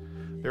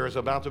 There is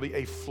about to be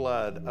a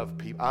flood of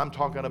people. I'm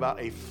talking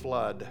about a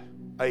flood,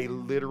 a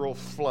literal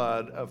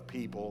flood of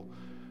people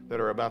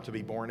that are about to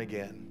be born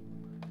again.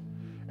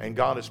 And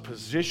God is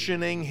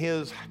positioning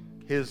his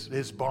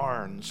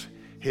barns,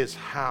 his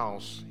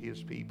house,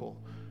 his people,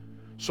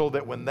 so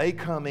that when they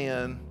come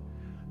in,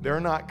 they're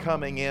not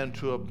coming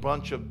into a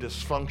bunch of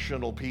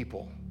dysfunctional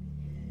people.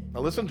 Now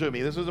listen to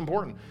me, this is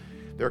important.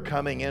 They're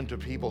coming into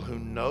people who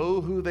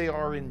know who they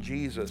are in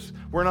Jesus.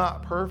 We're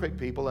not perfect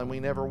people, and we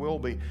never will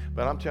be,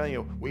 but I'm telling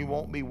you, we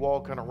won't be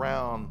walking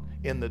around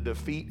in the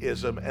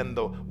defeatism and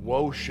the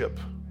worship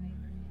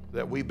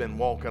that we've been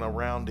walking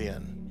around in.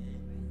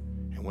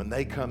 And when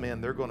they come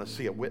in, they're going to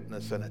see a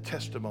witness and a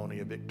testimony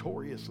of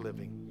victorious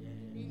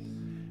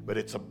living. But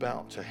it's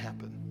about to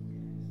happen.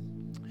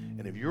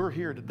 And if you're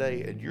here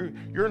today and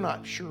you're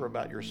not sure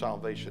about your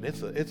salvation,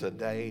 it's a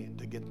day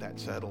to get that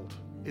settled.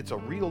 It's a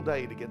real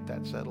day to get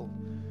that settled.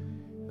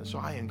 And so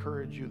I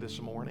encourage you this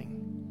morning,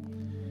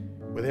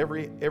 with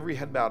every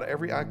head bowed,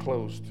 every eye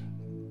closed,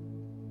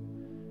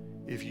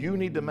 if you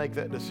need to make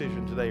that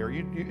decision today, or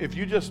if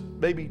you just,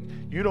 maybe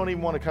you don't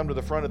even want to come to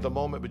the front at the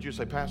moment, but you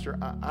say, Pastor,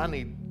 I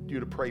need you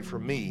to pray for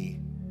me,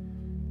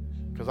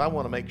 because I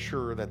want to make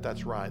sure that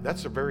that's right.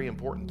 That's a very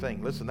important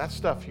thing. Listen, that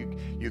stuff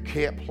you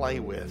can't play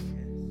with.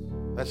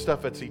 That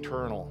stuff that's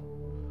eternal.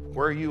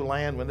 Where you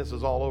land when this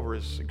is all over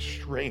is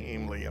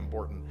extremely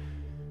important.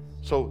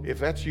 So if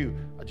that's you,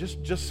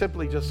 just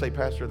simply say,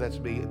 Pastor, that's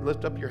me.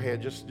 Lift up your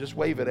head. Just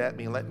wave it at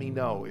me and let me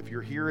know. If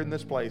you're here in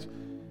this place,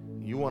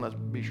 you want to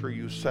be sure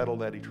you settle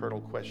that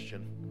eternal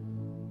question.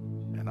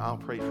 And I'll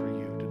pray for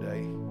you today.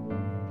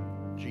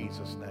 In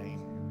Jesus' name.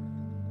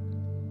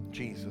 In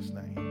Jesus'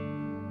 name.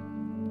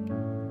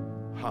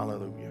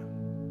 Hallelujah.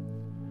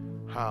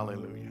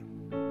 Hallelujah.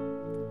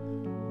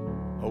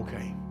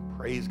 Okay.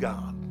 Praise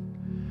God.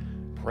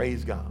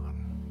 Praise God.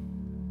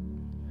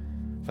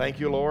 Thank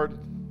you, Lord,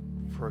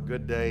 for a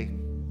good day.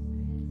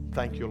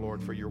 Thank you,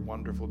 Lord, for your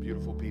wonderful,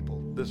 beautiful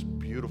people. This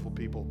beautiful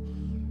people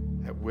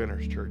at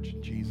Winners Church,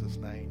 in Jesus'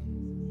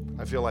 name.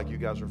 I feel like you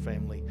guys are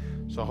family.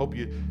 So I hope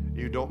you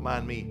don't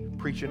mind me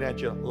preaching at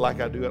you like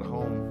I do at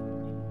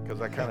home,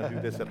 because I kind of do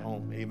this at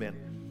home.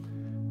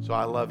 Amen. So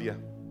I love you.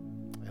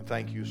 And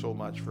thank you so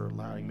much for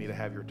allowing me to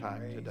have your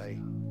time today.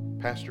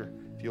 Pastor,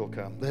 if you'll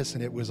come.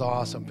 Listen, it was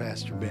awesome,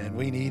 Pastor Ben.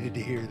 We needed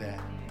to hear that.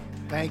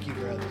 Thank you,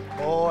 brother.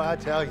 Oh, I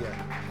tell you.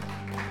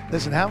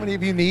 Listen, how many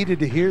of you needed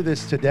to hear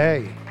this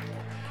today?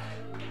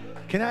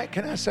 Can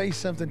I say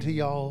something to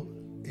y'all?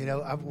 You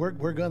know,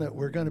 we're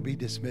gonna be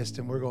dismissed,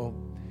 and we're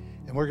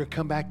gonna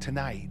come back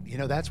tonight. You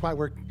know, that's why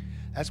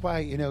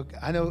you know,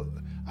 I know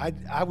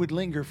I would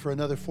linger for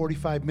another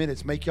 45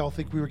 minutes, make y'all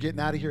think we were getting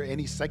out of here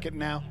any second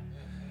now,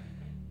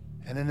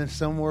 and then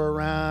somewhere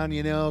around,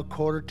 you know,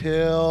 quarter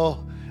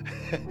till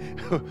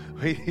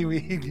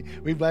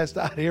we blast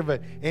out of here.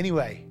 But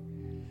anyway,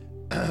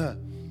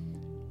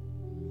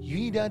 you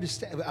need to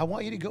understand. I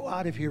want you to go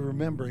out of here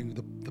remembering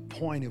the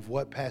point of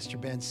what Pastor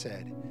Ben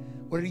said.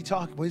 What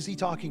is he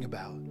talking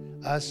about?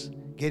 Us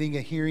getting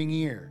a hearing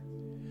ear.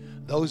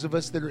 Those of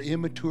us that are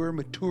immature,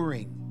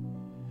 maturing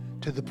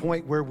to the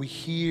point where we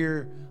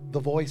hear the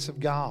voice of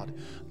God.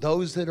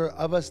 Those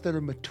of us that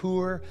are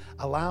mature,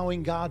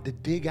 allowing God to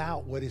dig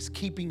out what is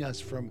keeping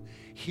us from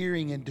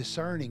hearing and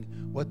discerning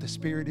what the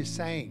Spirit is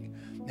saying.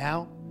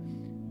 Now,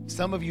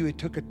 some of you, it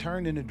took a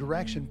turn in a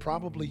direction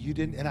probably you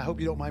didn't, and I hope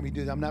you don't mind me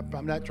doing that.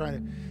 I'm not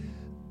trying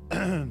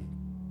to.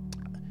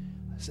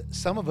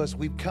 Some of us,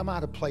 we've come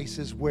out of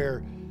places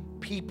where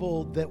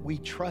people that we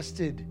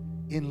trusted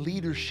in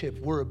leadership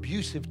were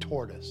abusive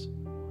toward us,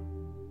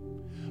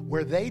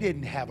 where they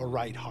didn't have a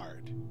right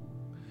heart,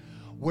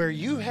 where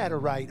you had a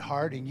right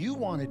heart and you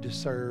wanted to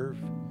serve,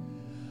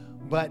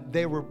 but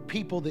there were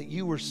people that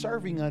you were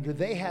serving under,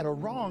 they had a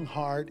wrong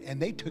heart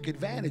and they took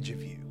advantage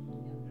of you.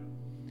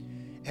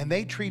 And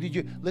they treated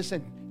you.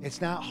 Listen,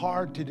 it's not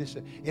hard to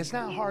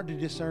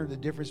discern the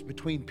difference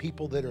between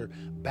people that are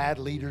bad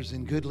leaders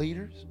and good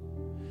leaders,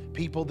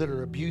 people that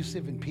are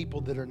abusive and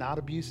people that are not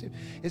abusive.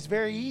 It's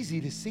very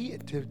easy to see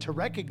it, to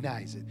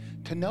recognize it,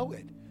 to know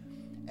it.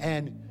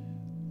 And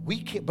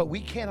we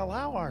can't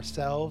allow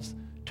ourselves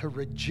to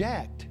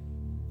reject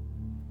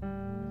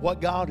what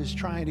God is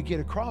trying to get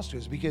across to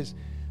us, because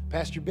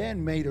Pastor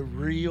Ben made a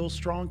real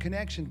strong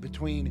connection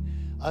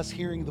between us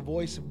hearing the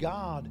voice of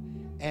God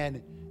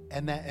and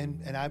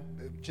I,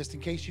 just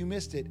in case you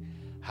missed it,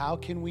 how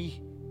can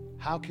we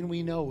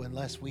know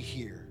unless we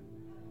hear?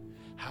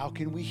 How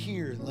can we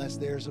hear unless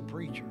there's a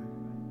preacher?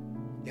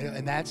 You know,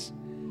 and that's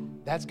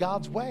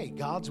God's way.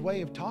 God's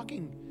way of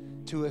talking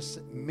to us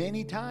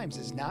many times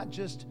is not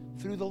just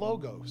through the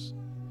logos,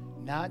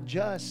 not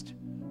just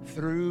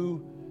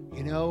through,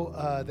 you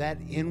know, that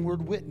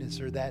inward witness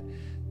or that,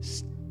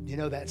 you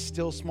know, that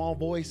still small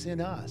voice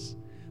in us.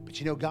 But,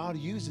 you know, God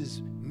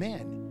uses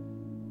men.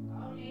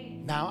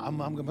 Now, I'm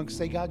going to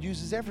say God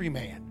uses every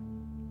man.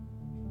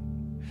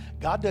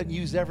 God doesn't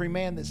use every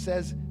man that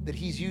says that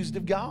he's used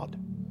of God.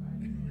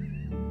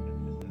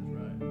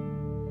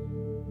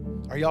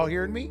 Are y'all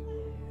hearing me?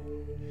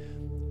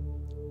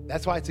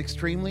 That's why it's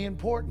extremely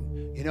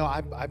important. You know,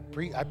 I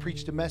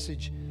preached a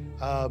message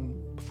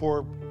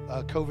before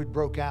COVID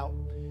broke out,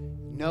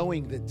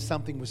 knowing that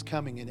something was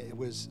coming, and it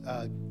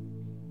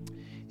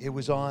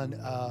was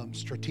on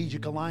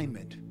strategic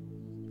alignment.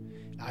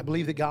 I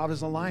believe that God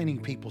is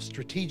aligning people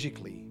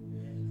strategically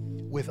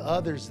with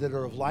others that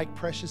are of like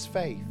precious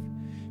faith.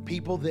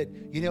 People that,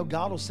 you know,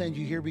 God will send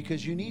you here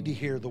because you need to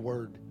hear the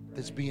word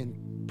that's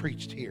being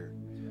preached here.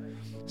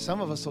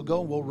 Some of us will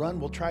go and we'll run,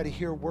 we'll try to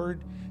hear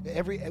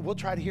we'll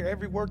try to hear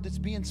every word that's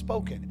being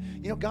spoken.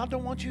 You know, God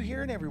don't want you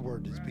hearing every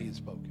word that's being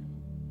spoken.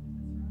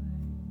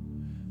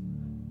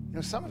 You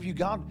know, some of you,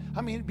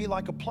 it'd be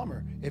like a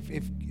plumber.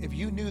 If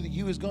you knew that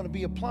you was going to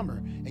be a plumber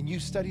and you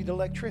studied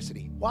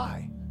electricity,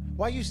 why?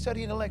 Why are you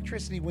studying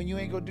electricity when you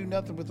ain't going to do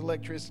nothing with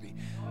electricity?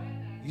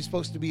 You're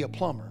supposed to be a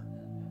plumber.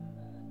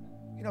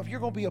 You know, if you're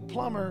going to be a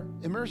plumber,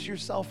 immerse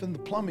yourself in the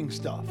plumbing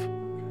stuff.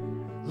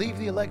 Leave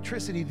the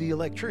electricity to the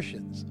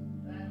electricians.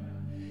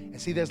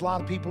 And see, there's a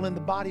lot of people in the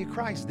body of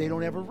Christ, they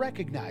don't ever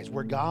recognize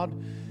where God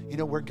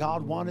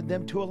wanted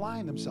them to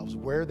align themselves,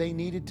 where they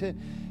needed to.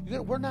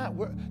 You're not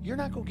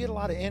going to get a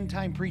lot of end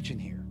time preaching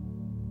here.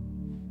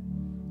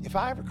 If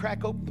I ever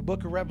crack open the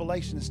book of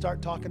Revelation and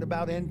start talking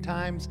about end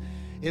times,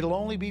 it'll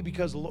only be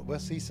because, well,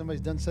 see, somebody's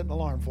done set an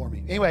alarm for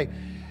me. Anyway,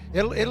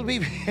 it'll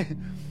be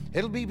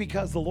it'll be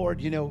because the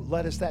Lord, you know,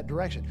 led us that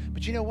direction.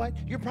 But you know what?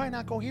 You're probably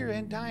not going to hear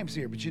end times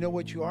here. But you know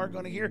what you are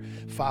going to hear?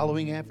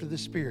 Following after the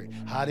Spirit,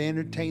 how to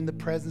entertain the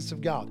presence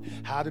of God,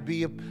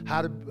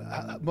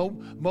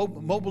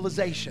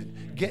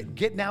 mobilization,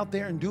 getting out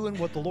there and doing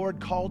what the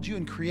Lord called you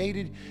and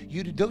created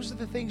you to. Those are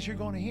the things you're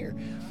going to hear.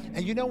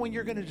 And you know when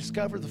you're going to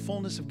discover the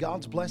fullness of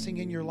God's blessing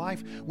in your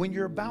life? When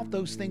you're about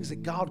those things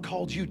that God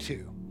called you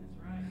to.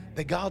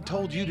 That God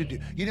told you to do.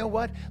 You know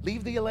what?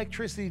 Leave the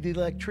electricity to the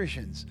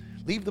electricians.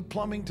 Leave the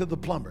plumbing to the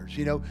plumbers.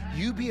 You know,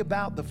 you be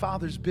about the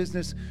Father's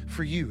business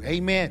for you.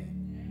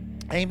 Amen.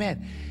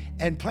 Amen.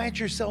 And plant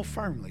yourself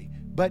firmly.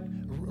 But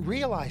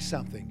realize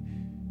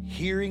something.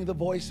 Hearing the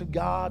voice of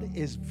God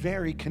is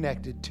very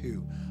connected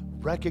to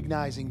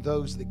recognizing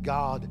those that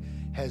God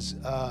has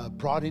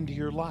brought into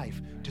your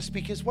life to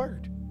speak His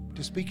word.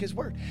 To speak His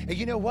word. And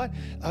you know what?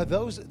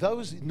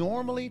 Those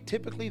normally,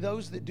 typically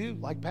those that do,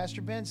 like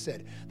Pastor Ben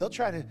said, they'll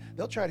try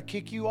to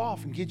kick you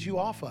off and get you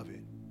off of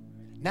it.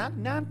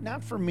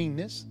 Not for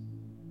meanness.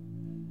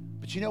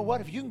 But you know what?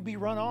 If you can be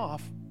run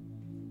off,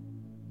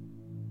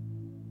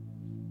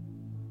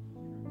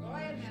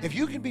 if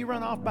you can be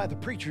run off by the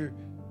preacher,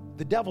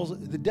 the devil's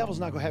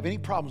not going to have any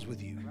problems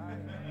with you.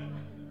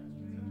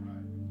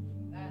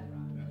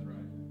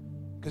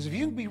 Because if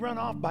you can be run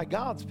off by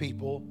God's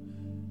people,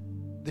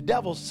 the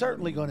devil's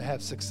certainly going to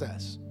have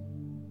success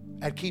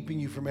at keeping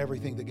you from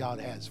everything that God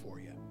has for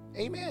you.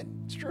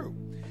 Amen. It's true.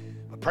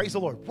 But praise the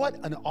Lord.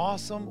 What an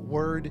awesome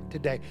word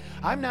today.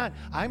 I'm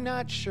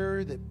not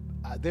sure that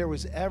there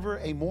was ever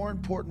a more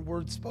important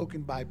word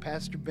spoken by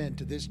Pastor Ben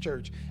to this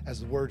church as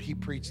the word he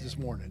preached this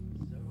morning.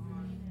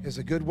 It's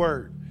a good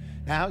word.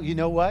 Now, you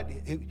know what?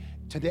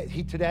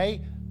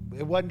 Today,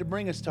 it wasn't to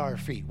bring us to our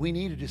feet. We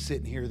needed to sit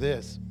and hear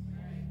this.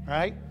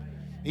 Right?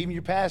 Even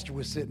your pastor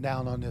was sitting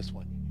down on this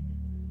one.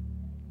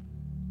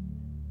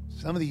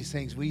 Some of these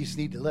things, we just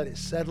need to let it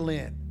settle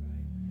in.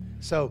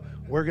 So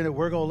we're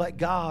gonna let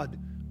God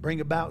bring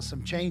about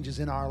some changes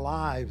in our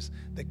lives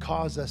that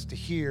cause us to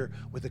hear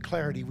with a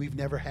clarity we've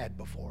never had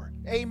before.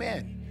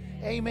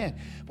 Amen. Amen.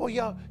 Well,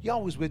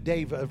 y'all was with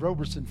Dave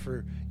Roberson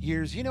for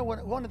years. You know,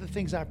 one of the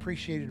things I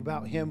appreciated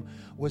about him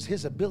was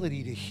his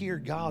ability to hear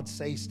God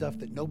say stuff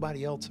that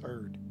nobody else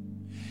heard.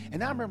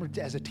 And I remember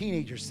as a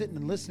teenager sitting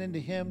and listening to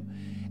him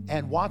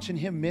and watching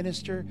him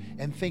minister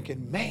and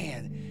thinking,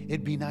 man,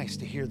 it'd be nice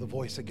to hear the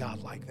voice of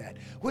God like that.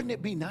 Wouldn't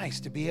it be nice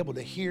to be able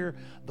to hear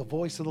the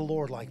voice of the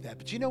Lord like that?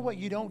 But you know what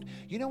you don't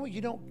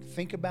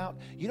think about?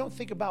 You don't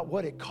think about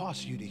what it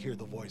costs you to hear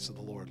the voice of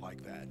the Lord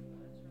like that.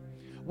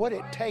 What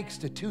it takes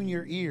to tune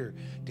your ear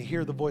to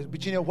hear the voice.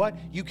 But you know what?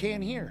 You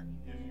can hear.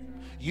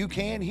 You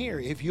can hear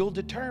if you'll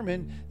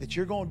determine that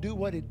you're going to do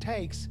what it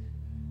takes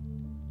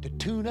to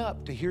tune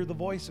up to hear the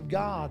voice of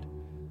God.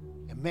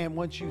 And man,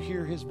 once you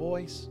hear his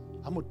voice,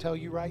 I'm going to tell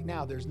you right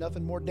now, there's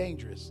nothing more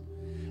dangerous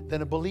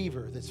than a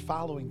believer that's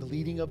following the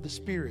leading of the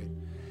Spirit,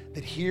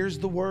 that hears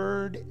the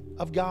word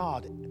of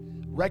God,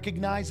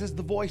 recognizes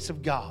the voice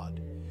of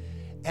God,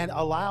 and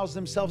allows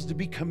themselves to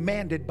be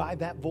commanded by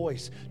that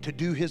voice to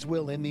do his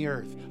will in the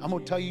earth. I'm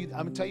going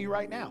to tell you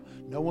right now,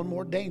 no one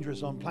more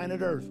dangerous on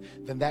planet Earth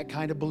than that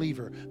kind of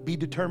believer. Be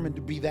determined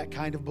to be that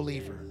kind of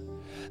believer.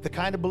 The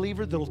kind of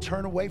believer that'll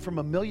turn away from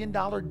 $1 million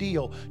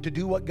deal to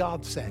do what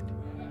God said.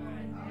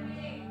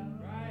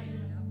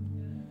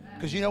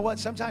 Because you know what?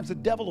 Sometimes the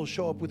devil will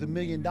show up with $1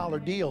 million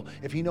deal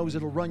if he knows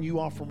it'll run you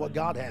off from what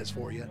God has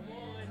for you.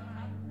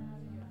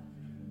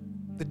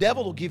 The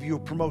devil will give you a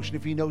promotion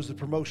if he knows the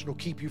promotion will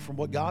keep you from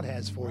what God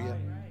has for you.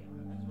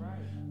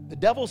 The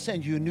devil will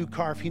send you a new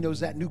car if he knows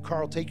that new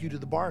car will take you to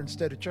the bar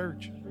instead of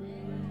church.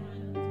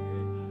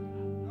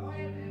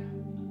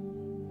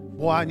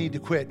 Boy, I need to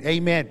quit.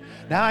 Amen.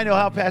 Now I know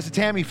how Pastor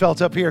Tammy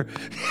felt up here.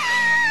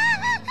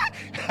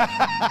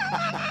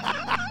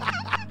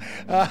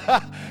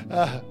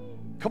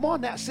 Come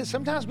on now.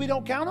 Sometimes we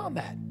don't count on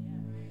that.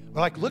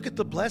 We're like, look at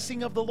the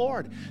blessing of the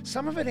Lord.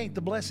 Some of it ain't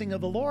the blessing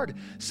of the Lord.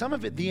 Some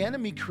of it, the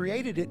enemy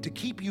created it to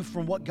keep you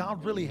from what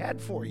God really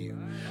had for you.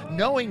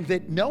 Knowing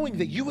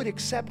that you would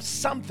accept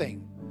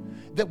something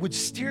that would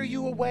steer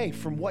you away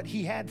from what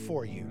he had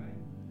for you.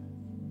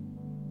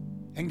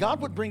 And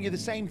God would bring you the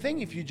same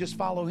thing if you just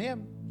follow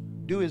him,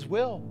 do his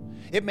will.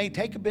 It may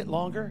take a bit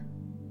longer.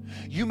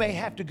 You may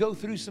have to go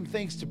through some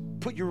things to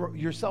put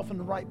yourself in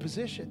the right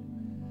position.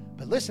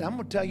 But listen, I'm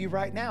going to tell you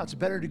right now, it's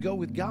better to go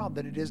with God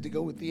than it is to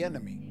go with the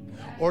enemy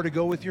or to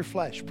go with your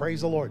flesh.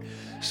 Praise the Lord.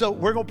 So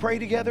we're going to pray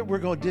together. We're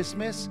going to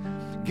dismiss.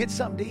 Get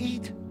something to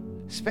eat.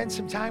 Spend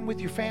some time with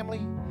your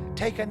family.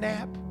 Take a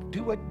nap.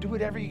 Do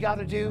whatever you got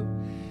to do.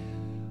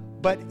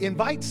 But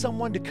invite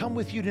someone to come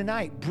with you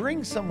tonight.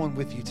 Bring someone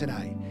with you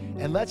tonight.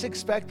 And let's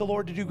expect the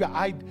Lord to do.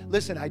 I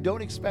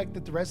don't expect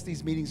that the rest of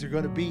these meetings are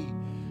going to be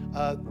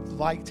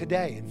like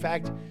today. In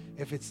fact,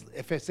 if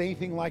it's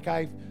anything like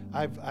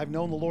I've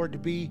known the Lord to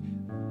be,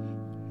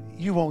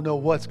 you won't know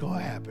what's going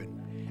to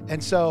happen.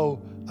 And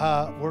so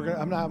I'm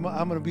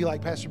going to be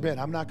like Pastor Ben.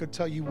 I'm not going to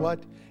tell you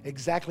what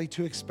exactly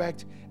to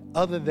expect,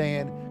 other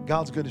than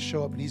God's going to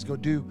show up and he's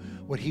going to do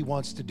what he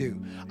wants to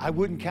do. I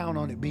wouldn't count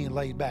on it being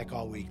laid back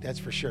all week. That's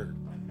for sure.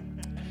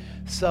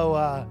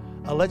 So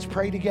let's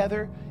pray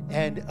together,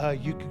 and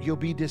you'll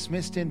be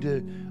dismissed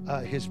into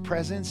his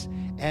presence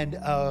and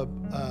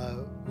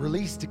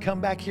released to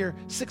come back here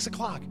 6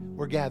 o'clock.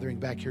 We're gathering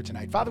back here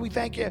tonight. Father, we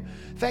thank you.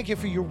 Thank you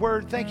for your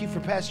word. Thank you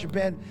for Pastor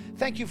Ben.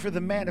 Thank you for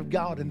the man of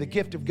God and the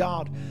gift of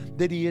God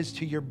that he is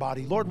to your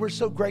body. Lord, we're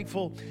so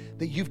grateful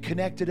that you've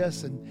connected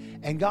us.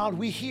 And God,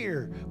 we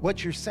hear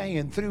what you're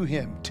saying through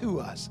him to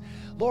us.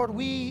 Lord,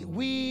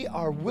 we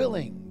are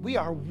willing. We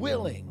are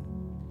willing.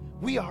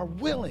 We are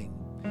willing.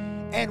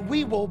 And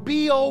we will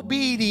be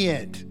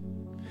obedient.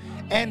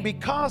 And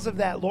because of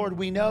that, Lord,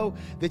 we know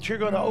that you're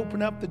going to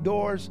open up the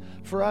doors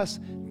for us,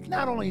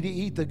 not only to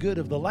eat the good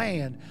of the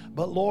land,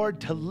 but Lord,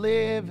 to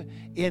live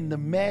in the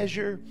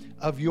measure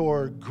of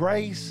your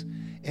grace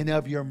and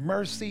of your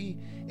mercy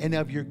and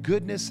of your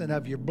goodness and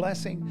of your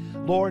blessing,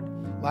 Lord,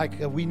 like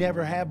we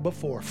never have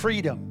before.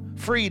 Freedom,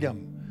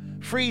 freedom,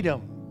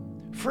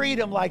 freedom,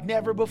 freedom like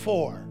never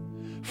before.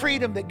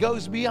 Freedom that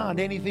goes beyond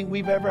anything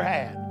we've ever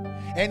had,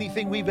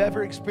 anything we've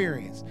ever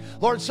experienced.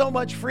 Lord, so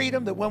much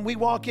freedom that when we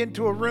walk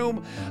into a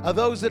room,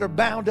 those that are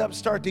bound up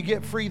start to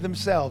get free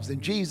themselves. In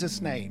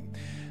Jesus' name.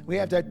 We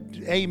have to,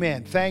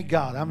 amen. Thank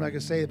God. I'm not going to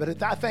say it,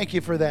 but I thank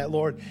you for that,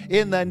 Lord,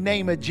 in the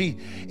name of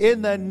Jesus.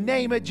 In the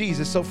name of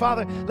Jesus. So,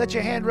 Father, let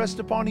your hand rest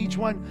upon each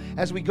one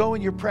as we go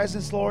in your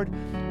presence, Lord.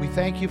 We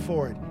thank you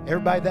for it.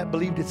 Everybody that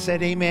believed it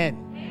said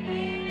amen.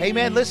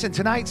 Amen. Listen,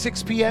 tonight,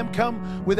 6 p.m., come with